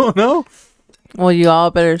 Alice, you don't know? Well, you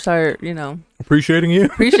all better start, Appreciating you.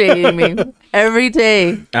 appreciating me every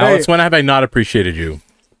day. Alice, when have I not appreciated you?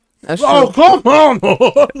 That's true. Oh, come on!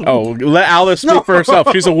 Oh, let Alice speak for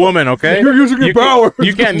herself. She's a woman, okay? You're using your You power.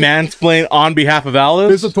 You can't mansplain on behalf of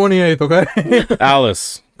Alice. It's the 28th, okay?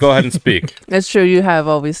 Alice, go ahead and speak. That's true. You have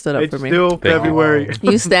always stood up It's for me. still February.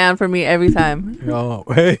 You stand for me every time. Oh,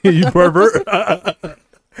 hey, you pervert.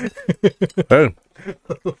 Hey.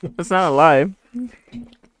 It's not a lie.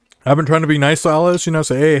 I've been trying to be nice to Alice, you know,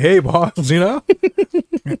 say, hey, boss, you know?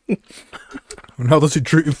 And how does he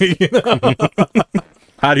treat me, you know?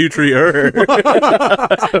 How do you treat her?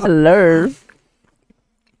 Hello.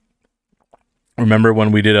 Remember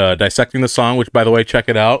when we did Dissecting the Song, which, by the way, check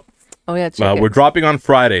it out. Oh yeah, check We're it. dropping on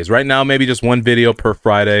Fridays. Right now, maybe just one video per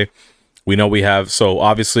Friday. We know we have, so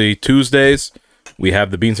obviously Tuesdays, we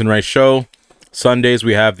have the Beans and Rice Show. Sundays,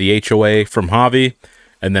 we have the HOA from Javi.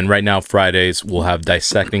 And then right now, Fridays, we'll have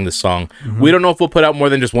Dissecting the Song. We don't know if we'll put out more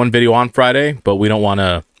than just one video on Friday, but we don't want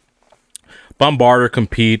to bombard or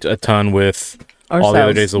compete a ton with all the other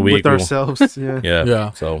Ourselves. days of the week. With ourselves, yeah. Yeah.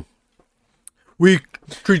 Yeah. So We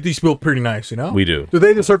treat these people pretty nice, you know? we do. Do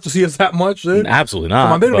they deserve to see us that much, dude? Absolutely not.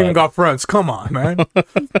 Come on, they don't but- even got friends. Come on, man.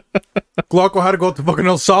 Glauco had to go to fucking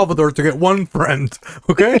El Salvador to get one friend,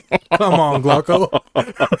 okay? Come on, Glauco.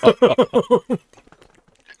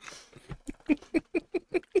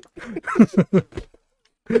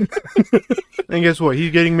 And guess what?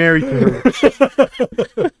 He's getting married to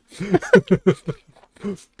her.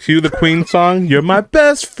 Cue the Queen song. You're my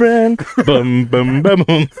best friend. Boom, boom, boom,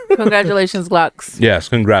 boom. Congratulations, Glocks. Yes,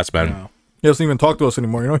 congrats, man. He doesn't even talk to us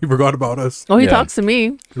anymore, you know? He forgot about us. Oh, he Yeah. talks to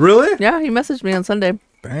me. Really? Yeah, he messaged me on Sunday.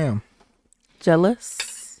 Damn.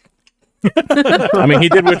 Jealous. I mean, he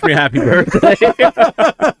did wish me happy birthday.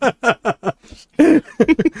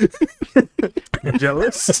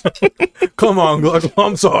 Jealous? Come on, Glauco.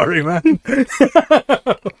 I'm sorry, man.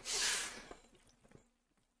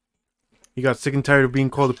 He got sick and tired of being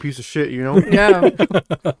called a piece of shit, you know? Yeah.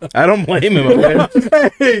 I don't blame him. Okay?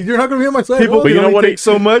 Hey, you're not going to be on my side. People But you can know only what take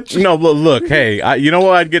so much. No, look, hey, you know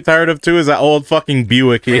what I'd get tired of too is that old fucking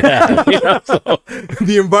Buick he had. You know, so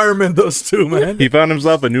The environment does too, man. he found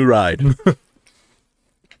himself a new ride.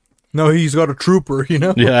 No, he's got a trooper, you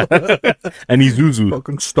know? Yeah, and he's Zuzu.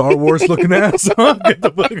 Fucking Star Wars looking ass. Huh? Get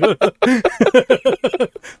the fuck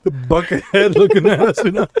the bucket head looking ass,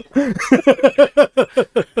 you know?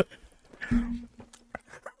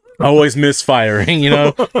 Always misfiring. You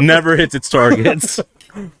know, never hits its targets.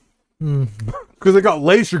 Because they got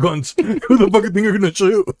laser guns. Who the fucking thing you're gonna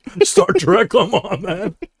shoot? Star Trek, come on,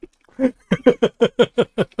 man.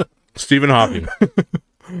 Stephen Hawking.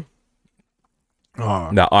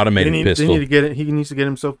 That They automated need pistol. to get it. He needs to get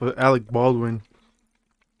himself a Alec Baldwin.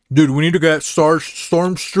 Dude, we need to get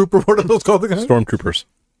Stormtrooper. What are those called again? Stormtroopers.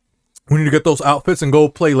 We need to get those outfits and go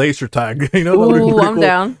play laser tag. You know, that'd be Ooh, pretty I'm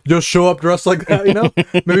down. Just show up dressed like that. You know,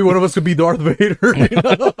 maybe one of us could be Darth Vader. You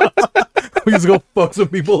know? We just go fuck some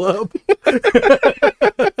people up.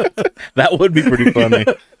 That would be pretty funny.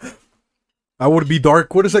 I would be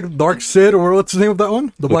Dark. What is that? Dark Sid, or what's the name of that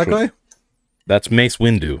one? The black one? guy That's Mace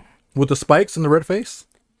Windu. with the spikes and the red face.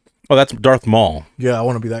 Oh, that's Darth Maul. Yeah, I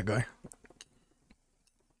want to be that guy.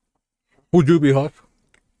 Who'd you be, Hawk?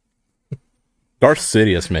 Darth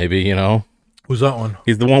Sidious, maybe, you know? Who's that one?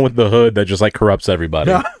 He's the one with the hood that just like corrupts everybody.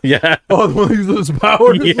 Yeah. Yeah. Oh, the one who uses his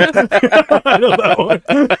powers. Yeah. I know that one.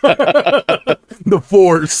 The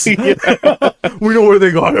Force. We know where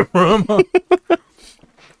they got it from.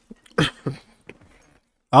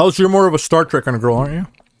 Alice, you're more of a Star Trek kind of girl, aren't you?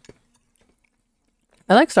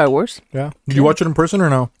 I like Star Wars. Yeah. Did you watch it in person or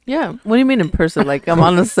no? Yeah. What do you mean in person? Like I'm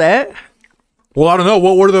on the set? Well, I don't know.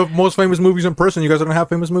 What were the most famous movies in person? You guys don't have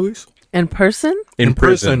famous movies? In person? In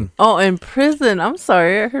prison. Oh, in prison. I'm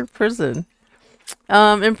sorry. I heard prison.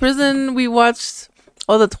 In prison we watched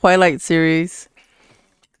all the Twilight series.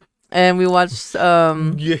 And we watched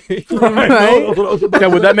Yeah. right? Yeah,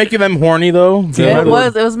 would that make you them horny though?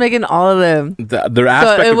 It was making all of them. Their So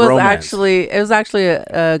aspect it of was romance. actually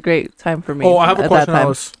a great time for me. Oh, I have a at question, that time.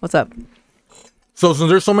 Alice. What's up? So since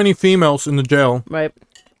there's so many females in the jail, Right.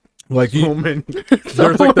 like So many.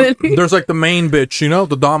 there's like many. there's like the main bitch, you know,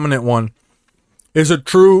 the dominant one. Is it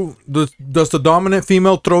true? Does the dominant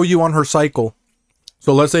female throw you on her cycle?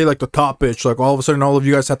 So let's say like the top bitch, like all of a sudden all of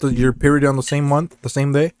you guys have your period on the same month, the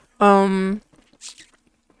same day.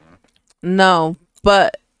 No,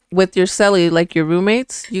 but with your celly, like your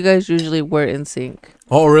roommates, you guys usually were in sync.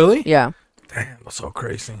 Oh, really? Yeah, Damn, that's so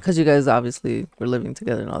crazy. because you guys obviously were living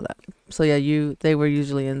together and all that. So yeah, they were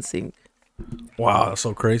usually in sync. Wow, that's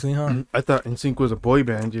so crazy, huh? I thought NSYNC was a boy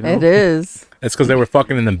band. You know. It is. It's because they were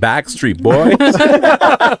fucking in the Backstreet Boys.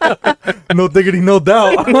 No diggity, no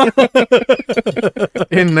doubt.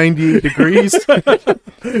 In 98 degrees.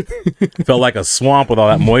 Felt like a swamp with all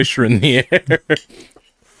that moisture in the air.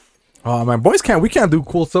 Oh man, we can't do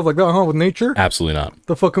cool stuff like that, huh? With nature, Absolutely not.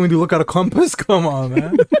 the fuck can we do? Look at a compass? Come on,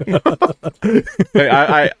 man. Hey,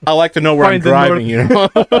 I like to know where I'm Find the driving, you know?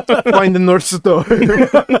 Find the North Star.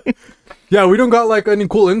 Yeah, we don't got like any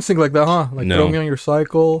cool instinct like that, huh? Like No. throw me on your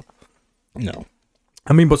cycle. No.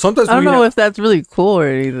 I mean, but sometimes I don't we know if that's really cool or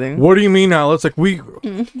anything. What do you mean, now? It's like we,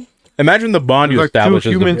 Imagine the bond you Like two establish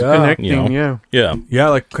as humans the, Yeah. connecting. you know. Yeah. Yeah. yeah,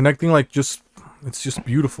 like connecting, like just it's just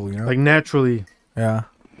beautiful, you know? Like naturally. yeah.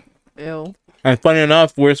 Ew. And funny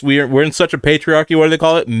enough, we're in such a patriarchy. What do they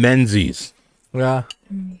call it? Menzies. Yeah.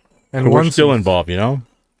 And And we're once still involved, you know.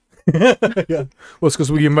 yeah. Well, it's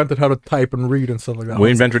because we invented how to type and read and stuff like that. We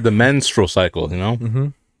invented the menstrual cycle, you know. Mm-hmm.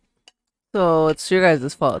 So it's your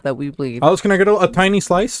guys' fault that we bleed. Alice, can I get a tiny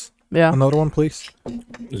slice? Yeah. Another one, please.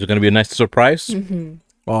 Is it going to be a nice surprise? Mm-hmm.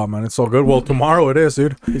 Oh man, it's so good. Well, tomorrow it is,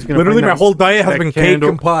 dude. He's gonna Literally, find my that- whole diet has that been candle.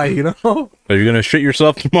 cake and pie. You know, Are you going to shit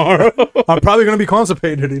yourself tomorrow? I'm probably gonna be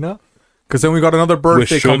constipated. You know, because then we got another With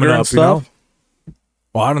birthday sugar coming and up. You know. stuff?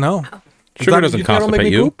 Well, I don't know. Sugar doesn't you think that'll make constipate me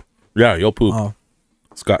you. poop? Yeah, you'll poop. Oh.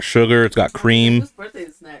 It's got sugar. It's got cream. Whose birthday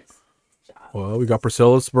is next? Well, we got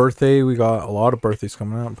Priscilla's birthday. We got a lot of birthdays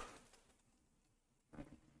coming up.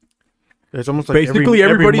 It's almost like Basically,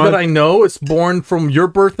 everybody month. that I know is born from your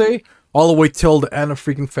birthday all the way till the end of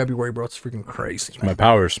freaking February, bro. It's freaking crazy, man. My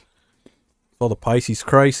powers. All the Pisces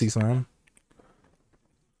crises, man.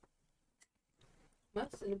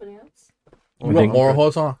 Anybody else? You want think- more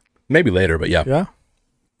hoes, huh? Maybe later, but yeah, Yeah.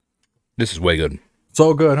 this is way good.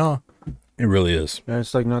 So good, huh? It really is. Yeah,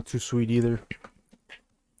 it's like not too sweet either.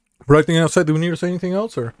 For anything else, do we need to say anything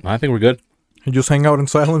else, or I think we're good. you just hang out in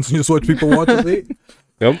silence and just watch people watch us eat?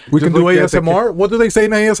 Yep. We Just can do look at the ASMR. What do they say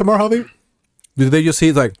in ASMR, Javi? Do they just see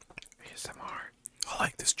it's like ASMR? I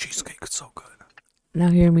like this cheesecake. It's so good. Now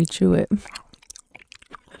hear me chew it.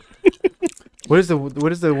 What is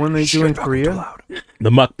the one they do in Korea? The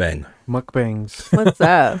mukbang. Mukbangs. What's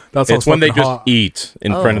that? That's It's when they fucking just hot. eat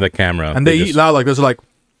in front of the camera. and they eat just- loud like this. Like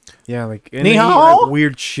Yeah, like and Ni they eat, hao? like,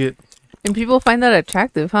 weird shit. And people find that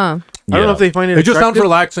attractive, huh? I don't know if they find it. it just sounds attractive.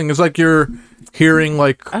 relaxing. It's like you're hearing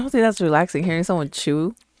like I don't think that's relaxing hearing someone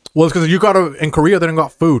chew. well, it's because you got to in Korea they don't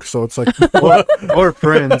got food, so it's like or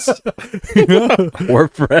friends. or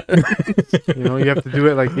friends. You know, you have to do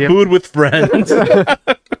it like Food with friends.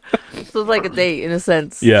 So it's like a date in a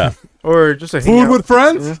sense. Yeah. or just a food hangout. with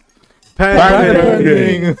friends. Yeah. Patent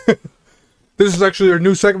pending. This is actually our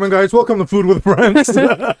new segment, guys. Welcome to Food with Friends.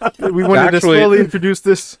 We wanted to Actually- slowly introduce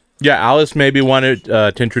this. Yeah, Alice maybe wanted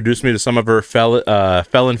to introduce me to some of her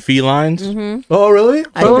felon felines. Oh, really?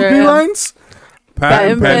 I Felon sure am. felines?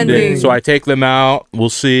 Patent pending. So I take them out.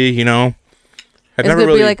 We'll see. You know, I've It's never gonna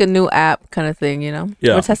really. be like a new app kind of thing, you know.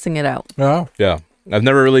 Yeah. We're testing it out. Yeah. yeah, I've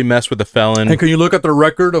never really messed with a felon. And can you look at the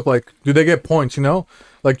record of like, do they get points? You know,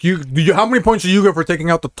 like how many points do you get for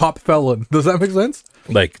taking out the top felon? Does that make sense?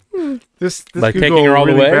 Like, This Like could taking go her all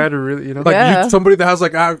the really way? bad or really, you know, Like Yeah. somebody that has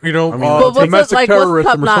like, But what's domestic like, what's terrorism or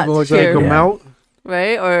something top-notch like here? that. take them out.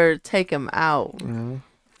 Right? Or take him out.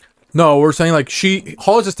 No, we're saying like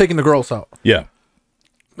Hollis is taking the girls out. yeah,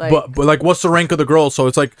 Like But like, what's the rank of the girls? So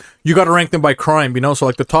it's like you got to rank them by crime, you know. So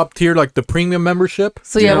like the top tier, like the premium membership.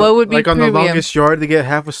 so yeah, You know, what would be like on premium? the longest yard, they get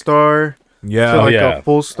half a star. Yeah, So like yeah. a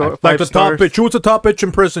full star, like five the top stars. bitch. Who was the top bitch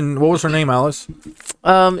in prison? What was her name, Alice?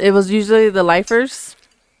 It was usually the lifers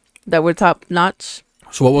that were top notch.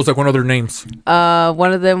 So what was like one of their names?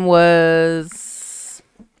 One of them was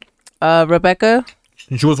Rebecca.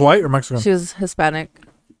 And she was white or Mexican? She was Hispanic.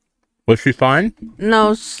 was she fine?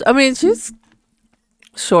 No, I mean she's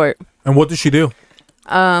short. And what did she do?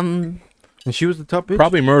 And she was the top bitch.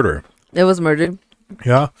 Probably murder. It was murdered.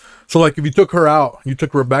 Yeah. So like, if you took her out, you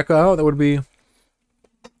took Rebecca out, that would be.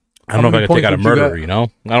 I don't know if I many could take points out a would you murderer. get? You know,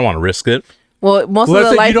 I don't want to risk it. Well, most Well, of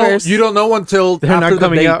let's the say lifers. you don't know until They're after not the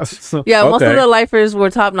coming date. out. So. Yeah, most Okay. of the lifers were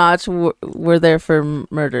top notch. Were there for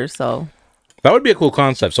murder. So That would be a cool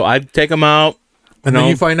concept. So I'd take them out, And No. then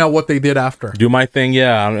you find out what they did after. do my thing,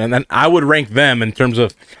 yeah, and then I would rank them in terms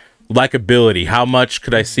of likability. How much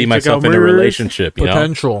could I see check myself out in a murderers, relationship? You know,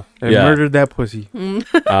 Potential. And Yeah. murdered that pussy.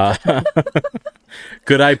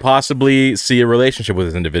 could I possibly see a relationship with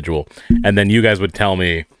this individual? And then you guys would tell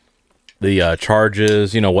me the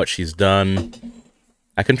charges. You know what she's done.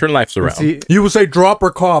 I can turn lives around. See, You would say drop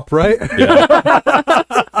or cop, right?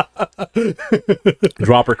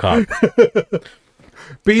 Drop her cop.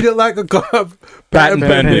 Beat it like a cop. Patent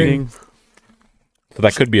pending. pending. So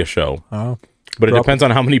that could be a show. Oh. But it Drop depends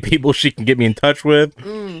on how many people she can get me in touch with,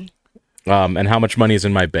 and how much money is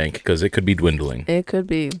in my bank, because it could be dwindling. it could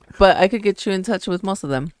be. But I could get you in touch with most of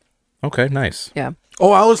them. Okay, nice. Yeah.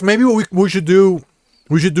 Oh, Alice, maybe what we should do,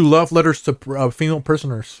 we should do love letters to female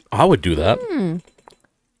prisoners. I would do that.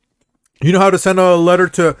 You know how to send a letter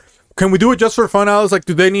to? Can we do it just for fun, Alice? Like,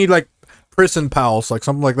 do they need like prison pals, like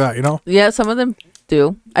something like that? You know? Yeah, some of them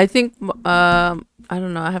do. I think. I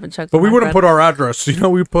don't know. I haven't checked. But with we my wouldn't friend. put our address. You know,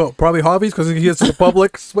 we put probably hobbies because he gets the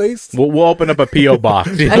public space. We'll open up a PO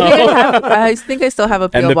box, you I know? think I think I still have a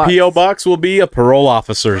PO and the box. PO box will be a parole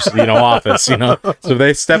officer's, office. So if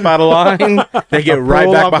they step out of line, they get right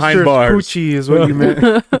Parole back behind officer's bars. Coochie is what you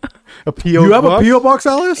meant. A PO. You have box? a PO box,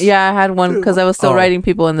 Alice? Yeah, I had one because I was still Oh. writing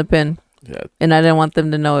people in the pin, Yeah. and I didn't want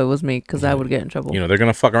them to know it was me because I would get in trouble. They're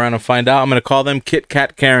gonna fuck around and find out. I'm gonna call them Kit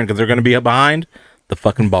Kat Karen because they're gonna be behind the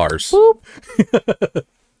fucking bars.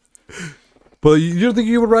 But you don't think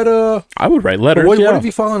you would write a? I would write letters. What yeah. if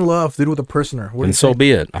you fall in love, did with a prisoner? What do you And so think?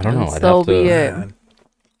 be it. I don't know. And I'd so have to. be it. Man.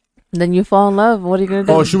 Then you fall in love. What are you gonna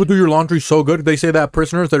do? Oh, she would do your laundry so good. They say that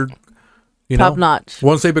prisoners that are, Top notch.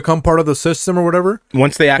 once they become part of the system or whatever,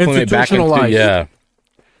 Once they acclimate back into, Institutionalized. yeah,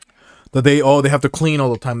 that they have to clean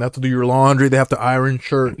all the time. They have to do your laundry. They have to iron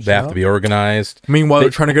shirts. they have to be organized. Meanwhile, they're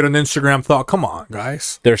trying to get an Instagram thought. Come on,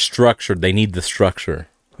 guys. They're structured. They need the structure,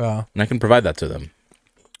 and I can provide that to them.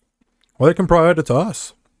 Well, they can provide it to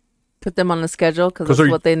us. Put them on the schedule because 'Cause that's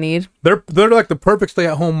they're- what they need. They're like the perfect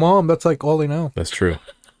stay-at-home mom. That's like all they know. That's true.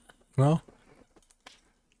 No,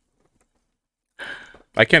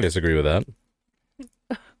 I can't disagree with that.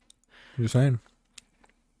 you're saying.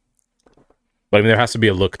 But I mean, there has to be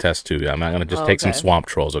a look test too. I'm not gonna just take some Okay. swamp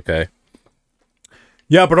trolls, okay?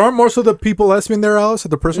 Yeah, but aren't most of the people lesbian there, Alice,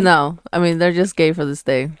 at the prison? No, I mean they're just gay for this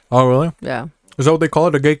day. Oh, really? Yeah, Is that what they call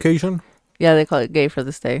it? A gaycation? yeah, they call it gay for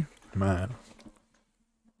this day. Man.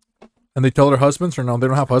 And they tell their husbands, or no? They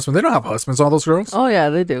don't have husbands. They don't have husbands. All those girls. Oh yeah,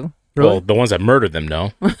 they do. Really? Well, the ones that murdered them,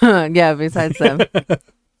 no. Yeah, besides them.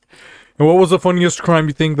 And what was the funniest crime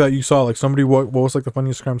you think that you saw? Like somebody, what was like the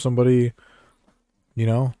funniest crime somebody, I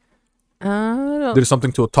don't. did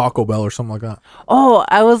something to a Taco Bell or something like that? Oh,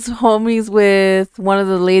 I was homies with one of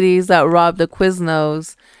the ladies that robbed a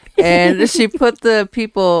Quiznos, and she put the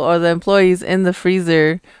people or the employees in the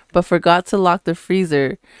freezer, but forgot to lock the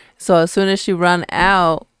freezer. So as soon as she ran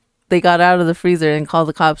out, they got out of the freezer and called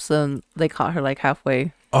the cops, and they caught her like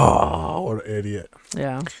halfway. Oh, what an idiot!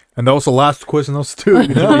 Yeah. And that was the last quiz in those two.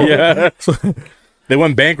 You know? Yeah. They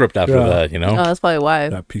went bankrupt after Yeah. that, Oh, that's probably why.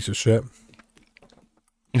 That piece of shit.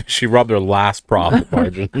 She robbed her last profit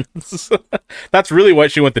margin. That's really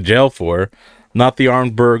what she went to jail for, not the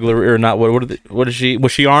armed burglar or not. What is she?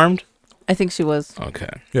 Was she armed? I think she was. Okay.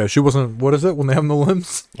 Yeah, she wasn't. What is it when they have no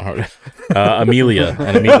limbs? Amelia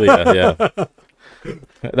and Amelia. Yeah,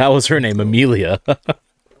 that was her name, Amelia.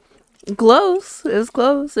 Close. It's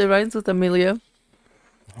close. It rhymes with Amelia.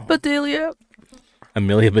 Bedelia.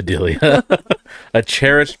 Amelia Bedelia. A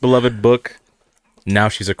cherished, beloved book. Now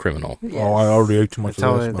she's a criminal. Oh, I already ate too much That's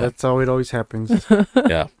how of this. that's how it always happens.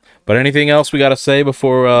 Yeah. But anything else we got to say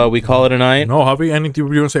before we call it a night? No, Javi, anything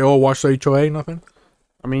you want to say? Oh, watch the HOA, nothing?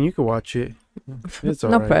 I mean, you can watch it. It's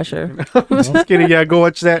all No right. pressure. Just kidding. Yeah, go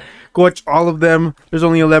watch that. Go watch all of them. There's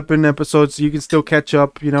only 11 episodes, so you can still catch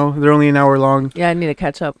up. You know, they're only an hour long. Yeah, I need to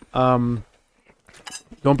catch up.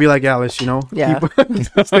 Don't be like Alice. You know. Yeah.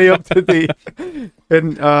 Stay up to date.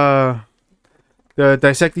 And the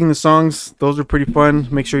dissecting the songs, those are pretty fun.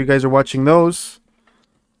 Make sure you guys are watching those.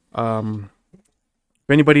 If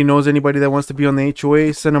anybody knows anybody that wants to be on the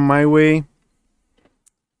HOA, send them my way.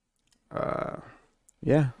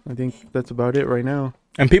 Yeah, I think that's about it right now.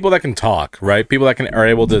 And people that can talk, right? People that are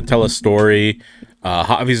able to tell a story.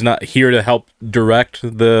 Javi's not here to help direct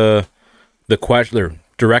the question, or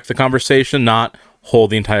direct the conversation, not hold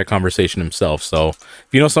the entire conversation himself. So if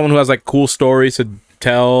you know someone who has like cool stories to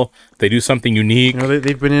tell, they do something unique. You know,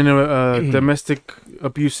 they've been in a domestic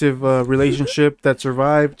abusive relationship that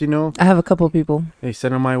survived. You know, I have a couple people. they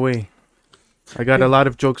send them my way. I got a lot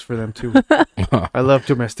of jokes for them too. I love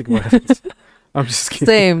domestic violence. I'm just kidding.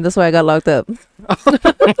 Same. That's why I got locked up.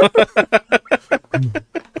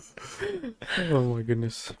 Oh my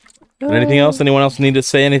goodness. Anything else? Anyone else need to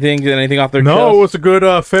say anything? Get anything off their No, it chest? was a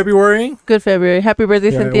good February. Good February. Happy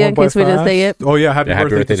birthday, Yeah, it Cynthia, in went by case we didn't say it. fast. Oh, yeah, happy Yeah, happy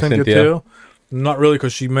birthday birthday to to Cynthia, Cynthia. too. Not really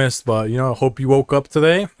because she missed, but, you know, I hope you woke up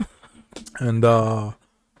today. And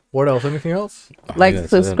what else? Anything else? Like, Yeah,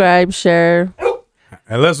 that's it. subscribe, share.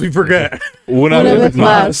 Unless we forget. Una Una vez vez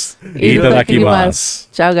más. más.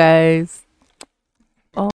 Itadakimasu. Ciao, guys.